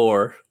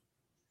 4,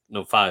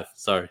 no 5.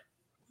 Sorry.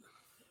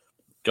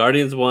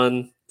 Guardians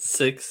 1,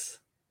 6,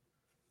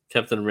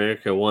 Captain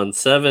America 1,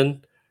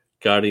 7,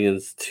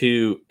 Guardians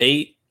 2,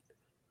 8,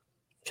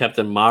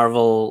 Captain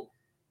Marvel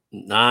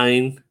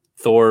 9,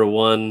 Thor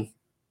 1,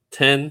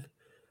 10,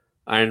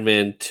 Iron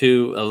Man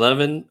 2,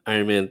 11,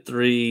 Iron Man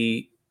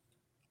 3,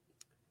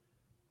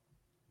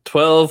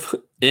 12,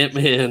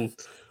 Ant-Man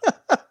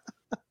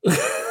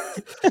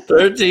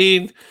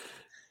 13,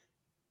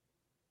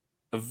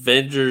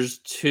 Avengers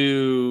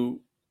 2,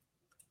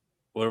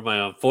 what am I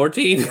on,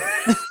 14?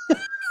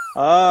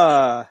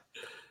 I'll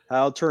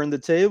turn the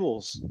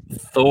tables.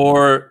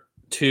 Thor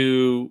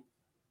 2,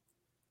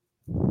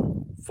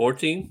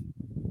 14?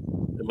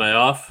 Am I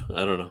off?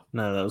 I don't know.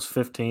 No, that was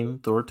 15.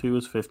 Thor 2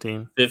 was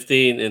 15.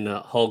 15 and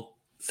Hulk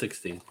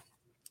 16.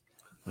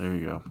 There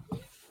you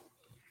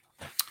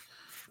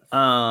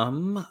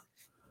go.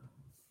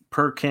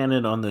 Per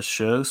canon on this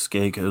show,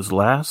 Skay goes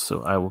last,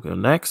 so I will go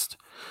next.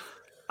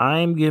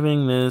 I'm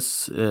giving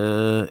this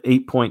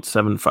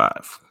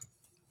 8.75.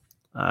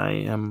 I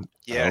am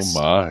Yes.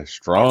 Oh my,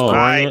 strong,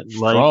 Right.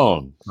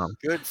 strong.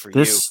 Good for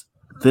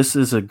This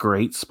is a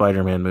great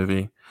Spider-Man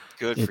movie.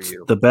 Good for It's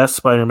you. the best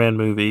Spider-Man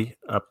movie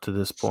up to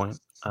this point.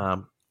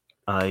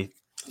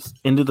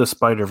 Into the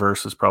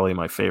Spider-Verse is probably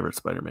my favorite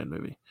Spider-Man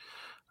movie.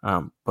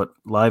 But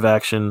live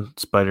action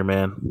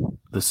Spider-Man,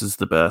 this is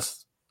the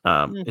best.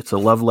 It's a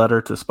love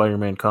letter to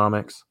Spider-Man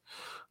comics.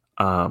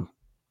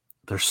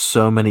 There's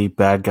so many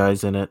bad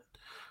guys in it.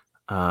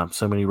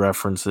 So many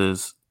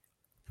references.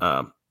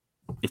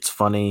 It's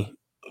funny.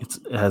 It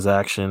has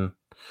action.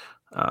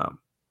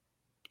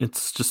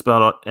 It's just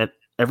about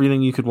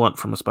everything you could want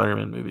from a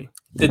Spider-Man movie.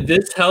 Did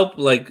this help,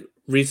 like,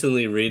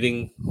 recently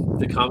reading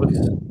the comics?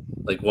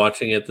 Like,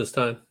 watching it this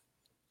time?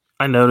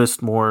 I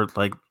noticed more,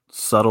 like,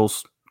 subtle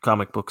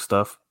comic book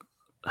stuff,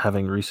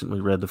 having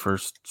recently read the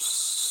first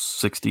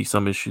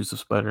 60-some issues of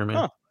Spider-Man.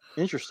 Huh.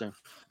 Interesting.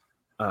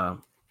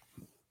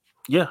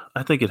 Yeah,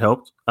 I think it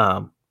helped.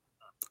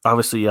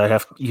 Obviously, you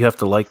have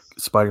to like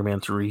Spider-Man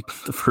to read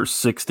the first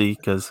 60,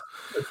 because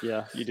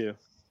Yeah, you do.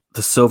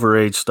 the Silver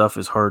Age stuff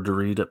is hard to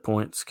read at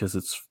points because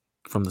it's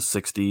from the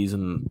 60s,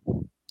 and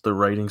the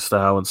writing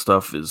style and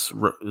stuff is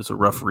a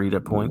rough read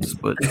at points.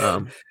 But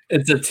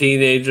It's a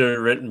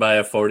teenager written by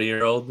a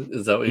 40-year-old.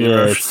 Is that what yeah,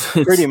 you're? it's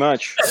Pretty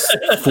much.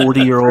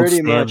 40-year-old Pretty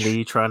Stan much.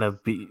 Lee trying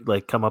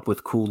to come up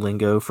with cool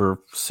lingo for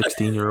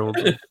 16-year-olds.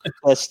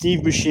 A Steve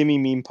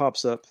Buscemi meme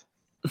pops up.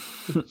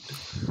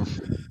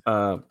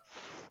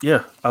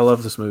 Yeah, I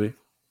love this movie.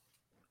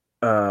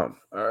 All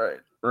right,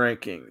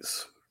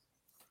 rankings.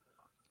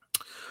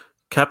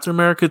 Captain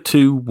America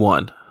 2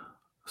 1,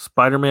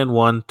 Spider-Man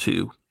 1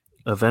 2,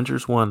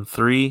 Avengers 1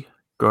 3,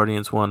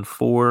 Guardians 1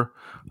 4,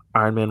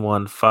 Iron Man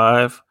 1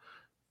 5,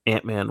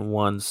 Ant-Man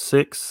 1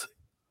 6,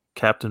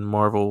 Captain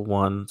Marvel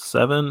 1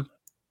 7,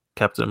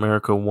 Captain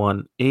America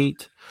 1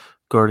 8,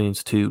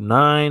 Guardians 2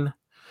 9,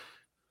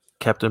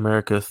 Captain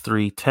America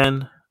 3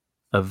 10,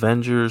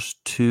 Avengers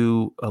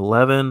 2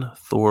 11,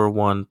 Thor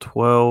 1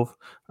 12,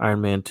 Iron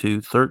Man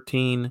 2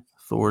 13,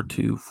 Thor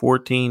 2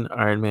 14,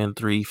 Iron Man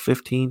 3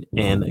 15,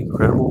 and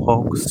Incredible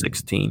Hulk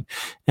 16.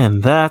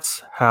 And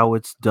that's how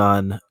it's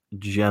done,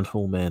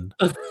 gentlemen.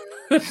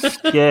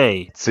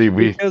 Yay. See,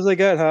 Because they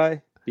got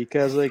high.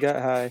 Because they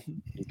got high.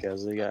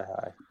 Because they got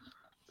high.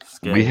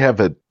 we have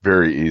it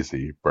very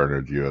easy,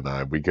 Bernard, you and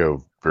I. We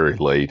go very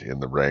late in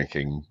the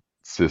ranking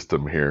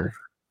system here.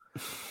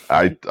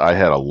 I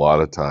had a lot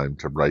of time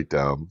to write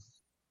down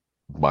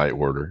my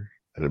order,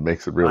 and it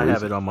makes it really I have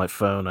easy. it on my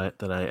phone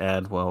that I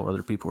add while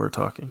other people are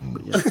talking.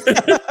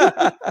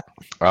 But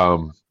yeah.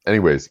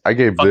 Anyways, I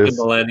gave Fucking this.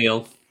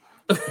 millennial.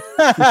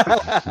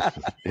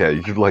 Yeah,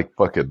 you're like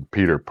fucking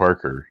Peter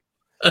Parker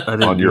I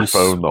didn't on your use-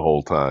 phone the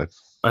whole time.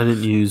 I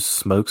didn't use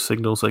smoke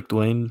signals like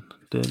Dwayne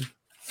did.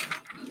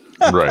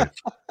 Right.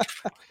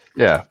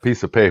 Yeah,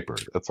 piece of paper.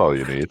 That's all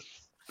you need.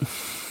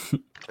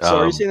 So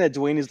are you saying that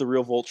Dwayne is the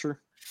real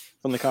Vulture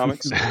from the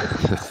comics?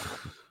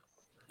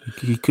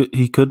 He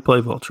could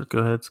play Vulture. Go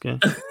ahead, Skay.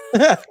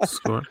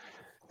 Score.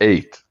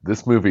 8.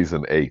 This movie's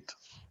an 8.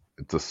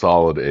 It's a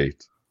solid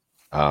 8.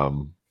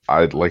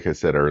 Like I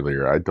said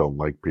earlier, I don't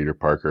like Peter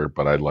Parker,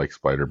 but I like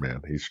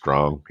Spider-Man. He's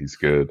strong, he's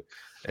good.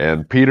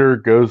 And Peter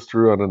goes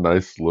through on a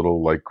nice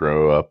little like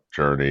grow up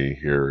journey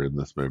here in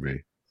this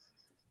movie.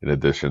 In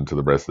addition to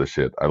the rest of the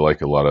shit, I like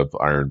a lot of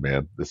Iron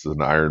Man. This is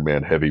an Iron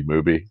Man heavy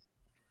movie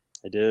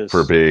It is.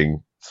 for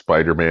being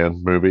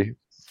Spider-Man movie.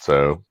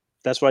 So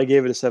That's why I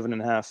gave it a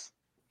 7.5.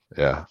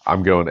 yeah,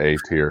 I'm going 8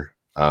 here.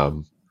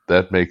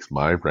 That makes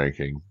my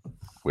ranking,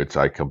 which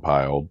I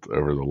compiled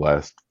over the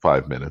last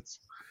 5 minutes.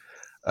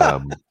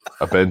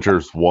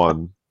 Avengers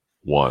 1,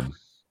 1.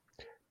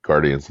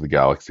 Guardians of the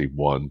Galaxy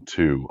 1,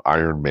 2.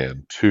 Iron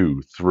Man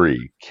 2,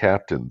 3.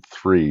 Captain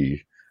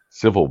 3.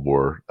 Civil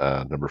War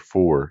number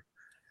 4.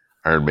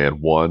 Iron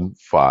Man 1,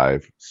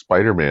 5.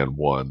 Spider-Man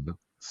 1,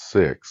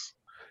 6.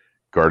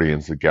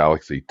 Guardians of the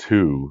Galaxy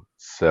 2,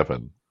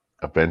 7.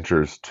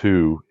 Avengers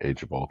 2,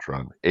 Age of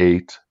Ultron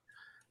 8.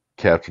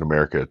 Captain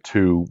America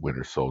 2,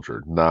 Winter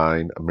Soldier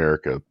 9.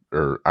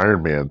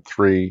 Iron Man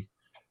 3,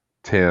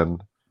 10.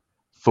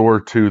 Thor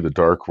 2, The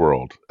Dark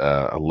World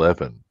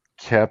 11.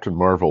 Captain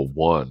Marvel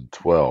 1,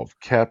 12.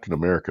 Captain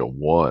America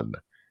 1,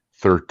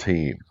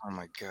 13. Oh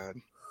my god.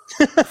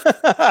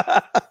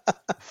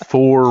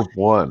 Thor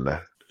 1,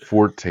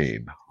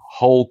 14.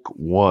 Hulk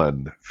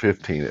 1,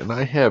 15. And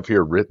I have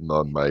here written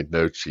on my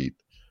note sheet,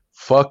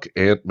 fuck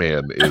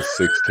Ant-Man is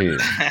 16.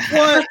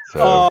 What?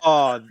 So,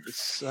 I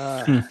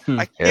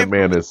can't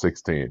Ant-Man is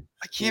 16.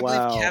 I can't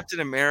believe Captain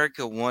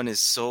America 1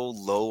 is so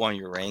low on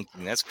your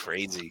ranking. That's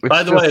crazy.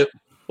 By the way,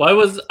 why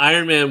was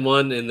Iron Man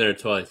 1 in there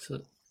twice?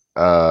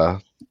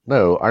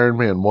 No, Iron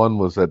Man 1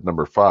 was at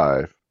number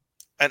 5.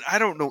 And I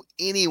don't know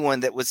anyone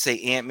that would say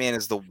Ant-Man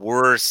is the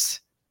worst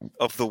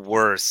of the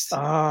worst.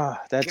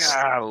 That's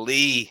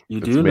golly. You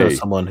It's do know me.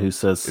 someone who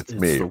says It's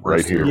it's me, the right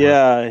worst here. ever.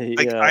 Yeah,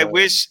 Like I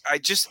wish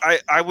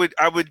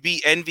I would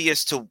be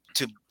envious to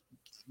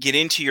get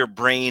into your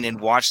brain and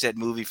watch that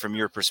movie from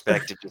your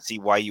perspective to see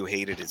why you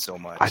hated it so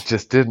much. I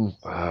just didn't.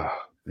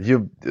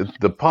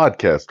 The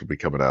podcast will be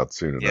coming out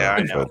soon enough. Yeah,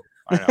 I know.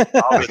 But,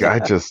 like, I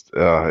just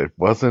it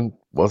wasn't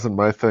Wasn't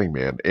my thing,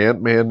 man.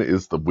 Ant-Man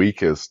is the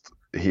weakest.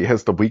 He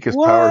has the weakest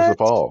powers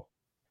of all.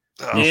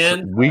 He's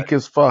And weak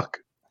as fuck.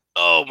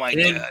 Oh my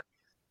And- god.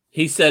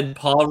 he said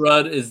Paul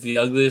Rudd is the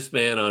ugliest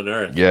man on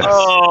earth. Yes.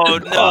 Oh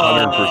no.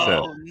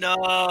 100%.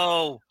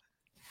 No.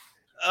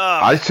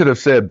 I should have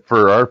said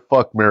for our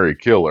fuck, marry,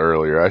 kill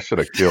earlier. I should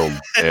have killed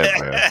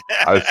Ant-Man.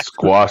 I'd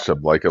squash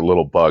him like a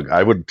little bug.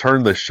 I would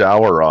turn the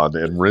shower on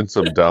and rinse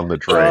him down the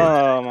drain.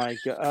 Oh my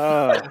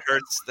god.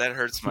 That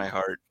hurts my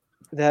heart.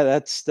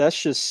 That's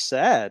just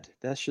sad.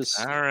 That's just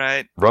All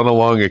right. Run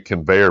along a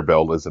conveyor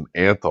belt as an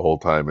ant the whole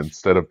time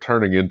instead of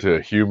turning into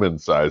a human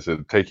size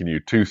and taking you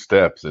 2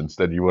 steps.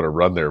 Instead, you want to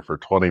run there for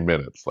 20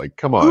 minutes. Like,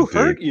 come on, who dude.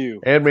 hurt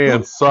you?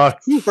 Ant-Man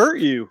sucks. Who hurt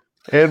you?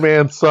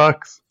 Ant-Man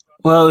sucks.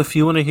 Well, if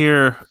you want to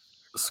hear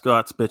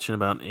Scott's bitching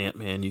about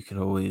Ant-Man, you can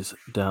always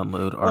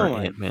download our Oh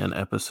my- Ant-Man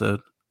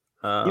episode.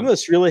 You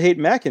must really hate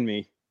Mac and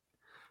me.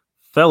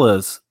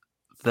 Fellas,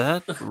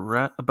 that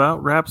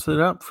about wraps it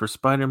up for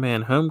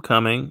Spider-Man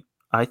Homecoming.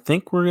 I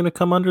think we're going to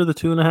come under the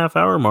 2.5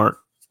 hour mark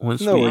once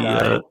No, we're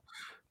not.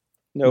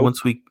 Nope.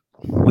 once we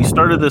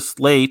started this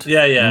late.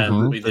 Yeah,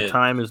 Mhm. we The did.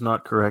 time is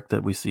not correct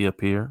that we see up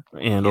here,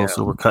 and Yeah.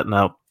 also we're cutting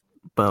out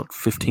about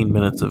 15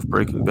 minutes of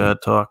Breaking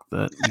Bad talk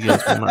that you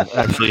guys will not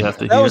actually have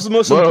to That hear. was the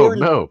most Whoa,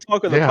 important no.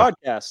 talk of the Yeah.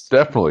 podcast.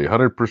 Definitely,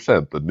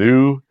 100%. The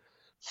new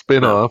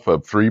spin-off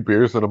of 3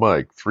 Beers and a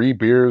Mic. 3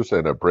 Beers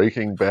and a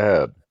Breaking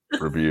Bad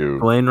review.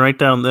 Blaine, write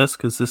down this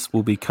because this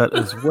will be cut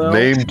as well.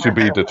 Name to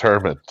be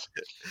determined.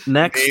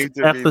 Next Name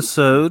to be-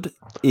 episode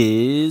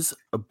is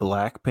a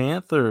Black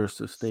Panther,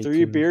 so stay 3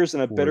 tuned beers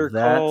and a for better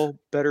that. call,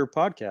 better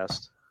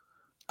podcast.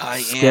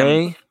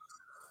 Skay,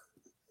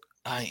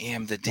 I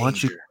am the Why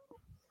don't you- danger.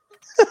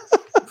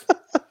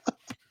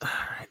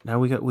 now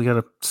we got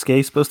a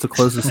Skay's supposed to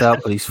close this out,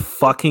 but he's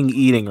fucking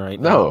eating right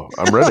now. No,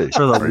 I'm ready.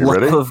 For the Are you love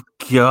ready? of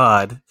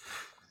God.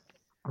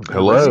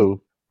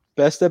 Hello.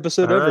 Best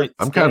episode All ever. right,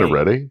 I'm kind of Skay,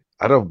 ready.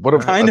 I don't. What?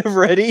 Kind of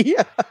ready.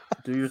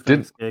 Do your thing,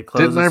 Did- Skay.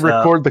 Close Didn't I us out.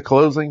 record the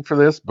closing for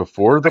this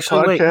before the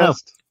Actually, wait, no.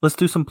 podcast? Let's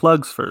do some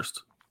plugs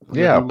first.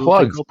 Yeah, We'll do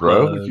plugs, little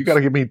bro. plugs. You got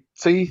to give me.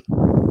 See,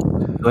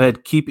 Go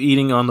ahead. Keep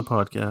eating on the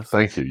podcast.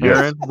 thank you. Yes,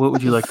 Aaron, what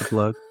would you like to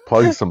plug?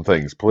 plug some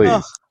things,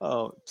 please.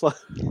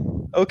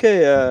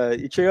 Okay.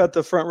 You check out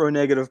the Front Row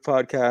Negative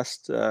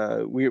podcast.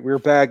 We're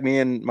back. Me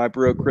and my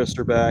bro Chris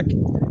are back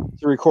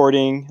to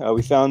recording.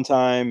 We found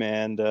time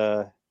and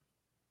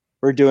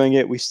we're doing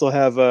it. We still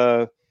have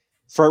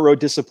Front Row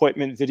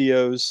Disappointment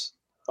videos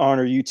on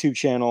our YouTube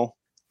channel,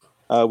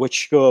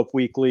 which go up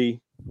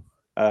weekly.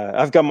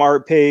 I've got my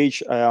art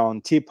page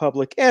on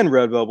TeePublic and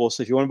Redbubble.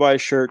 So if you want to buy a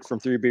shirt from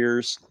 3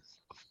 Beers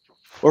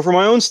or for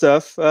my own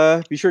stuff,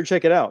 be sure to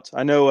check it out.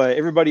 I know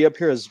everybody up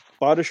here has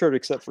bought a shirt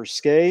except for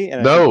Skay.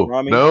 And I No, think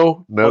Rami.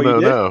 no, Oh, you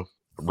did? no.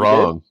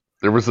 Wrong.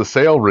 There was a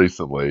sale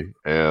recently,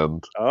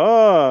 and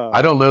Oh,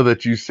 I don't know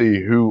that you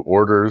see who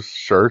orders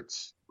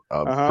shirts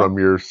Uh-huh. from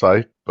your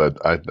site, but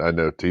I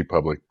know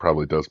TeePublic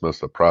probably does most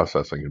of the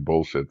processing and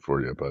bullshit for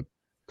you. But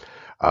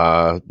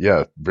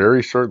yeah,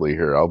 very shortly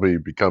here, I'll be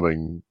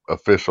becoming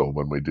official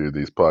when we do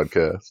these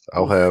podcasts.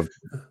 I'll have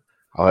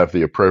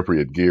the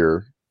appropriate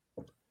gear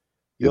in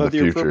You'll the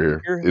have the future here,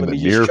 appropriate gear? in Let the me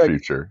just near check-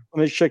 future.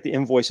 let me check the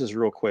invoices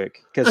real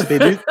quick because they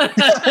do.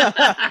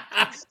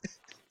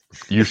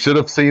 You should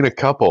have seen a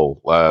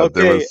couple.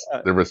 Okay,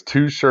 There was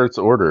 2 shirts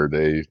ordered.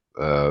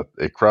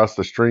 A Cross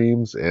the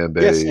Streams and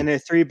a Yes, and a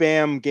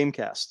 3BAM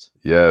Gamecast.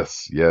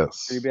 yes.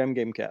 3BAM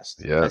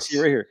Gamecast. I Yes. see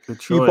it right here. Good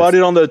You choice. bought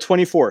it on the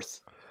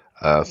 24th.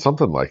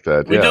 Something like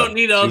that. We yeah. don't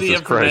need all the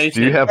Jesus Christ.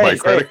 Do you information. have my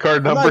credit card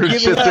I'm not number and giving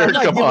shit out- there? I'm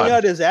not Come giving on.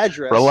 out his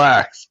address.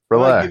 Relax. I'm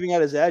not Relax. giving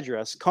out his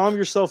address. Calm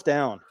yourself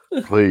down.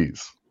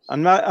 Please.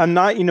 I'm not,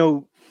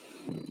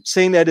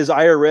 saying that his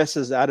IRS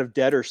is out of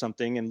debt or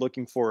something and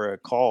looking for a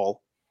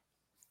call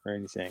or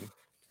anything.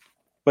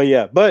 But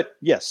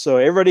yes, so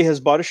everybody has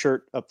bought a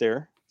shirt up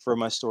there for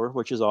my store,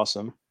 which is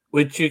awesome.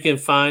 Which you can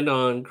find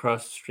on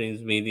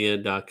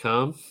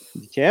crossstreamsmedia.com.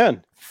 You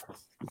can.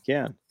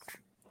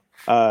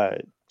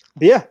 But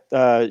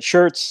yeah,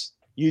 shirts,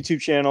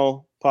 YouTube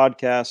channel,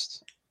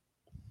 podcast.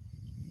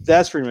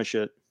 That's pretty much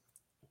it.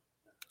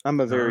 I'm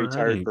a very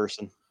tired Alrighty.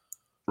 person.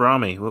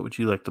 Rami, what would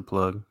you like to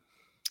plug?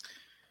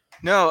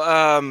 No,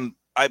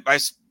 I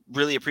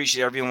really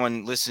appreciate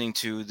everyone listening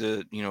to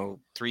the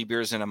 3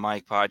 Beers and a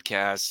Mic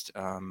podcast.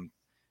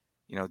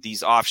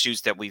 These offshoots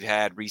that we've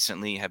had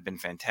recently have been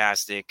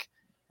fantastic.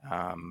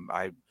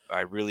 I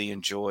really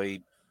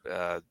enjoy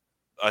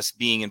us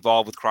being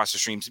involved with Cross the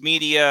Streams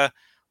Media,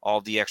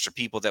 all the extra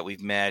people that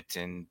we've met,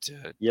 and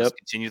just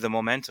continue the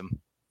momentum.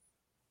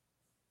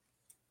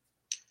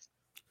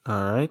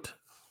 All right.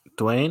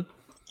 Dwayne?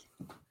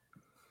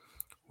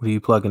 What are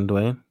you plugging,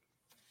 Dwayne?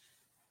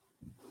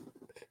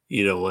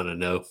 You don't want to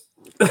know.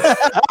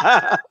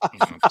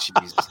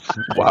 Jesus.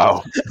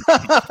 Wow.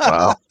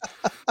 Wow.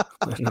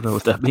 I don't know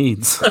what that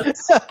means.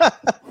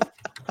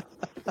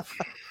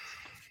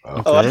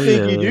 Oh, I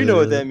think you do know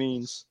what that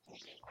means.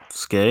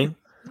 Skay,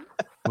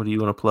 what do you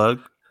want to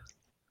plug?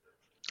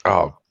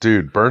 Oh,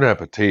 dude, Burn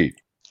Appetit.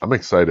 I'm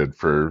excited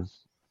for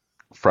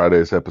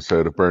Friday's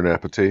episode of Burn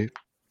Appetit.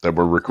 that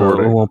we're So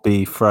recording. it won't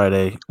be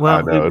Friday. Well,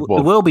 I know,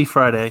 it will be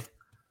Friday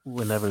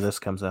whenever this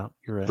comes out.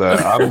 You're right.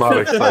 I'm not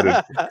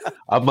excited.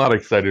 I'm not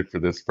excited for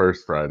this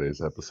first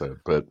Friday's episode,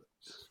 but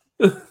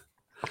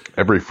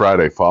every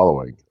Friday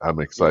following, I'm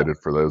excited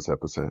for those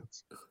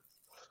episodes.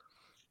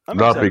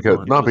 Not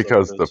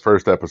because the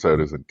first episode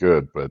isn't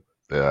good, but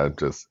yeah,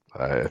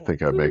 I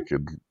think I make a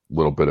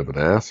little bit of an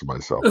ass of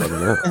myself. I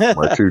don't know. Am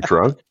I too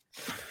drunk?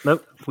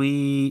 Nope.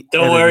 We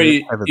Don't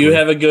worry. You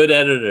have a good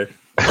editor.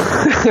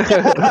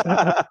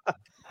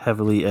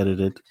 Heavily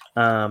edited.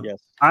 Yes.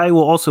 I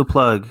will also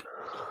plug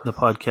the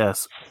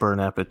podcast Burn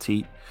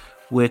Appetit,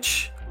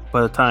 which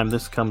by the time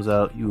this comes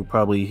out, you will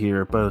probably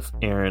hear both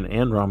Aaron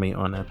and Rami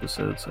on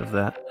episodes of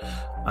that.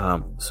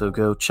 So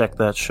go check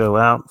that show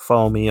out.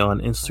 Follow me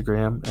on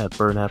Instagram at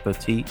Burn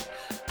Appetit.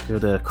 Go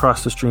to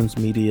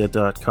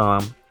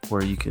crossthestreamsmedia.com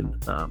where you can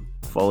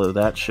follow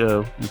that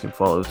show. You can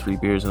follow 3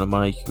 Beers and a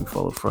Mic. You can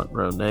follow Front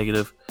Row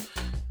Negative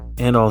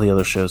and all the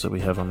other shows that we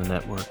have on the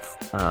network.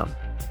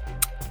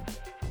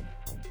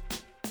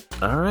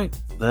 All right,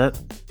 that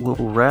will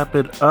wrap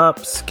it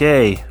up.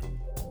 Skay,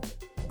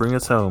 bring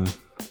us home.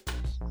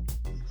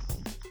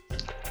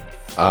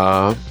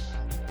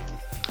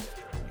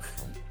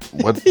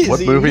 What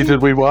movie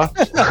did we watch?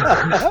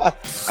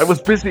 I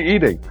was busy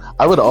eating.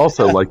 I would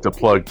also like to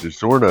plug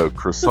DiGiorno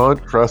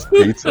croissant crust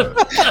pizza.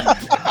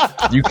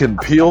 You can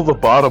peel the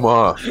bottom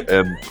off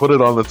and put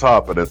it on the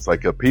top, and it's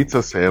like a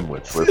pizza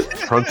sandwich with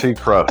crunchy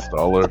crust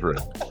all over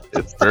it.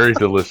 It's very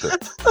delicious.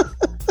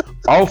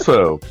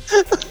 Also,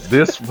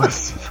 this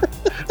was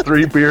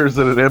 3 Beers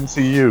and an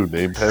MCU,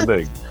 name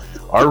pending.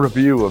 Our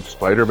review of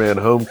Spider-Man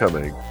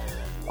Homecoming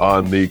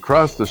on the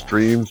Cross the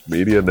Streams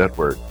Media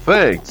Network.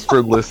 Thanks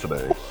for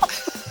listening.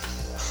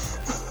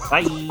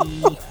 Bye.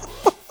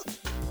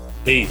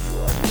 Peace.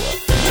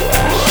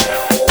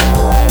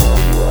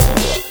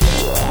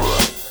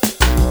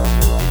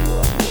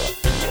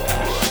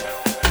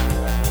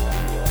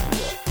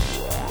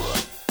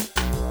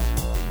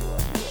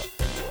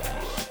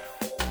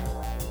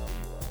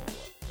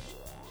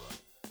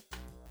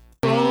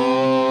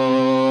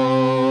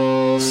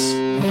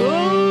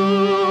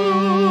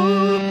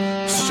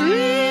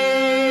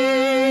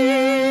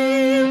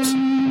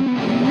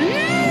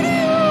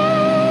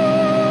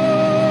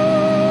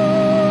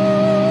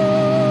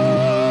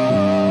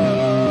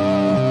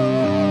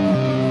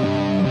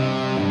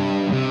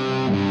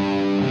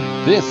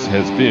 This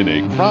has been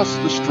a Cross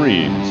the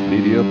Streams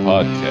Media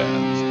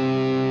Podcast.